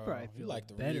on. I'd bro, probably you feel like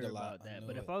to better read a lot, about I that. know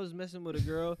But it. if I was messing with a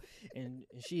girl and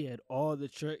she had all the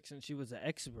tricks and she was an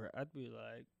expert, I'd be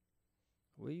like,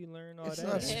 where you learn all It's that?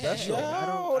 not at? special.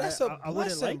 Yo, that's a I wouldn't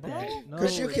blessing, like bro. that. No,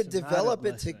 Because you it's could not a develop it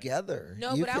blessing. together.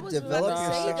 No, You but I could was develop about your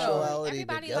to say, though, sexuality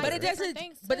everybody together. But it different doesn't.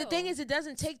 things, But the too. thing is, it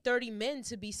doesn't take 30 men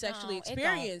to be sexually No, it don't.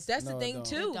 experienced. That's No, the it thing don't.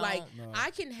 too. It Like, don't. No.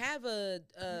 I can have a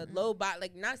low body.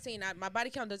 Like, not saying my body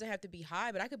count doesn't have to be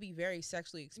high, but I could be very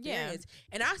sexually experienced.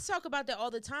 And I talk about that all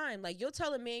the time. Like, you'll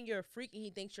tell a man you're a freak and he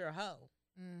thinks you're a hoe.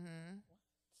 Mm-hmm.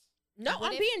 No, What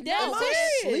I'm if- being dead no,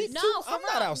 serious. No, for I'm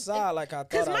not real. outside like I thought.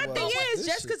 Because I my was. thing is, This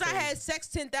just shit because I crazy. had sex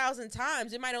 10,000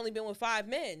 times, it might only been with 5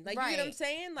 men. Like, you know what I'm Right.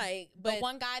 saying? Like, The but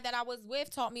one guy that I was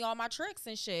with taught me all my tricks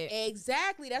and shit.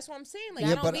 exactly, that's what I'm saying. Like, That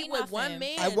you don't don't mean meet with one nothing.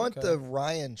 man. I want Okay. the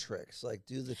Ryan tricks. Like,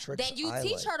 do the tricks. Then you I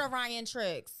teach like. her the Ryan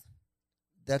tricks.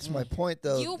 That's my point,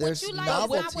 though. What There's you like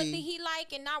novelty. is not what he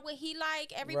like and not what he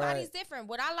like. Everybody's Right. different.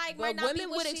 What I like But might not be women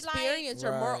what with she like. experience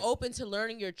are more Right. open to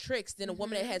learning your tricks than a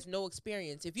woman that Mhm. has no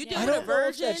experience. If you Yeah. deal I with a don't know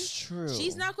if virgin, that's true.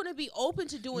 she's not going to be open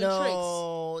to doing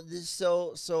No,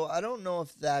 so I don't know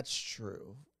if that's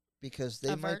true because they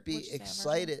A might be what'd you say, a virgin?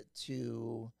 excited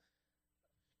to. tricks.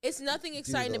 It's nothing Do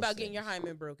exciting those about getting your things.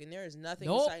 hymen broken. There is nothing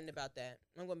Nope. exciting about that.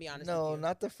 I'm going to be honest No, with you.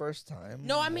 not the first time.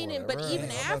 No, I or mean, but whatever. even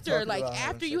I'm not after, talking like about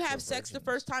having after you sex have with sex the virgins.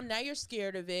 first time, now you're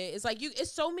scared of it. It's like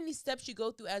it's so many steps you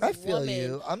go through as I a feel woman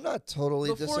you. I'm not totally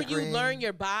before you disagreeing. learn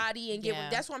your body and get. Yeah.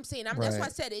 That's what I'm saying. That's why I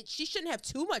Right. said it. She shouldn't have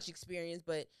too much experience,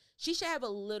 but she should have a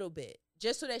little bit,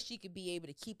 just so that she could be able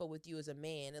to keep up with you as a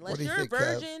man. Unless do you you're think, a Kev?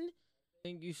 virgin, I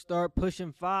think you start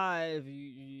pushing 5,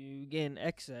 you getting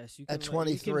excess. You can At like,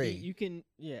 23. you can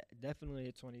yeah, definitely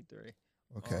at 23.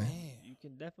 Okay. Man. You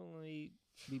can definitely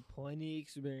be plenty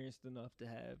experienced enough to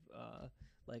have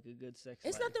like a good sex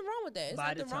it's life. nothing wrong with that. It's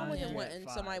By the nothing wrong with time him you're at wanting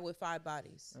 5. somebody with 5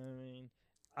 bodies. I mean,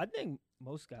 I think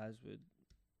most guys would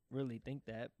really think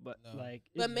that, but No. like,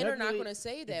 But it's men are not definitely- going to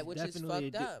say that, it's which is definitely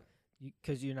a fucked di- up.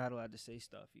 because you're not allowed to say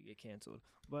stuff, you get canceled.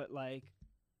 But like,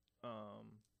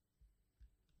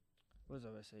 what was I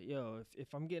gonna say? Yo,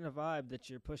 if I'm getting a vibe that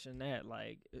you're pushing that,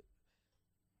 like,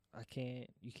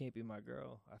 you can't be my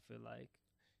girl. I feel like.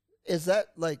 Is that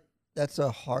like that's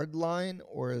a hard line,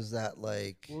 or is that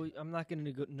like? Well, I'm not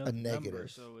gonna go no A number,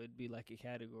 negative. so it'd be like a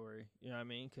category. You know what I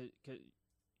mean? Cause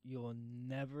you'll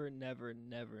never know.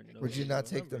 Would you the not real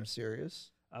take them number.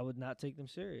 serious? I would not take them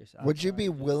serious. Would you be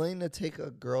willing to take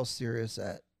a girl serious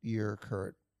at your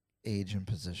current age and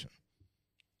position?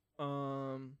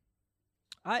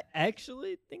 I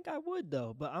actually think I would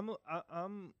though, but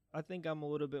I think I'm a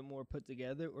little bit more put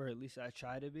together, or at least I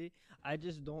try to be. I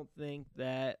just don't think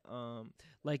that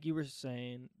like you were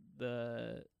saying,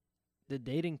 the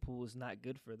dating pool is not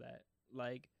good for that.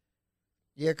 Like,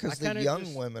 Yeah, because I the kinda young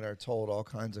just- women are told all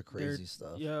kinds of they're- crazy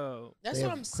stuff. yo, That's They what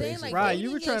have I'm saying. crazy Like, right, dating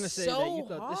you were trying to is say so that you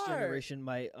thought this hard. generation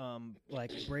might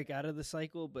like break out of the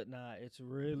cycle, but nah, it's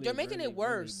really They're making it really,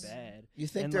 worse. Really bad. You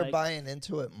think And, they're like, buying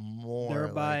into it more? they're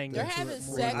like buying They're into having it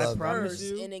more. sex I promise first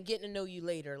you, and then getting to know you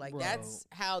later. Like, Bro, that's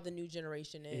how the new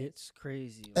generation is. it's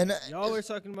crazy. And, Like, y'all were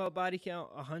talking about body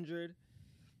count 100.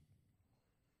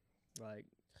 Like,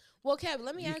 Well, Kev,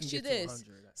 let me you can ask you get to this.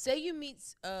 100. Say you meet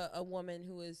a woman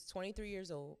who is 23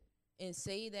 years old, and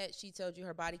say that she told you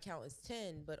her body count is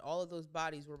 10, but all of those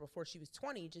bodies were before she was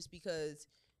 20, just because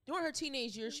during her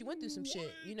teenage years she went through some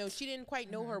shit. You know, she didn't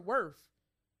quite know her worth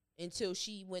until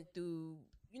she went through.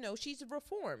 You know, she's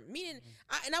reformed. Meaning,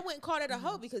 I wouldn't call that a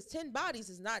hoe, because 10 bodies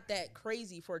is not that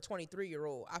crazy for a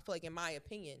 23-year-old. I feel like, in my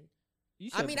opinion. You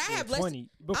I said mean, I before have less- 20.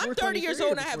 Before I'm 30 years 23 or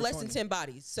old and I have before less than 20? 10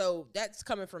 bodies. So that's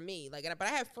coming from me. Like, but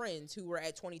I have friends who were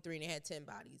at 23 and they had 10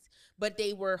 bodies. But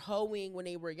they were hoeing when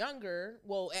they were younger.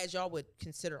 Well, as y'all would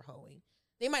consider hoeing.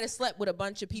 They might have slept with a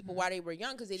bunch of people while they were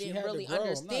young because they She didn't had to really grow. I'm not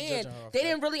understand. judging her off They that.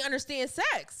 didn't really understand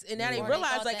sex, and now they Or they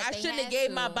realize thought like that I they shouldn't have had gave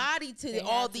to. my body to They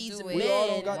all had to these do men. it. We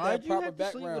all got Why'd that you proper have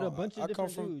to sleep with a background. bunch of I come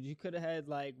different from dudes? You could have had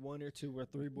like 1 or 2 or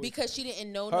 3 boys. Because she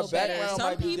didn't know her no better. background Some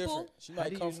might be people. different. She How might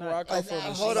do come you from where I not- come from.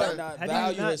 and Hold she on. might not How do you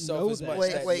value not herself know as that? much.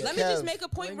 Wait, as wait, Let me just Kev. make a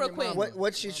point Blame real your quick. mom.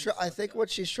 What she's I think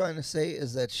what she's trying to say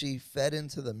is that she fed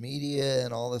into the media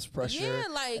and all this pressure Yeah,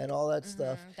 like and all that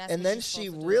stuff, That's and what then she's she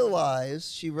supposed to do.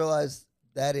 realized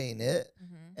that ain't it,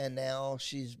 Mhm. and now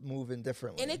she's moving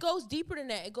differently. and it goes deeper than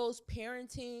that. It goes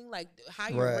parenting, like how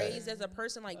you're Right. raised as a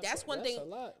person. Like that's one thing. a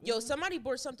lot. Yo, somebody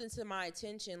brought something to my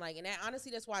attention, like, and that,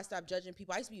 honestly, that's why I stopped judging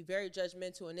people. I used to be very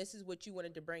judgmental, and this is what you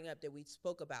wanted to bring up that we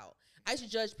spoke about. I used to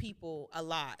judge people a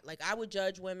lot. Like, I would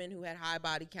judge women who had high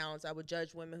body counts. I would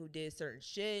judge women who did certain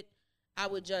shit. I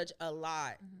would judge a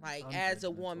lot. Like, I'm as a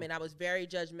judgmental. woman, I was very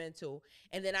judgmental.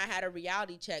 And then I had a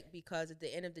reality check because at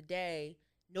the end of the day,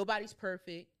 nobody's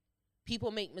perfect. People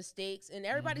make mistakes, and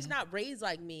everybody's not raised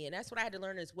like me, and that's what I had to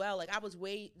learn as well. Like I was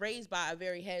raised by a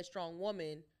very headstrong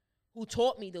woman who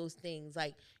taught me those things.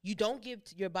 Like you don't give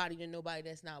your body to nobody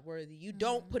that's not worthy. You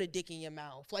don't put a dick in your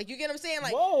mouth. Like you get what I'm saying?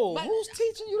 Like Whoa, my- who's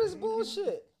teaching you this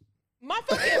bullshit? my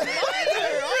fucking mother.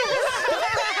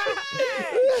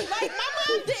 Like my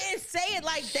mom didn't say it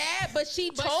like that, but she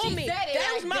told she me said it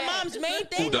that was like my that. mom's main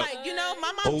thing. Hold up. Like you know,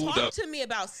 my mom Hold talked up. to me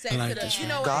about sex Like at a, this you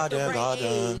know, one. at the right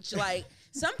Goddamn. age. Like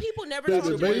some people never Baby, talk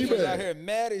to baby. their kids. Out here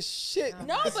mad as shit.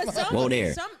 No, but Whoa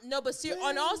there.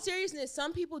 on all seriousness,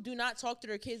 some people do not talk to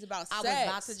their kids about I sex. was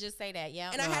about to just say that.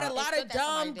 Yeah. And I had a lot It's of good that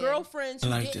somebody dumb did. girlfriends who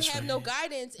I like didn't this have right no here.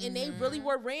 guidance, and they really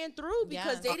were ran through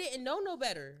because Yeah. they didn't know no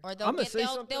better. Or I'ma they'll say get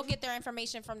something. they'll get their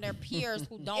information from their peers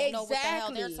who don't know what the hell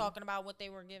they're Exactly. talking about, what they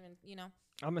were given. You know.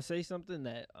 I'm gonna say something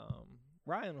that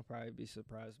Ryan will probably be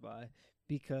surprised by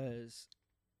because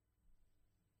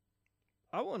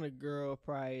I want a girl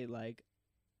probably like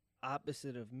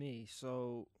opposite of me.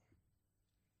 So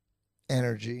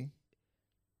Energy,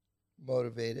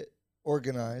 motivated,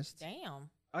 organized. Damn.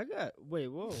 I got whoa.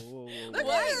 What?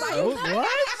 What?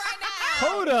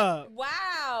 Hold up.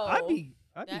 Wow. I be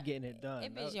That- getting it done.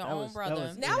 it be That- your that own was- brother. that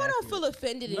was Now I don't inaccurate. feel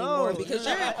offended No, anymore because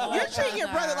no, you're treating your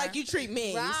brother brother. like you treat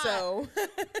me. Right. So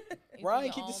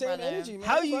Ryan, keep the same energy, man.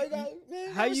 How That's you- why got-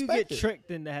 man, How you respect get it.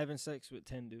 tricked into having sex with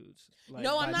 10 dudes? Like,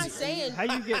 No, I'm by not me? saying- How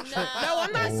you get tricked? No,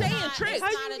 I'm not saying It's tricked.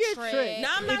 How not you a get trick. tricked? No,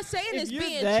 I'm not If- saying if it's you're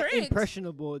being that tricked.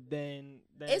 impressionable, then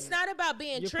It's not about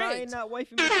being you're probably tricked. not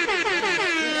wifing me. No, it's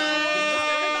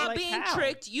not about Like, being how?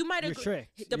 tricked. You might You're agree.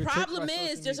 tricked. The You're tricked problem by is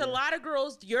social there's a media. lot of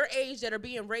girls your age that are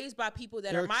being raised by people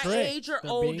that They're are my tricked. age or They're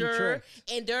being older,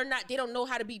 tricked. and they don't know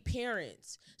how to be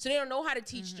parents. So they don't know how to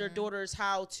teach their daughters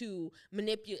how to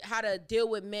manipulate, how to deal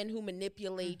with men who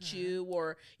manipulate you,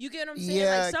 or you get what I'm saying?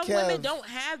 Yeah, Like some women Kev. don't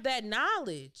have that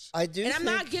knowledge. I do And I'm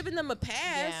not think- giving them a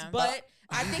pass, Yeah. but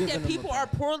I think that people are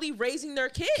poorly raising their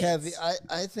kids. Kev,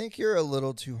 I think you're a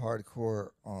little too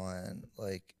hardcore on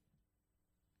like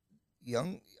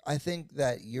young. I think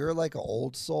that you're like an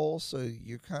old soul, so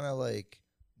you kind of like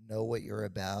know what you're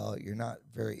about. You're not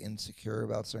very insecure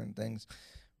about certain things.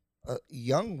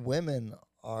 Young women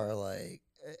are like,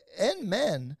 and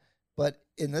men, but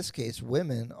in this case,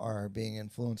 women are being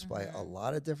influenced by a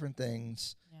lot of different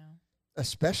things. Yeah.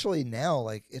 Especially now,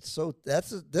 like it's so.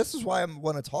 This is why I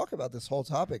want to talk about this whole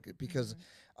topic because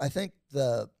I think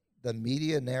the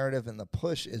media narrative and the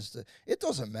push is it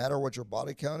doesn't matter what your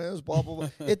body count is, blah blah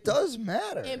blah. It does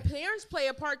matter. And parents play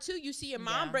a part too. You see your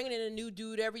mom Yeah. bringing in a new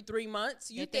dude every 3 months.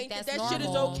 You They think think that's that shit is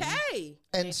normal. okay.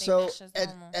 And think so that's just and,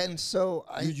 normal. and so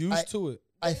I to it.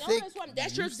 I No, think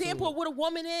that's your example of what a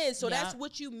woman is. So that's Yeah.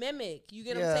 what you mimic. You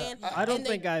get Yeah, what I'm saying? I don't And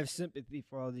think I have sympathy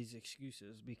for all these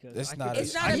excuses because That's I not could-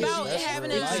 It's I not get about you. That's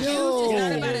having an real excuse. life. It's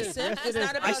not Yo. about a Yes, simp. it It's is.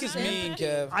 not I about It's could mean, sympathy.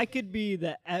 Kev. I could be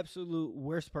the absolute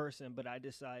worst person, but I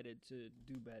decided to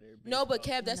do better. No, but based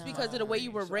off- Kev, that's because of the way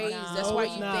you were So- raised. No. That's No, why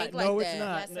it's you not. think like no, that. it's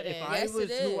not. Yes, it If is. I Yes, was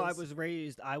it who I is. was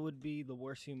raised, I would be the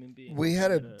worst human being. we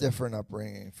had a But, different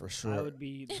upbringing for I sure. would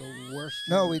be the worst.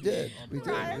 No, human we being did. on We the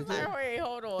did. planet. We did. Wait,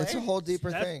 hold on. It's a whole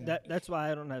deeper That's, thing. that's why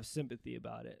I don't have sympathy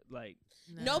about it. Like,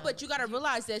 No, but you gotta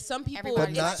realize that some people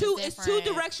Everybody's But not- it's two different.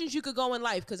 directions you could go in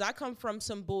life. Because I come from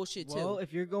some bullshit too. well,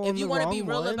 if you're going If you the wanna wrong be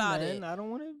real one, about then it. I don't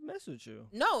want to mess with you.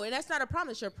 No, and that's not a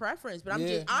problem. It's your preference. But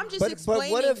Yeah. I'm just But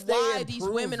explaining what if they why these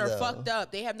improve, women are though? fucked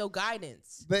up. They have no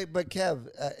guidance. But Kev,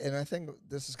 and I think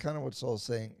this is kind of what Soul's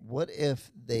saying. What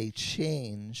if they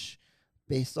change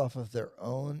based off of their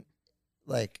own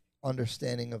like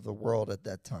understanding of the world at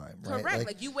that time, right? Correct.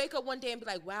 Like, you wake up one day and be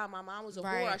like, "Wow, my mom was a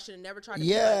Right. whole. I should have never tried to."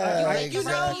 Yeah, be like, you know,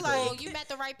 exactly. like you met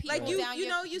the right people. like you down you your-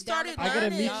 know you down started the I gotta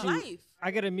learning meet in you. life. I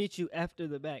gotta meet you after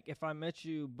the back. If I met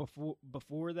you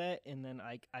before that, and then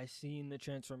I seen the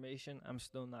transformation, I'm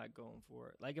still not going for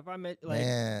it. Like if I met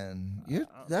man, I'm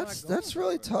that's not going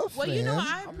really for it. tough. Well, man. you know,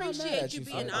 I I'm not mad appreciate at you you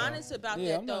being for that. honest about Yeah,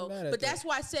 that, I'm not though. mad at But that. that's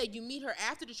why I said you meet her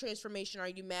after the transformation. Are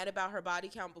you mad about her body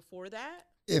count before that?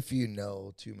 If you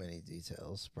know too many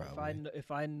details, probably. If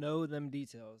I know them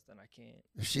details, then I can't.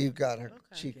 If she got her Okay.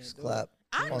 cheeks Can't do clapped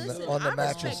I on listen. the I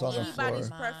mattress respect on the anybody's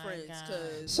floor. preference, My God.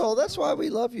 because So that's why we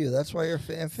love you. That's why you're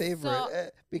fan favorite. So-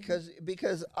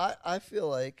 Because I feel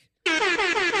like, and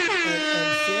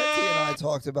Santi and I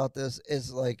talked about this,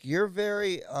 is like you're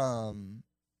very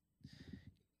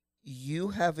you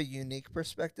have a unique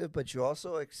perspective, but you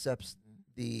also accept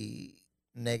the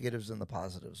negatives and the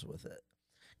positives with it.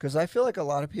 Because I feel like a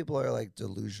lot of people are like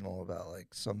delusional about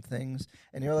like some things,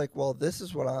 and you're like, well, this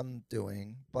is what I'm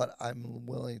doing, but I'm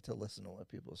willing to listen to what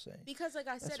people are saying. Because, like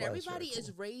I That's said, why it's everybody very is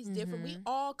cool. raised different. We Mhm.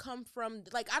 all come from,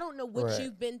 like, I don't know what Right.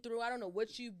 you've been through. I don't know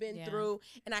what you've been Yeah. through.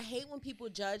 And I hate when people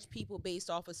judge people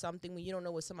based off of something when you don't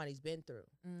know what somebody's been through.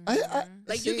 Mhm.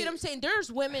 Like, you See, get what I'm saying?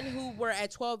 There's women who were at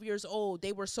 12 years old,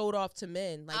 they were sold off to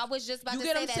men. Like, I was just about you to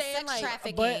get say what I'm that saying? sex Like,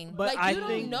 trafficking. But Like, I you don't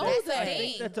think know that's, that. I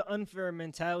think that's an unfair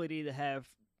mentality to have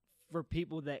for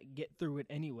people that get through it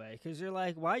anyway. Because you're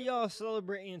like, why y'all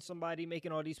celebrating somebody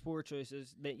making all these poor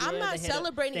choices? That I'm not they had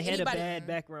celebrating they had anybody. a bad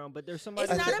background, but there's somebody.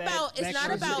 it's with not a bad about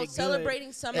background that did good.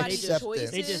 celebrating somebody's Accept it.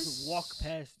 choices. They just walk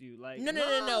past you. Like No.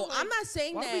 like, I'm not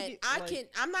saying why we that. get, I like- can.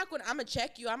 I'm not going. to I'm gonna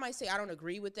check you. I might say I don't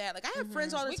agree with that. Like, I have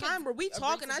friends all the We can time where we agree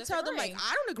talk, to and I tell them like disagree.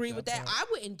 I don't agree with that. That's I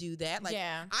wouldn't do that. Like,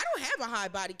 Yeah. I don't have a high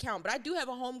body count, but I do have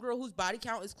a homegirl whose body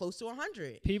count is close to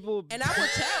 100. people. And I would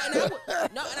tell, and I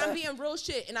would no, and I'm being real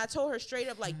shit. And I told her straight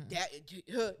up like that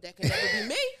can never be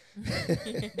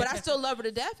me. But I still love her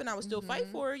to death, and I would still fight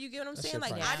for her. You get what I'm That saying? shit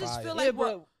Like, fucking I just fire. feel yeah, like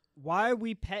we're. but why are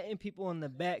we patting people on the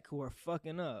back who are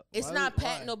fucking up? It's Why not we-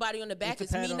 patting why? nobody on the back. a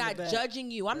It's pat me on the not back.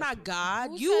 judging you. I'm not God.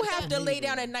 Who You said have that? to lay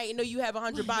down at night and know you have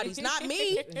 100 bodies, not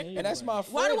me. And that's my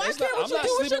friend. Why do I It's care not- what I'm you not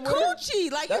do with your sleeping with her.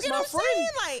 coochie? Like, That's you get my what I'm saying?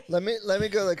 friend. Like, Let me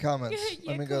go to the comments.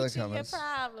 Your Let me go to coochie, the your comments.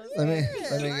 problems. Let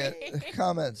me Yeah, get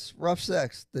comments. Rough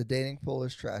sex. The dating pool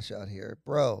is trash out here,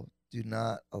 bro. Do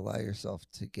not allow yourself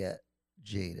to get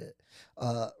jaded.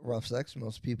 Rough sex.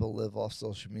 Most people live off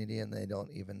social media and they don't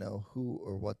even know who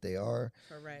or what they are.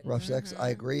 correct. Rough sex. I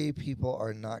Mhm. agree. People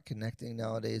are not connecting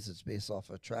nowadays. It's based off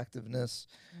attractiveness.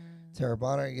 Tara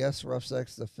Bonner. Yes, rough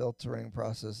sex. The filtering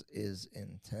process is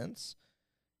intense.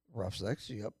 Rough sex.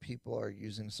 Yep. People are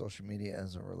using social media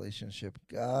as a relationship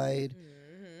guide.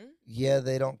 Yeah,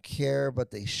 they don't care,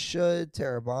 but they should.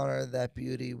 Tara Bonner, that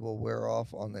beauty will wear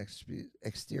off on the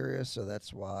exterior, so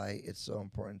that's why it's so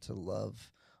important to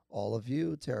love all of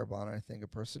you. Tara Bonner, I think a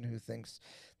person who thinks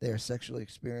they are sexually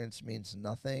experienced means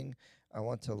nothing. I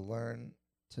want to learn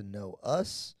to know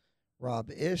us.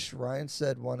 Rob Ish, Ryan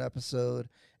said one episode.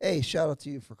 Hey, shout out to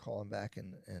you for calling back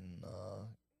and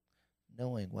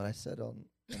knowing what I said on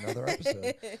another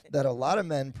episode. That a lot of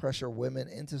men pressure women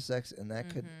into sex, and that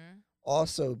could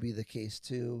also be the case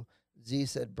too. Z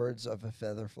said birds of a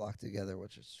feather flock together,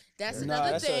 which is That's very- Nah,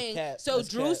 another that's a thing. cat. So That's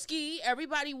cat. Drewski,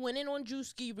 everybody went in on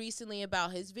Drewski recently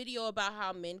about his video about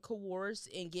how men coerce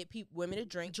and get women to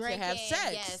drink to have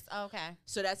sex. Yes. Okay.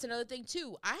 So that's another thing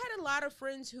too. I had a lot of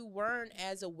friends who weren't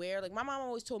as aware. Like, my mom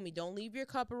always told me, don't leave your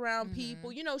cup around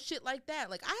people. You know, shit like that.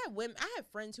 Like, I have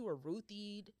friends who are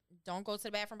Ruthied, Don't go to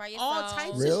the bathroom by yourself. all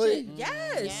types Really? of shit.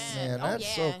 Yes. Yeah. Man, Oh,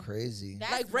 that's so yeah. crazy.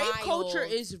 That's Like, rape culture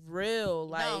wild. is real.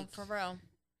 Like, no, for real.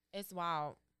 It's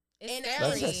wild. It's and, scary.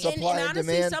 That's a and, supply and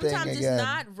honestly, demand thing sometimes it's again.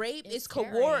 not rape, It's it's scary.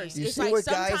 coerced. You It's see like what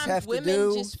guys sometimes have to women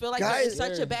do? just feel like they're in Guys-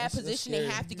 such a Scary. bad That's position they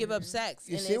scary. have to give up sex.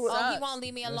 You and see it what- Oh, he sucks. won't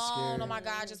leave me That's alone. scary. Oh my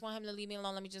God, I just want him to leave me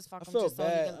alone. Let me just fuck I him feel just so he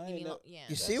bad. can I leave ain't me know- alone. Yeah.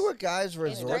 You see what guys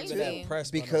resort crazy.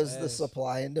 to because the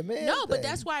supply and demand. No, but thing.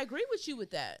 that's why I agree with you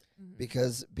with that.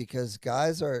 because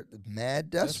guys are mad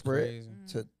That's desperate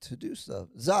crazy. to do stuff.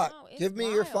 Zach, No, it's give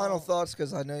me your final wild. thoughts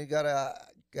because I know you gotta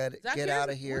get Zach, out here's-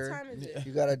 of here. What time is it?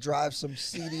 You gotta drive some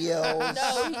CDLs.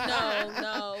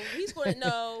 No. He's going to,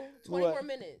 no. 20 What? more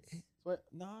minutes. What?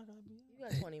 No, I gotta be. You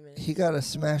got 20 minutes. He gotta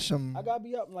smash them. I gotta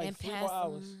be up in like And 3 pass more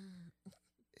hours.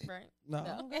 Right. No.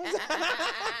 No.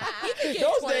 He can get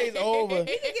Those 20. days over.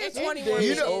 He can get Those 20 more days You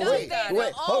minutes. know, over. wait, days wait,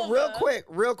 are hold over.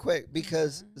 real quick,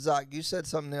 because Zach, you said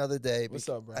something the other day. What's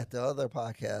up, bro? At the other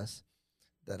podcast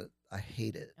that I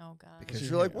hate it Oh God. because you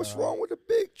you're like, hate? what's All right. wrong with the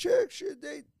big chicks? Shit,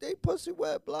 they pussy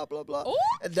wet, blah blah blah. Ooh.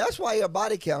 And that's why your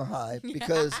body count high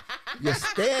because your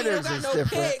standards You is don't got no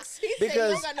different. pics. He said you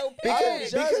Because- don't got no I don't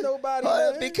pics. judge nobody,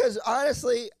 man. because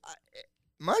honestly,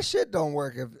 my shit don't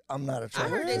work if I'm not I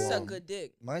attracted. heard they to suck them. good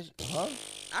dick. Huh?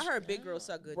 I heard big girls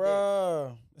suck good dick.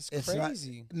 Bruh, it's It's not-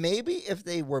 crazy. Maybe if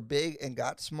they were big and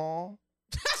got small,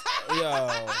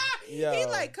 Yo. He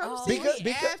like, come Oh. see Because- me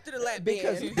because- after the lap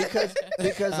because band.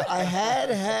 because I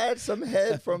had some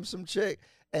head from some chick,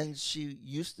 and she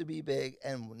used to be big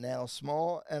and now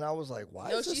small, and I was like, why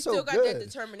No, is this she so still got good? that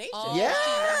determination. Oh,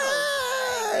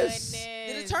 Yes.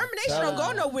 The determination don't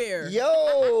go nowhere.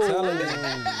 Yo, Telling you.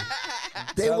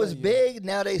 they was Telling you. big,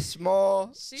 now they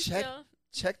small. She's Check still.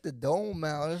 check the dome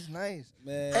out. That's nice.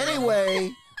 Man.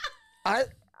 Anyway, I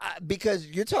because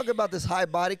you're talking about this high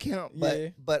body count, Yeah.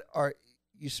 but are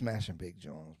you smashing Big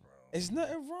Jones, bro? There's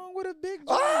nothing wrong with a big joint.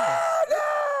 Oh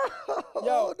no!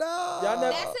 Yo, no! y'all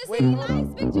never- That's his Wait, he hold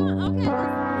on. likes, Big John. Okay.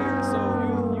 Wait,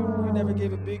 so you never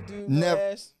gave a big dude no Never.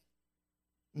 ass?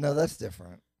 No, that's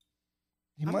different.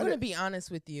 He I'm might gonna have. be honest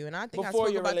with you, and I think Before I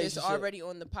spoke your about this relationship. already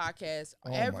on the podcast.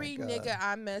 Oh my Every God. nigga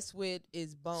I mess with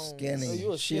is bones. Skinny. Oh,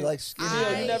 you a she skinny- likes skinny. Yeah,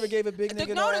 you I- never gave a big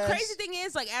nigga no The ass? crazy thing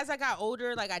is, like, as I got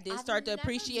older, like, I did I've start to never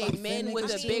appreciate liked men thin with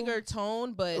niggas a too. bigger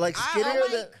tone, but like I skinnier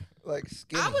always- than like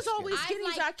skinny. I was always I skinny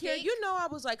as like I care. thick. You know, I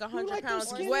was like 100 like them pounds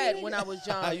skinny wet niggas? when I was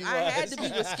young. You I had was. to be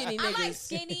with skinny I like niggas.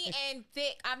 skinny and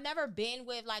thick. I've never been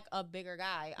with like a bigger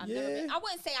guy. I've never Yeah. been, I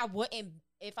wouldn't say I wouldn't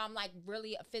if I'm like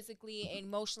really physically and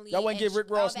emotionally. Y'all wouldn't and give Rick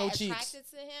all Ross that no cheeks. attracted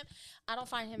to him. I don't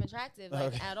find him attractive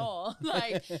like Okay. at all.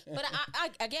 Like, but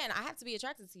I again, I have to be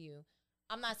attracted to you.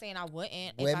 I'm not saying I wouldn't.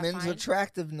 if I Women's find,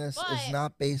 attractiveness is But-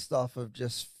 not based off of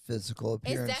just physical It's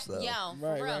appearance, though. yo, for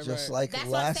Right, real. right, Just right. like That's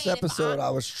what I'm last saying. If episode, I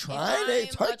was If trying to I'm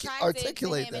attracted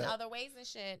articulate to him in that. other ways and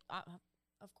shit.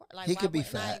 Of course, like He why could be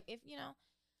wouldn't I? fat. If you know,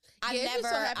 Yeah, it just so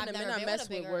happened I've the men never I been messed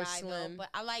with a with bigger were guy slim. though, but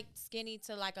I like skinny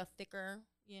to like a thicker.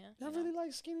 Yeah, Y'all you know. really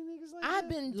like skinny niggas like I've that?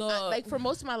 been Look. like for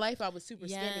most of my life I was super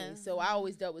Yeah. skinny, so I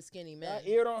always dealt with skinny men.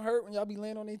 Y'all ear don't hurt when y'all be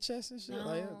laying on their chest and shit? No.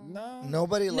 Like, nah.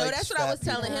 Nobody No, likes that's what I fat was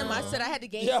telling people. him. I No. said I had to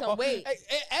gain Yo, some weight. hey,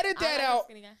 edit I that like a out.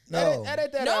 skinny guy. No.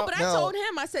 Edit that No, out. but I No. told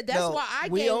him, I said, that's No, why I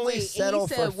we gained only weight. And settle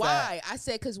he for said, why? fat. I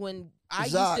said, because when I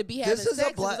used Zach, to be this having is a sex,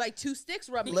 it black- was like two sticks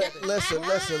rubbing Li- together.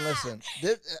 listen.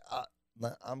 This,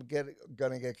 I'm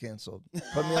gonna get canceled.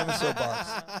 Put me on the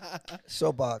soapbox.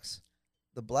 Soapbox.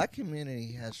 The black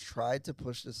community has tried to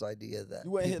push this idea that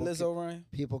You wouldn't hit people Lizzo, Ryan?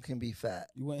 people can be fat.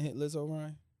 You wouldn't hit Lizzo,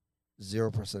 Ryan?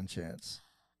 0% chance.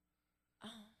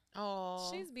 Oh,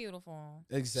 She's beautiful.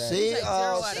 Exactly. See, like 0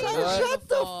 out of shut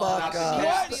the 10. fuck up.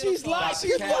 What? She's lying.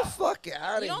 Get the fuck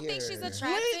out of You here. don't think she's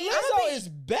attractive? Lizzo is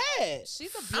bad.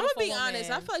 She's a I'm beautiful gonna be woman. honest.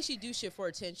 I feel like she do shit for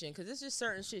attention because it's just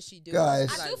certain shit she do.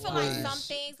 Guys, It's I do like, feel wow. like please. some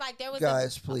things, like there was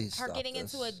Guys, please her stop getting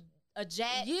this. into a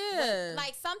jet. Yeah.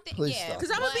 Like something. Please yeah. stop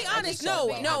Because I'm gonna be But I honest, think no,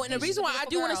 she's- no, I and the think she's reason a why I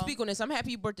do want to beautiful speak on this, I'm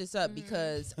happy you brought this up Mhm.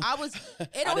 because I was. It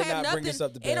I don't did have not bring nothing. this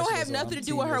up to It don't bash have Lizzo. nothing to I'm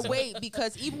do with her teasing. weight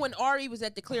because even when Ari was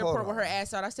at the clear Hold port with her on.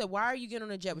 ass out, I said, "Why are you getting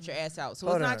on a jet with your ass out?" So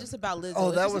Hold it's not on. just about Lizzo. Oh,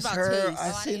 it's that just was about her. taste. I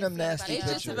Oh, I seen didn't them see anybody nasty It's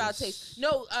else. pictures. just about taste.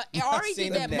 No, Ari seen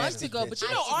did them that months nasty ago, but you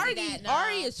pictures. know, I Ari, didn't see that,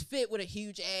 Ari no. is fit with a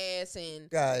huge ass and.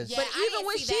 Guys, Yeah, But I even didn't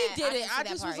when see she that. did I it, didn't see I that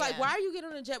just part, was like, yeah. "Why are you getting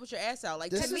on a jet with your ass out?"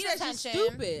 Like This to me, is that's just attention.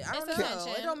 stupid. I It's don't know. attention.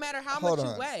 It don't matter how Hold much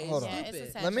on, you weigh. hold It's on. Yeah, it's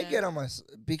stupid. let me attention. get on my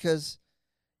because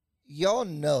y'all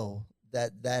know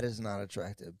that is not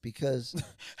attractive because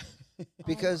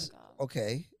because Oh my God.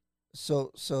 okay,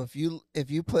 so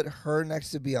if you put her next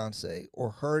to Beyonce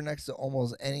or her next to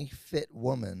almost any fit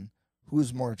woman,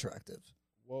 who's more attractive?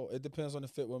 Well, it depends on the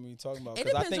fit woman you're talking about. It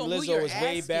Because I depends think on who Lizzo you're is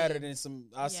way better asking. than some.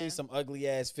 I see Yeah. some ugly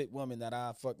ass fit woman that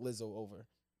I fuck Lizzo over.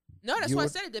 No, that's You why I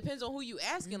would- said it depends on who you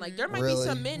asking. Like Mhm. there might Really? be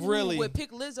some men Really? who would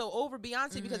pick Lizzo over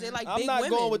Beyonce because they Mhm. like I'm big not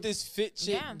women. going with this fit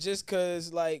chick Yeah. just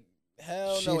because, like,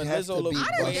 hell She'd no. And have Lizzo to look be I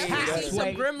done way definitely better. seen some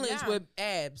Wait. gremlins Yeah. with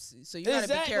abs, so you gotta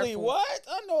be Exactly. careful. What?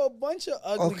 I know a bunch of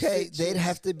ugly. Okay, fit they'd chicks.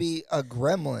 have to be a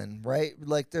gremlin, right?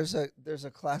 Like there's a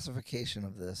classification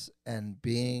of this, and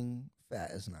being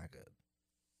fat is not good.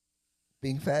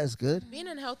 Being fat is good. Being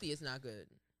unhealthy is not good.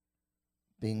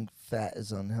 Being fat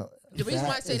is unhealthy. The reason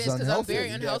why I say this is because I'm very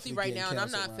unhealthy Definitely right getting now, and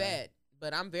I'm not canceled, Ryan. fat,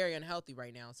 but I'm very unhealthy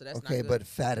right now, so that's Okay, not good. but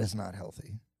fat is not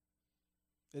healthy.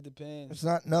 It depends. It's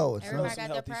not. No, it's Everybody not. some got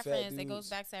their healthy fat preference. It dudes. goes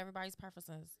back to everybody's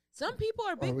preferences. some people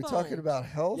are big Are we boned. talking about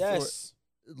health? Yes.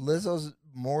 Or Lizzo's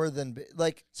more than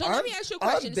like. So I'm- let me ask you a I'm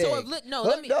question. So if big. let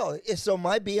me. No. So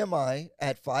my BMI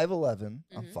at 5'11",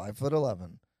 I'm Mhm.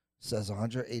 5'11", says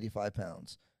 185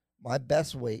 pounds. My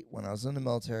best weight when I was in the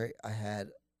military, I had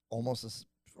almost a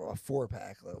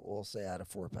 4-pack. We'll say I had a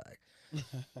 4-pack.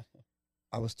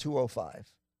 I was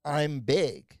 205. I'm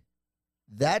big.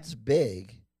 That's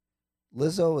big.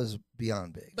 Lizzo is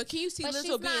beyond big. But can you see But she's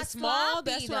Lizzo being not small?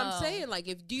 sloppy, That's what I'm though. saying. Like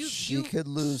if She could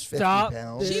lose 50 Stop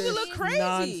pounds. She would this look crazy.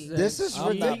 nonsense. This is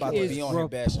I'm not about to It's be on here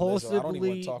bashing Lizzo. I don't even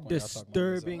want to repulsively, talk when y'all talking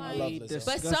about Lizzo. I love disturbingly, Lizzo.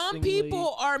 But some disgustingly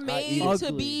people are made to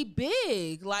ugly. be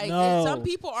big. Like No, some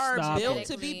people are stop built it.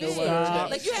 to be Genetically. big. Stop.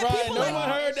 Like you have Ryan, people no like one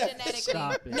heard that. Genetically.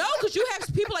 Stop it. no, because you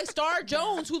have people like Star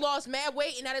Jones who lost mad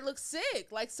weight and now they look sick.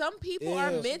 Like some people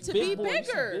are Yeah, meant to big be boy, you see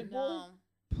bigger. big boy? No.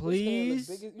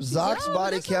 Please. Zach's No,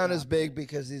 body that's count not- is big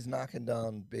because he's knocking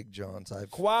down Big Johns.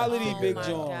 Quality Oh Big my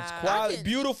Johns. God. Quality, I can-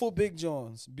 beautiful Big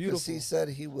Johns. Because Beautiful. he said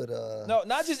he would. No,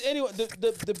 not just anyone.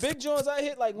 The Big Johns I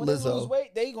hit, like when they Lizzo. lose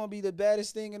weight, they gonna be the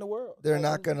baddest thing in the world. They're Like,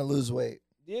 not gonna lose weight.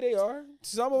 Yeah, they are.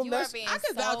 Some of them. You are That's being I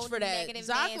can so vouch for that. negative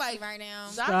Zach Nancy like- right now.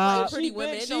 Zach Stop. like pretty She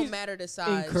women. big, It don't she's matter the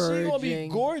size. encouraged. she gonna be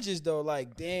Encouraging. gorgeous though.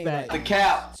 Like dang, Fat. like, The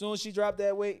cap. As soon as she dropped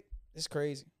that weight, it's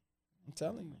crazy. I'm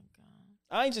telling you.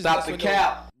 I ain't just Stop the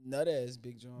cap. Nut ass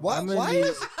Big John. Why? I'm gonna Why be-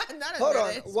 is? Not a Hold on.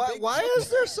 badass Why? big Why John. is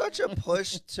there such a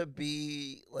push to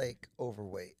be like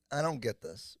overweight? I don't get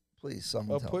this. Please,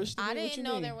 someone A tell push? me. to I me? What didn't you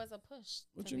know mean? there was a push.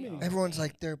 What to you be mean? Everyone's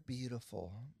overweight. like they're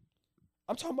beautiful.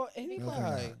 I'm talking about anybody.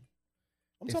 not.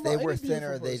 I'm If talking they about were any beautiful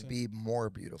thinner, they'd person. be more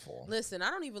beautiful. Listen, I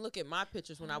don't even look at my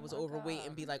pictures when I was my overweight God.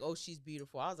 and be like, "Oh, she's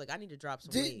beautiful." I was like, "I need to drop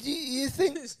some Do weight." you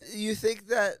think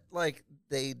that like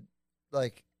they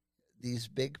like these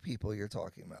big people you're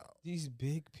talking about? These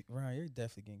big people. Ryan, you're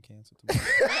definitely getting canceled. Tomorrow.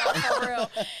 No, for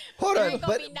real. Hold There on, ain't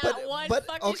gonna but be not but one but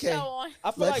fucking okay. show on.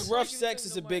 I feel Let's- like rough Fucking sex do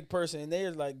is no a more. big person, and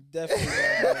they're like definitely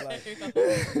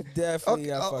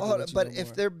definitely Okay, not fucking hold on, with you but no if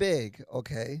more. they're big,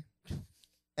 okay,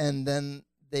 and then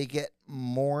they get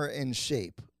more in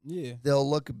shape, yeah, they'll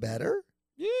look better.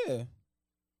 yeah,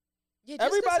 Yeah, just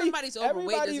Everybody- somebody's overweight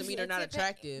everybody doesn't mean they're not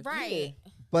attractive. Right.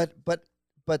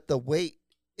 But the weight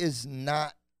is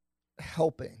not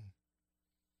helping.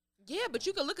 Yeah, but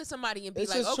you can look at somebody and be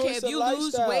It's like, a okay, choice if of you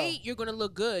lose lifestyle. weight, you're gonna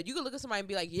look good. You can look at somebody and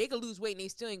be like, yeah, they can lose weight and they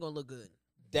still ain't gonna look good.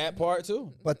 that part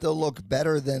too. But they'll look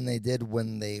better than they did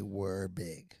when they were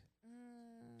big.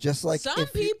 Just like some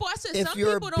if you- people, I said, if some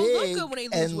you're people don't look big good when they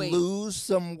lose and weight. lose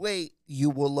some weight, you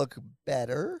will look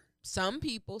better. Some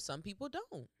people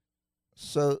don't.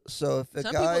 So if a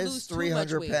Some people guy lose is too much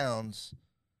 300 weight. pounds,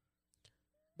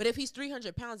 But if he's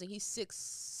 300 pounds and he's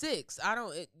 6'6", I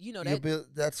don't, you'll that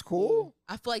that's cool.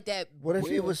 I feel like that. What if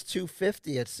he Yeah. was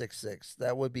 250 at 6'6"?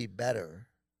 That would be better.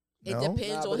 It No?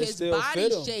 depends Nah, on but it his still body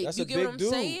fit him. shape. That's You a get what big I'm dude.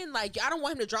 saying? Like, I don't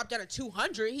want him to drop down to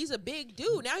 200. He's a big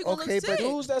dude. Now he's gonna Okay, look but sick.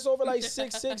 Dudes that's over like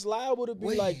 6'6" liable to be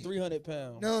Wait. like 300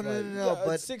 pounds. No, like,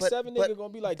 but 6'7" but- nigga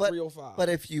gonna be like but- 305. But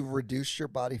if you reduce your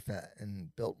body fat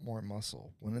and built more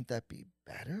muscle, wouldn't that be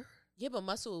better? Yeah, but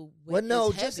muscle weight Well, no,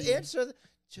 is just heavy. answer.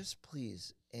 Just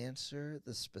please answer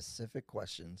the specific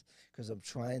questions because I'm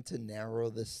trying to narrow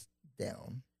this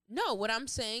down. No, what I'm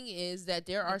saying is that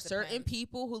there are It certain depends.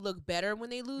 people who look better when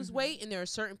they lose Mhm. weight, and there are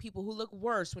certain people who look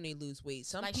worse when they lose weight.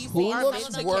 Some Like people Who are looks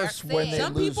meant to worse carry- when they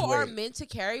Some lose people are weight? meant to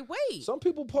carry weight. Some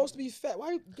people supposed to be fat.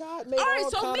 Why God made all, All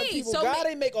right, so kind me, of people? so God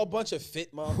me. ain't make a bunch of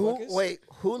fit motherfuckers.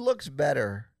 Who looks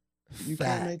better? You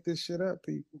fat. can't make this shit up,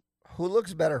 people. Who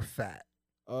looks better fat?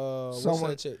 What's Someone-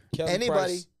 that chick? Kelly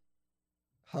Anybody? Price.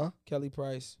 Huh? Kelly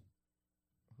Price.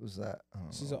 Who's that? I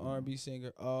don't She's an know. R&B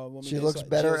singer. Woman She that's looks like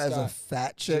better Jill as a Scott.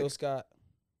 fat chick. Jill Scott.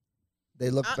 They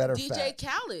look better DJ fat.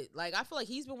 Khaled, like I feel like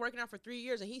he's been working out for 3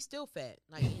 years and he's still fat,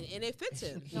 like, and it fits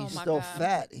him. He's Oh my still God.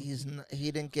 fat.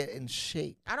 He didn't get in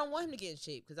shape. I don't want him to get in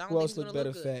shape because I Who don't else think he's look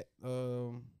gonna better look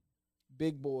good. fat?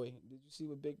 Big Boy. Did you see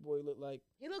what Big Boy looked like?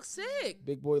 He looks sick.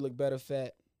 Big Boy look better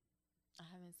fat. I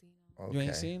haven't seen him. Okay. You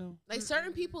ain't seen him? Like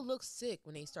certain people look sick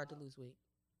when they start to lose weight.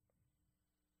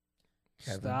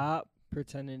 Kevin. Stop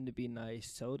pretending to be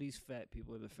nice. Tell these fat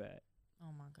people they're fat.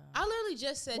 Oh my God. I literally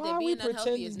just said Why that are we being unhealthy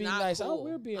pretending is to be not nice? cool.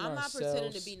 We're being I'm not pretending to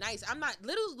ourselves. be nice. I'm not.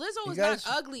 Lizzo You is guys-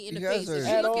 not ugly in you the guys face. are- If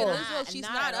you At look at all. Lizzo, she's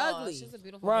not at all. ugly. She's a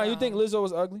beautiful Ryan, you girl. think Lizzo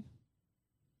is ugly?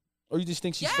 Or you just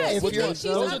think she's Yes, fat? you Which think one? she's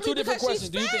Those are ugly two different because she's questions.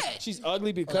 Do you think fat. she's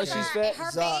ugly because Her- she's fat?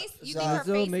 Her Zach- face, you Zach- think her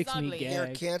Lizzo face makes is me ugly. gag.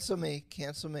 Here, cancel me.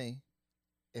 Cancel me.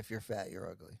 If you're fat, you're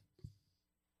ugly.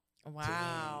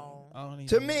 Wow. I don't even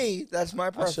To me, that's my I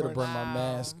preference. should have brought my Wow.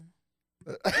 mask.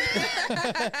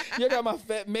 Y'all got my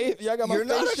fat y'all got my You're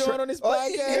not face showing on this Oh,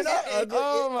 podcast. You're not ugly.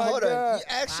 Oh my Hold god. on.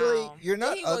 Actually, Wow. you're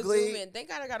not He was ugly. zooming. Thank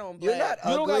God I got on You're black.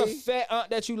 not You don't got a ugly. fat aunt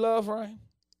that you love, Ryan?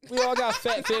 We all got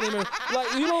fat family members.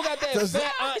 Like, you don't got that Does-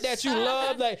 fat aunt that you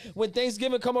love. Like, when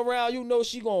Thanksgiving come around, you know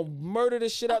she gonna murder the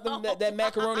shit out of that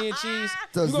macaroni and cheese.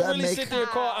 Does You gonna that really make sit there and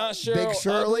call Aunt Cheryl Big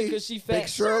Shirley? because she fat? Big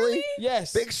Shirley?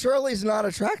 Yes. Big Shirley's not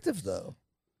attractive though.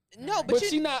 No, but you,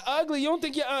 she not ugly. You don't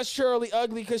think your Aunt Shirley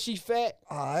ugly because she fat?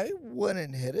 I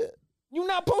wouldn't hit it. You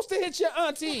not supposed to hit your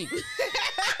auntie.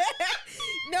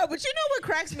 No, but you know what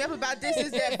cracks me up about this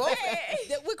is that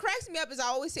what cracks me up is I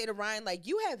always say to Ryan, like,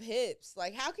 you have hips.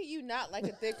 Like, how can you not like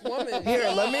a thick woman? Here,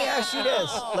 let me ask you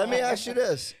this. Let me ask you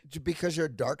this. Because you're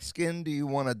dark skinned, do you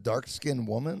want a dark skinned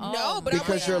woman? No, but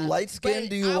because you're light skinned,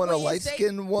 do you want a light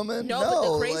skinned woman? No,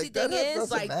 but the crazy like, thing is,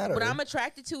 doesn't like, matter. what I'm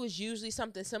attracted to is usually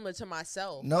something similar to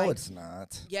myself. No, like, it's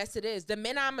not. Yes, it is. The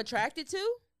men I'm attracted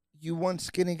to, You want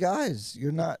skinny guys.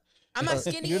 You're not. I'm not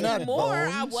skinny You're not anymore.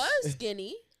 I bones. was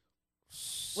skinny.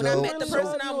 When I met the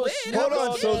person I'm with. Hold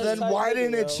on. So Yeah. then Type why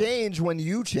didn't it video. change when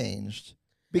you changed?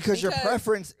 Because your Because-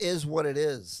 preference is what it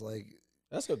is. Like,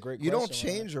 That's a great you don't question,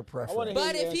 man. change your wanna preference. hear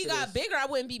But you if he answer got this. bigger, I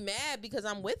wouldn't be mad because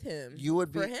I'm with him. You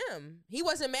would for be- him. He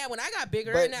wasn't mad when I got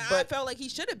bigger, But- and I but- felt like he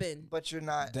should have been. But you're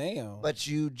not. Damn. But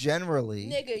you generally.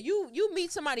 Nigga, you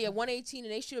meet somebody at 118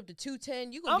 and they shoot up to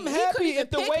 210. You gonna I'm be, he couldn't happy even if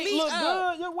the pick weight me look up.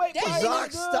 good. Your weight That, probably Zoc, look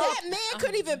good. stop. that man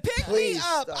couldn't even pick me Please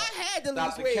up. stop. I had to Stop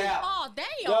lose the weight. cap. Oh, damn.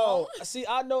 Yo, see,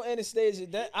 I know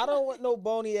Anastasia. I don't want no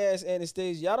bony ass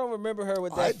Anastasia. Y'all don't remember her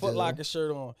with that I Foot do. Locker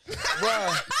shirt on,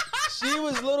 bruh. She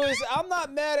was little as. I'm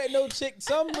not mad at no chick.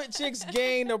 Some chicks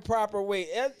gain the proper weight.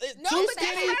 No, Too but that's what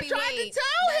skinny. I tried to weight.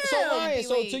 tell So him. Ryan,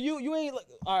 so weight. to you ain't like.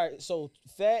 All right, so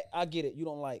fat, I get it. You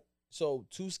don't like. So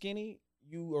too skinny,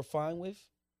 you are fine with.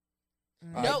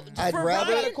 No, I'd for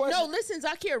rather- Ryan, question. no, listen,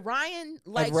 Zakir, Ryan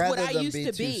likes rather what I them used be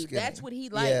to too be. skinny. That's what he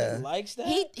likes. Yeah. Likes that.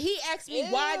 He asked me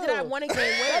why did I Ew. want to gain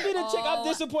That be weight. the chick. I'm Oh.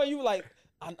 disappointed. You like.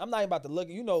 I'm not even about to look.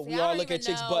 You know, See, we I all don't look at even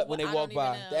chicks' know. butt when they I walk don't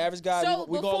by. even The know. average guy, So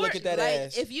we gonna look at that like,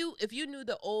 ass. If you knew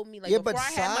the old me, like Yeah, before but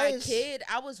I had my size- kid,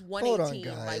 I was Hold on,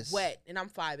 118, like guys. wet, and I'm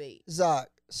 5'8", Zoc,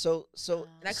 so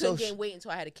and I so couldn't gain weight until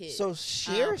I had a kid. So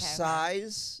sheer okay.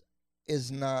 size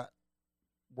is not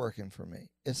working for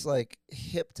me. It's like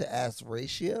hip to ass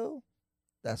ratio.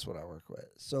 That's what I work with.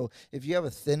 So if you have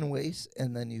a thin waist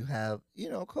and then you have,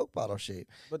 Coke bottle shape.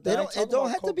 But They I don't- ain't talking it don't about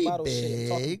have to Coke be bottle shape. I'm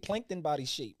talking big. plankton body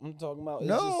shape. I'm talking about. It's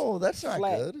No, that's not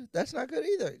flat. good. That's not good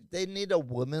either. They need a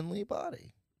womanly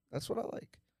body. That's what I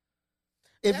like.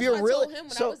 If That's you're what I really told him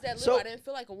when I so was that little, so I didn't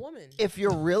feel like a woman. if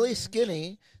you're really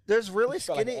skinny, there's really You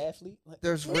feel like skinny. an athlete. Like,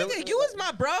 There's Nigga, really you was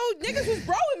my bro. Niggas was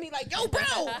broing me like, yo, bro.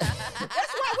 That's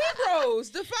why we bros.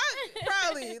 The fuck,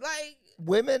 probably like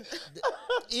women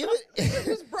even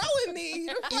was broing me.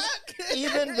 The fuck.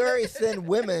 even very thin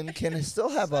women can still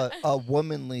have a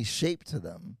womanly shape to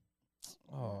them.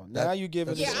 oh, That- now you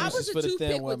giving that's- Yeah, I was excuses a for the thin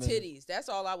toothpick with women. titties. That's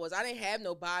all I was. I didn't have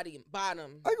no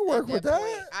bottom. I can work at with that that.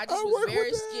 point. I just I'll was work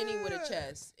very with skinny with a that.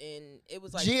 chest, and it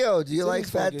was like Gio, do you like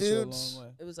Titties gonna fat get you a long dudes? way.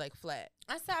 it was like flat.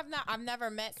 I said I've never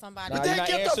met somebody. Nah, But you're then not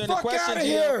get the answering the fuck question, out of Gio.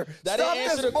 here. That Stop didn't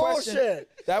answer this the question. bullshit.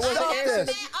 That wasn't Stop answering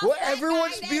this. the- Well, fat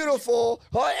everyone's guy that- beautiful.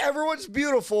 Everyone's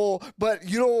beautiful, but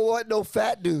you don't want no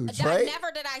fat dudes, right?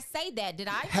 Never did I say that, did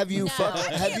I? Have you no. fucked? I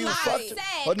Have can't you lie. fucked? Said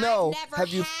Oh no. I've never Have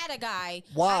you? had a guy.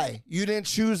 Why? You didn't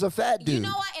choose a fat dude. You know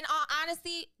what? In all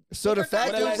honesty, So the bigger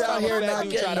fat guys dudes don't out come here for not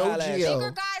me. getting no Bigger Bigger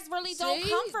Gio. guys really don't See?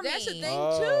 come for That's me. the thing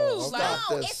Oh, too. stop Like,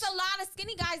 No, this. it's a lot of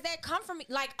skinny guys that come from me.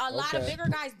 Like a lot of Okay. bigger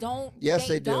guys don't. Yes,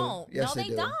 they do. Don't. Yes, no, they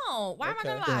they do. don't. Why am I Okay.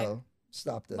 gonna lie? No,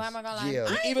 stop this. Why am I gonna lie? Gio.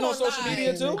 I ain't Even on gonna social lie.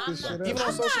 media too. Make this I'm shit not- Even on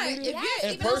up. social not. media, If you-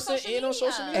 in even on person social and on social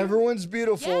media. media. Everyone's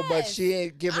beautiful, but Yes. she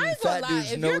ain't giving I ain't gonna fat lie.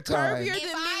 dudes If no you're time. curvier If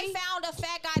than I me. found a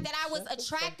fat guy that I was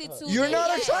attracted to, You're then not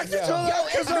yes. attracted to Yeah. them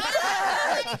because they're Nobody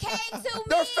fat. came to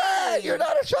They're me. fat. You're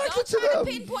not attracted Don't to try them.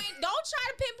 to pinpoint. Don't try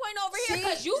to pinpoint over here See?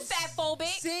 because you fat phobic.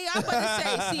 See, I'm about to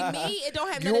say, see me, it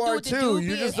don't have You nothing to do are with the too. dude You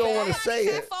being just don't wanna fat. say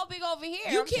it. Fat phobic over here.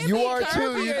 You can't You be are too. You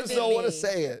curvier just than don't want to me.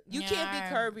 say it. You can't be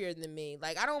Yeah. curvier than me.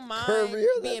 Like I don't mind Curvier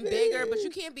than being me. bigger, but you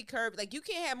can't be curvy. Like you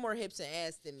can't have more hips and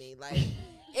ass than me. Like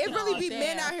it really Oh, be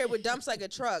men damn. out here with dumps like a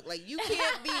truck. Like you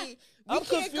can't be. I'm We can't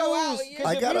confused. go out. 'cause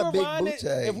I if got we a big rewind it- booty.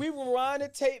 If we rewind the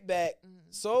tape back, Mm-hmm.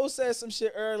 Soul said some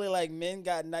shit earlier like men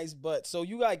got nice butts. So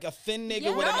you like a thin nigga Yeah.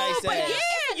 with a No, nice but ass.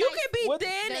 yeah, you can be What- thin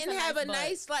That's and a have nice a butt.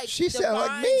 nice like. She sound like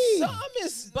defined me. Something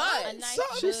is butt. A nice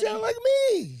something- She booty. sound like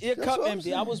me. Your That's cup what I'm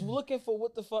empty. I saying. was looking for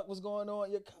what the fuck was going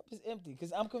on. Your cup is empty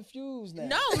because I'm confused now.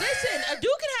 No, listen, a dude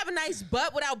can have a nice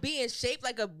butt without being shaped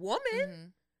like a woman. Mm-hmm.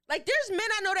 Like there's men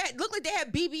I know that look like they have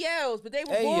BBLs, but they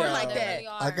were Hey, born yo. like They that. really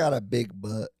are. I got a big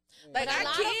butt. Like But I a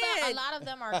can't. lot of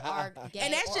them are gay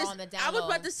And that's or just on the down I was low.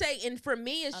 about to say, and for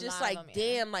me, it's A just lot of like, them,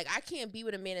 yeah. damn, like I can't be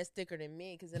with a man that's thicker than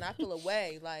me because then I feel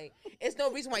away. Like it's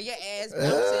no reason why your ass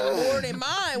bouncing more than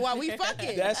mine while we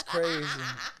fucking. That's crazy.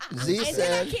 Z and then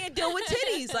said. I can't deal with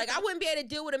titties. Like I wouldn't be able to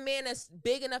deal with a man that's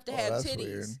big enough to Oh, have that's titties.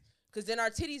 weird. Because then our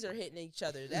titties are hitting each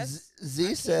other. That's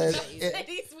Z said.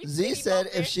 We Z titty said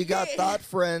bumping. if she got thought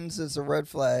friends, it's a red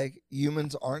flag.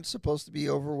 Humans aren't supposed to be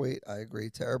overweight. I agree.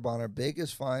 Tara Bonner, big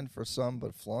is fine for some,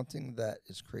 but flaunting that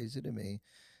is crazy to me.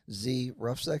 Z,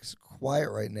 rough sex, quiet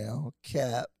right now.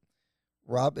 Cap,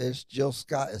 Rob Ish, Jill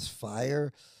Scott is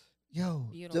fire. Yo,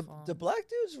 Beautiful. the black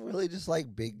dudes really just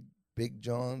like big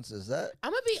Johns. Is that? I'm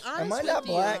gonna be honest Am I with not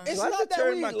you. black? It's Do I have not to that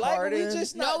turn we my like card it. We in?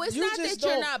 just No, not, it's you not just that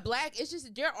you're don't- not black. It's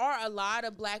just there are a lot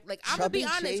of black. Like I'm gonna be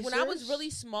Chubby honest. When I was chasers? really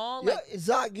small, Yeah, like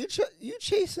Zach, you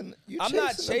chasing? I'm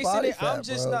not the chasing body it. I'm fat,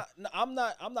 just bro. not. no,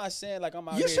 I'm not saying like I'm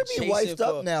out You here should be chasing wifed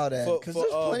up for- now, then, for- because for,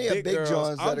 there's plenty of big girls.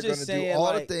 Johns I'm that are just going to do saying, all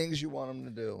like, the things you want them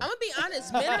to do. I'm gonna be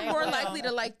honest. Men are more likely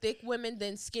to like thick women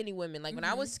than skinny women. Like when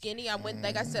I was skinny, I went,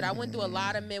 like I said, I went through a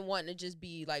lot of men wanting to just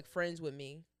be like friends with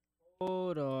me.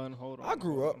 Hold on. I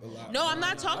grew up a lot. No, I'm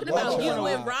not talking Whoa, about whoa, you whoa.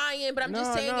 and Ryan, but I'm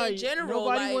just saying in general.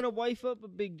 Nobody Like, want to wife up a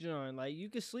big John. Like you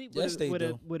can sleep Yes, they with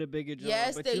do. a bigger John.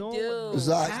 Yes, but they you don't do. want-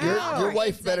 Zach, your How?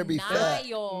 wife better be fat.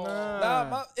 Denial.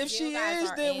 Nah. If she You guys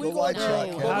is, are then we in gonna denial.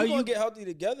 get, How we gonna you- get healthy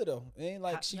together though. It ain't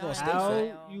like she gonna stay How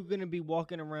fat. you gonna be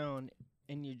walking around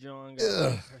and your John Ugh. got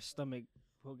like, her stomach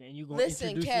poking, and you gonna listen,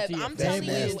 introduce Kev, it to your I'm family?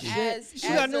 telling you, Nasty. as She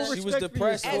got no a, She was respect for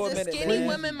depressed yourself. for as a a minute, skinny man.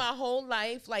 woman, my whole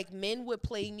life, like men would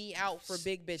play me out for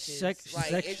big bitches.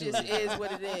 Like it just Sexually. is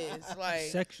what it is. Like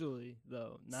Sexually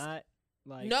though, not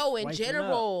like no, in wifing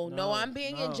general. up. No, I'm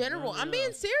being in no, general. no, I'm no.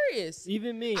 being serious.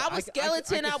 Even me, I was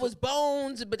skeleton, I could was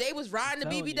bones, but they was riding the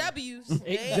telling you. BBWs.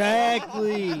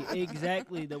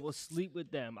 Exactly. That will sleep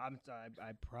with them. I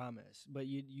promise. But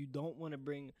you don't want to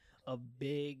bring a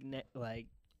big like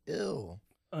Ew.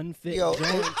 unfit Yo,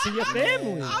 joint to your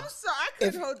family. I'm sorry, I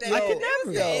If- couldn't hold that. yo, I could It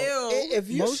was never. ill. If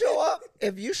you Most- show up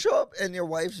and your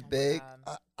wife's big,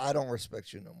 God. I don't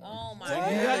respect you no more. Oh my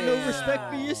You god. got no respect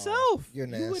for yourself. You're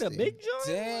You with a nasty. big joint?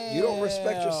 Damn. You don't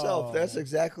respect yourself. That's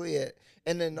exactly it.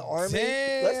 And then the army.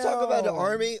 Let's talk about the Damn.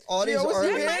 army. All these Gio, what's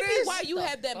army, the That might be Yes. why you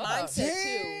have that mindset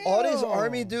too. all these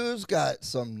army dudes got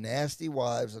some nasty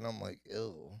wives, and I'm like,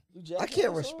 ew. I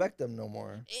can't respect them no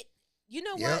more. You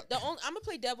know Yep. what? I'm gonna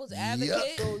play devil's Yep.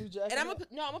 advocate. So you jacking And I'm up?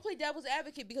 gonna play devil's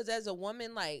advocate because as a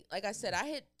woman, like I said, I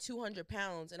hit 200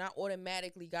 pounds and I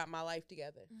automatically got my life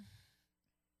together.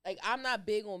 Like I'm not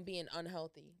big on being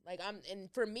unhealthy. Like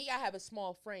and for me, I have a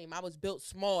small frame. I was built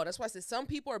small. That's why I said some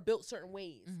people are built certain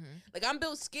ways. Like I'm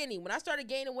built skinny. When I started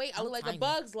gaining weight, I I'm looked like tiny. a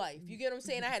Bug's Life. You get what I'm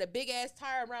saying? I had a big ass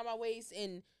tire around my waist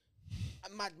and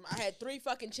I had 3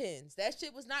 fucking chins. That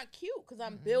shit was not cute because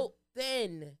I'm built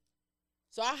thin.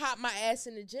 So I hop my ass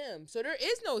in the gym. So there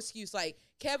is no excuse. Like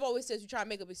Kev always says, we try to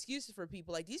make up excuses for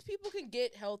people. Like these people can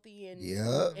get healthy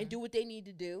and do what they need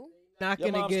to do. Not Your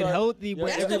gonna mom get start- healthy Your- with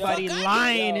That's the everybody fuck I do.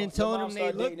 lying Yo, and telling your them mom they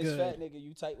start look dating this fat good. nigga.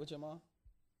 You tight with your mom?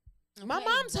 My Okay,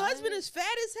 mom's what? husband is fat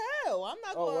as hell. I'm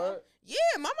not Oh, going. word? Yeah,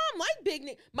 my mom like big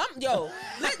nigga. Let me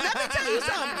tell you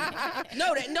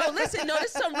something. Listen, this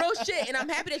is some real shit, and I'm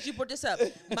happy that you brought this up.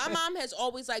 My mom has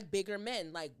always liked bigger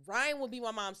men. Like Ryan would be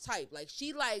my mom's type. Like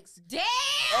she likes. Damn.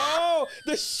 Oh,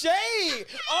 the shade.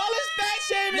 All this fat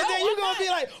shaming, No, then you I'm gonna not. be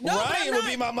like, No, but I'm Ryan would not.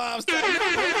 be my mom's type.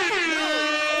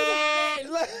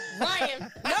 Ryan.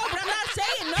 No, but I'm not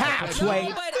saying no. Halfway.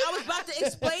 No, but I was about to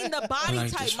explain the body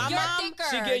type. My You're mom. thicker.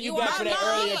 She getting you You back are for that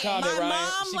not. earlier comment, my Ryan.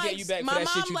 mom She likes, getting you back my for that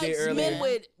mom shit you did likes earlier. men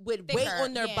with weight Thicker,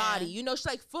 on their yeah. body. You know, she's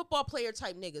like football player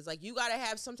type niggas. Like you gotta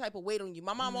have some type of weight on you.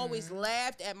 My mom always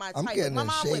laughed at my I'm type. getting My in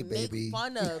mom shape, would baby. make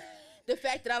fun of the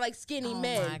fact that I like skinny Oh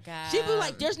men. my God. She'd be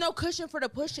like, "There's no cushion for the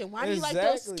pushing. Why do you like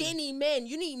those Exactly. skinny men?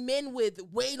 You need men with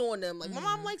weight on them." Like my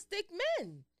mom likes thick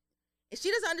men, and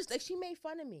she doesn't understand. Like, she made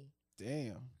fun of me.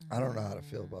 Damn. I don't know how to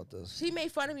feel about this. She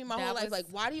made fun of me my That whole life. was- Like,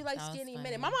 why do you like that was skinny men?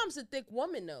 funny. And my mom's a thick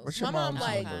woman though. What's So your my mom mom's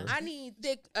like, number? I need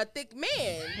a thick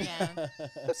man. Yeah.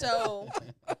 So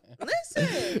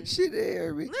listen, She didn't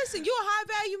hear me. listen, you a high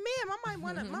value man.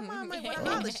 My mom might want to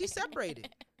holler. She's separated.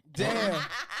 Damn.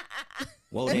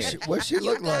 Whoa What there. she, what she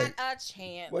look You like? got a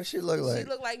chance. What she look She like?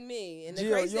 look like me. And the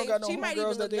Gio, crazy you don't thing, got no she might even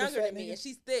homegirls that look date a younger fat than me, nigga? and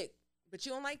she's thick. But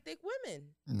you don't like thick women.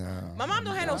 No. My mom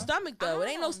don't have no stomach though. It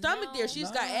ain't no Oh, stomach there. no. She's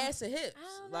got ass and hips.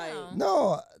 I don't Like know.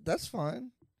 No, that's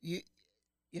fine.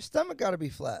 Your stomach got to be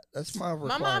flat. That's my my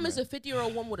requirement. mom is a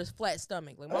 50-year-old woman with a flat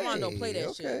stomach. Like my mom don't play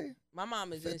that shit. okay. My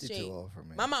mom is in 50 too shape. old for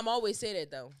me. My mom always say that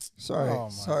though. Sorry, Oh, my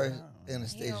sorry, God.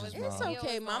 Anastasia's It's mom. It's Mom.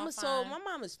 okay. It's all Mama so fine. my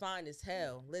mom is fine as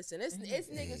hell. Listen, it's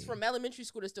niggas from elementary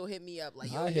school that still hit me up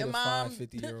like, yo, I hit your a mom, fine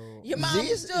 50-year-old. your mom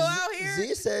still out here.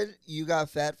 Z said you got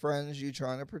fat friends you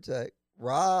trying to protect.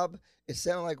 Rob, it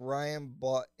sounded like Ryan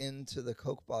bought into the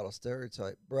Coke bottle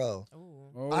stereotype, bro.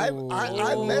 I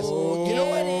messed. You know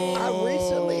what? I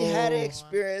recently had an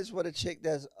experience with a chick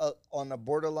that's on the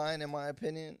borderline, in my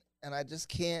opinion, and I just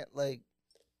can't like.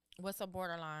 What's a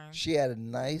borderline? She had a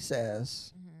nice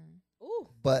ass, Mhm. Ooh,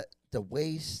 but the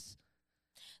waist.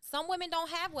 Some women don't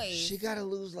have waist. She got to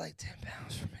lose like 10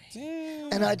 pounds for me.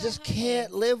 Damn. And I just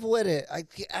can't live with it. I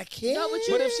can't. No,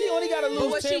 But if she only got to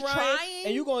lose was 10, she Ryan, trying?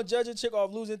 and you going to judge a chick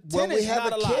off losing 10 when we is have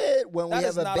not a a lot. kid, when we That have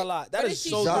is a not a lot. That But is if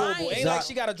she's so trying- doable. Ain't Zach- like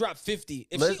she got to drop 50.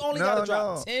 If Liz- she only no, got to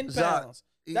drop no. 10 Zach, pounds,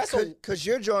 that's a... because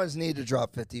your joints need to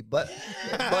drop 50, but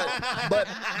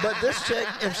this chick,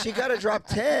 if she got to drop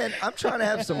 10, I'm trying to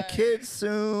have some kids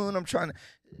soon. I'm trying to.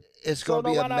 It's So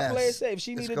gonna be why a not play it mess. safe?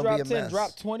 She It's need to gonna drop be a 10, mess.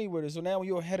 drop 20 with her. So now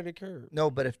you're ahead of the curve. No,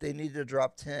 but if they need to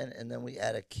drop 10 and then we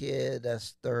add a kid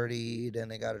that's 30, then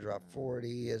they got to drop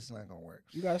 40. It's not gonna work.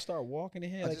 You got to start walking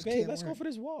ahead. I Like, just babe, can't let's go work. for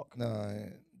this walk. No,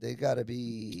 they got to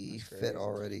be fit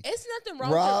already. It's nothing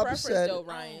wrong Rob with your preference, said- though,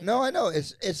 Ryan. No, I know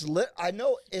it's lit. I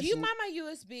know it's. Do you mind my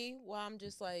USB? Well, I'm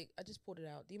just like, I just pulled it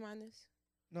out. Do you mind this?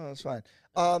 No, it's fine.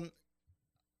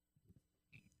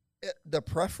 The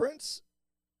preference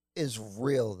is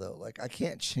real though. Like I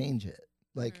can't change it.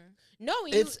 Like No,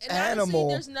 It's and honestly, animal.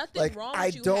 there's nothing Like, wrong I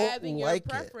with you don't having like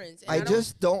your it. preference. And I don't-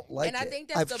 just don't like and it. I think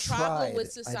that's I've the problem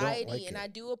with tried. I don't society. like And it. I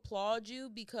do applaud you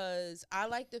because I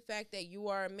like the fact that you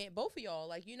are a man. Both of y'all,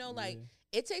 like like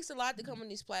it takes a lot to come on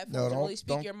these platforms No, to don't- really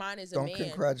speak don't- your mind as a Don't man.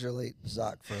 congratulate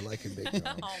Zach for liking Big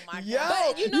John. Oh my Yo, god!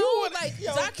 But you know, would- like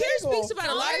yo, Zakir Kegel. speaks about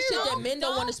a lot of shit that Don't- men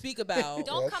don't want to don't- speak about.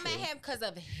 Don't That's come at true. him because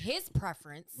of his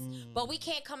preference, but we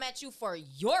can't come at you for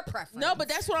your preference. No, but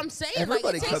that's what I'm saying.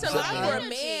 Everybody like it takes a comes lot at for a me.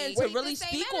 man Keep to the really same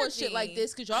speak on shit energy. like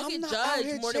this because y'all I'm get not out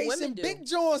here judged more than women chasing do. big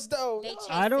joints though. They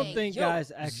I don't chasing think you.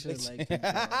 guys actually like Big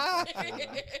John.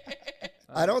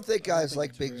 I don't think guys think like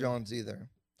it's Big real. Johns either.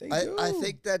 They I do.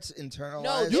 think that's internalized.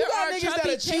 No, You there got are niggas chubby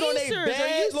that'll cheat on they chasers. Are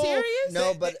bad you little- serious?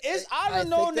 No, but it's I I don't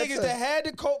know think that's niggas a- that had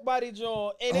the coke body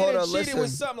joint and Hold then on, cheated with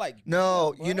listen. something like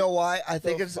No, What? you know why? I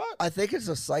think The it's fuck? I think it's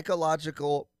a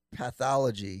psychological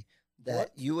pathology that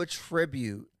What? you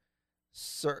attribute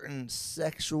certain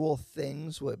sexual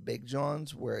things with Big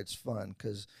Johns where it's fun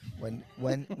because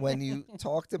when you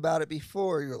talked about it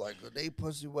before you're like they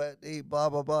pussy wet, they blah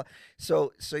blah blah,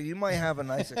 so you might have a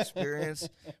nice experience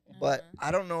but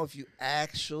I don't know if you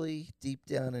actually deep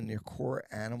down in your core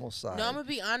animal side. No, I'm gonna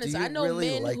be honest. you I know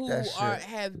really men like who that are shit?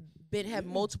 have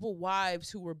multiple wives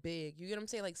who were big. You get what I'm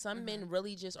saying? Like some men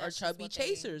really just are That's just chubby what they-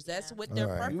 chasers. That's yeah. what their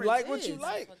Alright. preference You like what is. you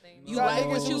like. You got like niggas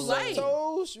what who you suck like.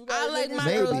 toes, you got I like niggas my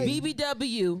who Maybe. girls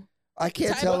BBW. I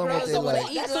can't Type tell of them what girls they that wanna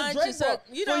like. eat That's a lunch Drake and suck,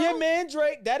 bar. you For know? your man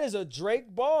Drake, that is a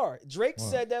Drake bar. Drake Wow.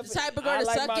 said that. The for- type of I girl to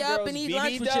like suck my you up girls and eat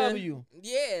lunch with BBW. you.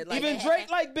 Yeah, like Even Drake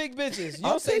like big bitches. You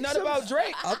I'll don't say take nothing some- about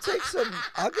Drake. I'll take some.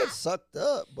 I'll get sucked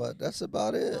up, but that's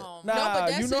about it. Oh, Nah, no, but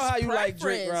that's you know his how you like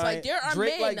Drake, preference. Ryan. Like there are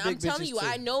Drake men. like I'm big telling bitches, you, too.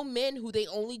 I know men who they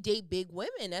only date big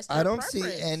women. That's their I don't see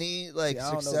preference. any like See,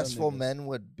 I don't know them successful niggas. men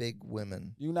with big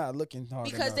women. You not looking hard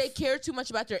because enough. they care too much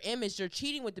about their image. They're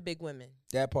cheating with the big women.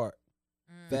 that part.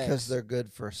 Because Facts. they're good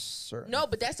for certain. No,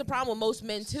 but that's the problem with most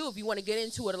men too. If you want to get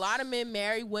into it, a lot of men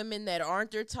marry women that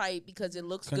aren't their type because it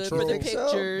looks good for Control. the Think so?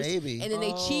 pictures. Maybe. And then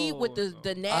they cheat with Oh,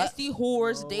 the no. nasty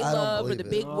whores they I don't love, or the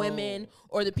believe big it. women,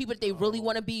 or the people that they really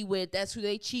want to be with. That's who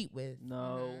they cheat with.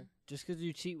 No, just because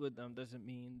you cheat with them doesn't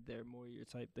mean they're more your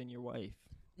type than your wife.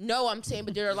 No, I'm saying,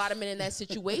 but there are a lot of men in that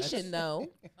situation though.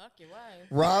 Fuck your wife.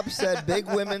 Rob said big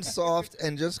women soft,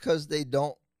 and just because they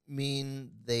don't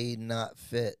mean they not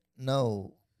fit.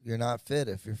 No, you're not fit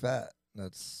if you're fat.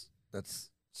 That's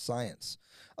science.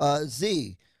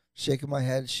 Z, shaking my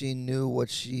head. She knew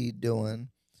what she doing.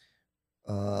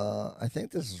 I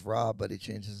think this is Rob, but he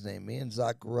changed his name. Me and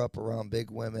Zach grew up around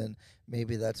big women.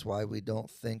 Maybe that's why we don't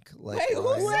think like. Hey, who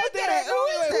Ryan. said that?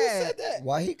 Who said that?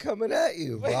 Why he coming at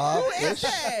you, Wait, Rob? Who is Ish?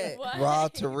 that? What? Raw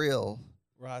to real.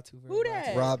 Rod too. Who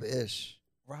that? Rob Ish.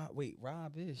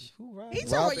 Rob Ish. Who Rob? He Ish?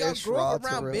 talking Rob about y'all Ish, grew up Rod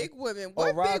around Terrell. big women. Oh,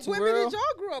 What Rod big women Terrell? did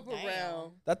y'all grow up Damn.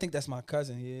 around? I think that's my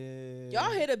cousin. Yeah.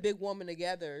 Y'all hit a big woman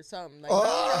together or something. Like, Oh.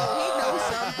 he knows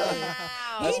something.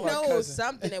 That's He my knows cousin.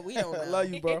 something that we don't know. I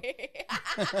love you, bro.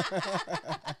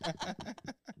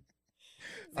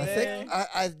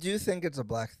 I do think it's a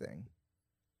black thing.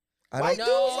 I White don't.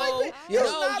 dudes like that? Yo, It's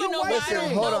No, not you a know white why? Listen, thing.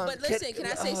 hold No, on. but listen, can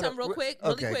I say hold something on. real quick?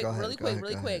 Okay, Really quick, go ahead, really go quick, ahead,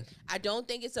 really go quick. ahead. I don't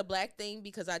think it's a black thing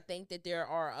because I think that there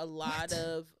are a lot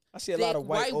of I see a thick lot of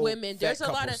white old women. fat There's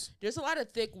couples. a lot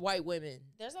of thick white women.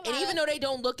 There's a lot And even of, though they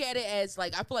don't look at it as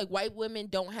like, I feel like white women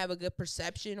don't have a good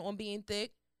perception on being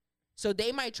thick. So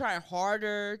they might try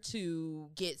harder to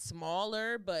get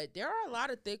smaller, but there are a lot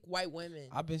of thick white women.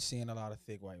 I've been seeing a lot of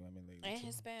thick white women lately. and too.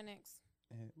 Hispanics.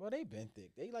 Well, they been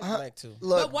thick. They like Uh, black too.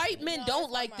 Look, But white men No, don't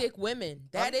that's like not thick women.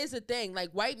 That I'm- is a thing.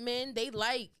 Like white men, they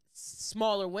like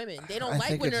smaller women. They don't I like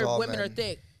think when it's their all women are men.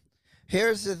 thick.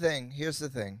 here's the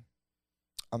thing.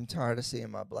 I'm tired of seeing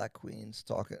my black queens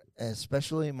talking,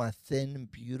 especially my thin,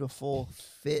 beautiful,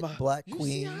 fit black You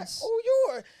see how- queens.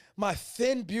 oh, my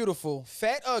thin, beautiful,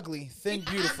 fat, ugly, thin,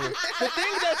 beautiful. The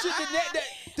thing that you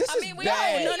this I is mean, we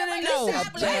bad. all- No.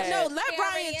 Bad. Let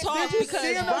Ryan Did talk you because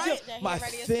see him? Ryan, My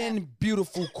thin,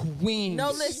 beautiful queen.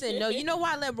 no, listen, no. You know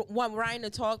why I want Ryan to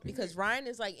talk? Because Ryan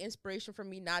is like inspiration for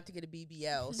me not to get a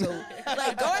BBL. So,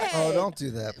 like, go ahead. Oh, don't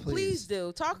do that, Please please.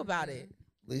 do. Talk about it.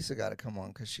 Lisa got to come on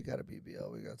because she got a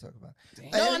BBL. We got to talk about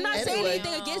it. No, I'm not saying Anyway,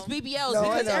 anything against BBLs No, I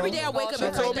because know. every day I wake up She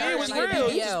and told me like, it was "Darn, I real.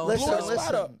 get You a just BBL." blew Listen, her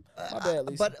spot up. listen. My bad,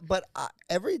 Lisa. But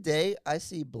every day I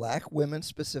see black women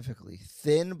specifically,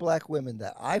 thin black women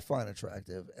that I find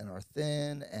attractive and are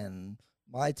thin and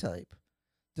my type.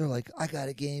 They're like, I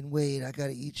gotta gain weight, I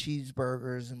gotta eat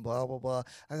cheeseburgers and blah blah blah.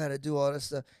 I gotta do all this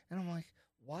stuff, and I'm like,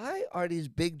 why are these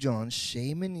big johns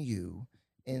shaming you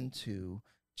into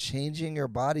changing your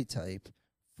body type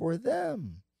for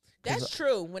them? 'Cause That's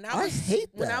true. When I was hate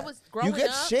when I that. was growing You get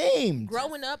up, shamed.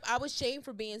 growing up, I was shamed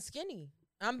for being skinny.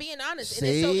 I'm being honest.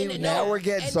 See, now we're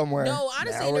getting somewhere. No,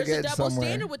 honestly, Now we're there's a getting double somewhere.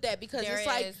 standard with that because There it's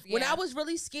like is, when yeah. I was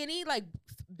really skinny, like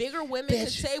bigger women Bitch,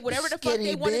 could say whatever the fuck they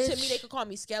skinny wanted to me. bitch. They could call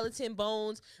me skeleton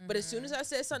bones. But as soon as I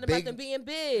said something Big- about them being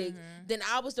big, then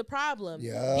I was the problem.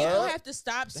 Yeah. People have to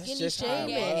stop That's skinny just how it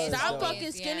shaming. was, Stop though.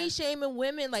 fucking skinny Yeah. shaming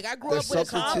women. Like I grew There's up with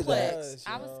a something to that. complex.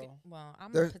 I was well.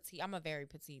 I'm There's- petite. I'm a very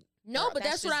petite. No, girl. but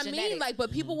that's what just I mean. genetic. Like,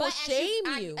 but people will But shame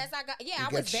as you. As I got, You I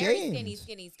get was very shamed.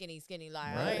 skinny. Like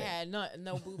I Right. ain't had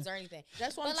no boobs or anything.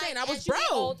 That's what I'm But saying. like, I was as you get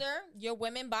broke. older, your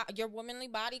womanly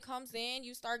body comes in.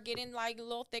 You start getting like a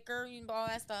little thicker, you know, all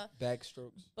that stuff.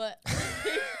 Backstrokes. But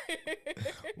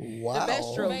Wow.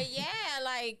 best stroke. but yeah,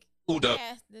 like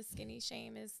yeah, the skinny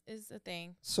shame is a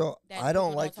thing. So that I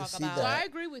don't people like don't to talk see about. So I that.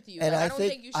 agree with you. And Like, I I don't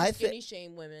think- think you should I thi- skinny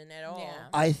shame women at all. Yeah.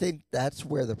 I think that's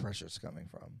where the pressure's coming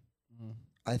from. Mhm.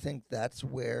 I think that's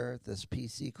where this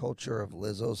PC culture of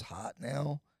Lizzo's hot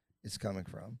now is coming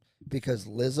from. Because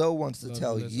Lizzo wants to Love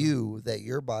tell Lizzo. you that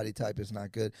your body type is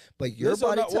not good, but your Lizzo,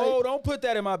 body no, type. whoa, don't put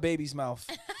that in my baby's mouth.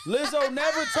 Lizzo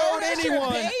never told That's your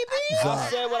anyone. baby? I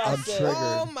Zach, said what I I'm said. triggered.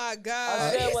 Oh my God.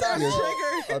 I said what I He's said.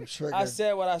 triggered. I'm triggered. I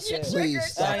said what I said. Please triggered.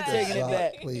 stop I ain't this, taking it Zach,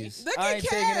 back. please. Look I at ain't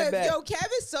taking it Kev. back. Yo, Kev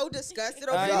is so disgusted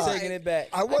over I his ain't life. taking it back.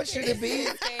 I want you to be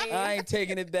I ain't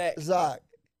taking it back. Zach.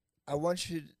 I want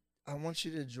you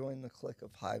to join the clique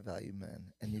of high value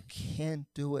men, and you can't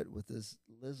do it with this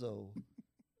Lizzo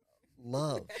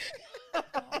love. Oh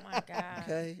my god.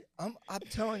 Okay, I'm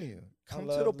telling you, come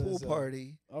I to the love pool Lizzo.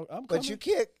 party, I'm but coming. you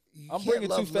can't. I'm can't bringing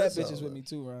two love fat Lizzo. bitches with me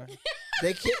too, Ryan.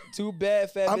 They can't. Two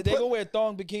bad fat I'm bitches. They put- gonna wear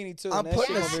thong bikini too. I'm And that shit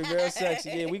putting gonna be real sexy.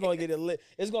 Yeah, we gonna get it lit.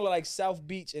 It's gonna look like South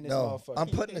Beach in this No, motherfucker. I'm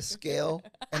putting a scale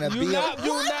and a You BM. not.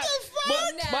 You What not. the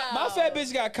fuck? But my fat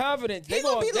bitch got confidence. They He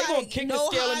gonna gonna be they like, kick no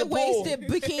the scale in the pool. high-waisted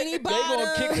bikini They bottom.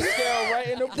 gonna kick the scale right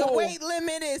in the The pool. weight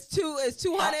limit is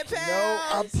 200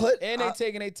 pounds. No, And they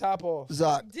taking their top off.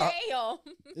 Zach. Damn.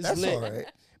 It's That's lit. all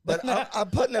right. But I'm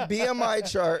putting a BMI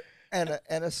chart and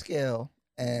a scale,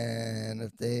 and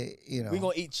if they, We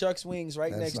gonna eat Chuck's wings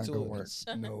right that's next not to gonna it. work.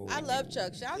 No. I love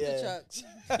Chuck. Shout out to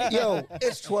Yeah. Chuck. Yo,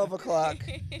 it's 12 o'clock.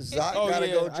 Zach Oh, gotta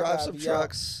yeah, go I drive gotta some be out.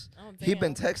 trucks. Oh, He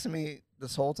been damn. texting me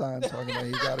this whole time talking about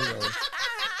he gotta go.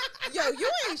 Yo, you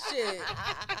ain't shit.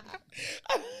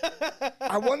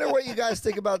 I wonder what you guys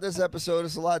think about this episode.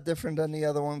 It's a lot different than the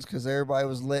other ones because everybody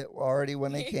was lit already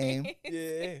when they came.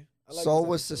 Yeah. I like Soul this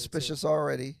was episode, too. suspicious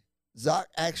already. Zach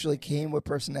actually came with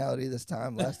personality this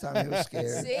time. Last time he was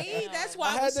scared. See, that's why I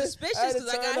I had was to- I suspicious had to because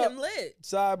I turn got up. him lit.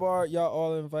 Sidebar, y'all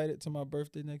all invited to my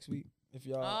birthday next week. If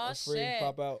y'all Oh, are free, shit.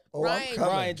 pop out. Oh, Ryan- I'm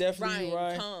coming. Ryan, definitely you,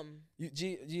 Ryan. Come. You,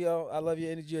 Gio, I love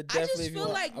your energy. You're I definitely. just if you feel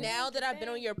want- like I'm- now that I've been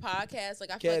on your podcast, like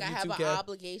I feel Kev, like I you have too, an Kev.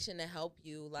 obligation to help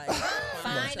you. Like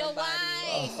Find a somebody.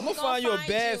 wife. I'm gonna find you a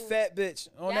bad fat bitch.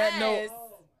 On that note, Yes.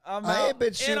 I'm I out. ain't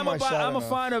been shooting and my shot I'm gonna enough.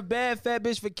 find a bad fat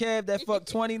bitch for Kev that fuck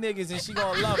 20 niggas and she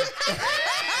gonna love it.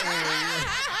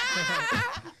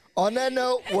 On that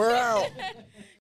note, we're out.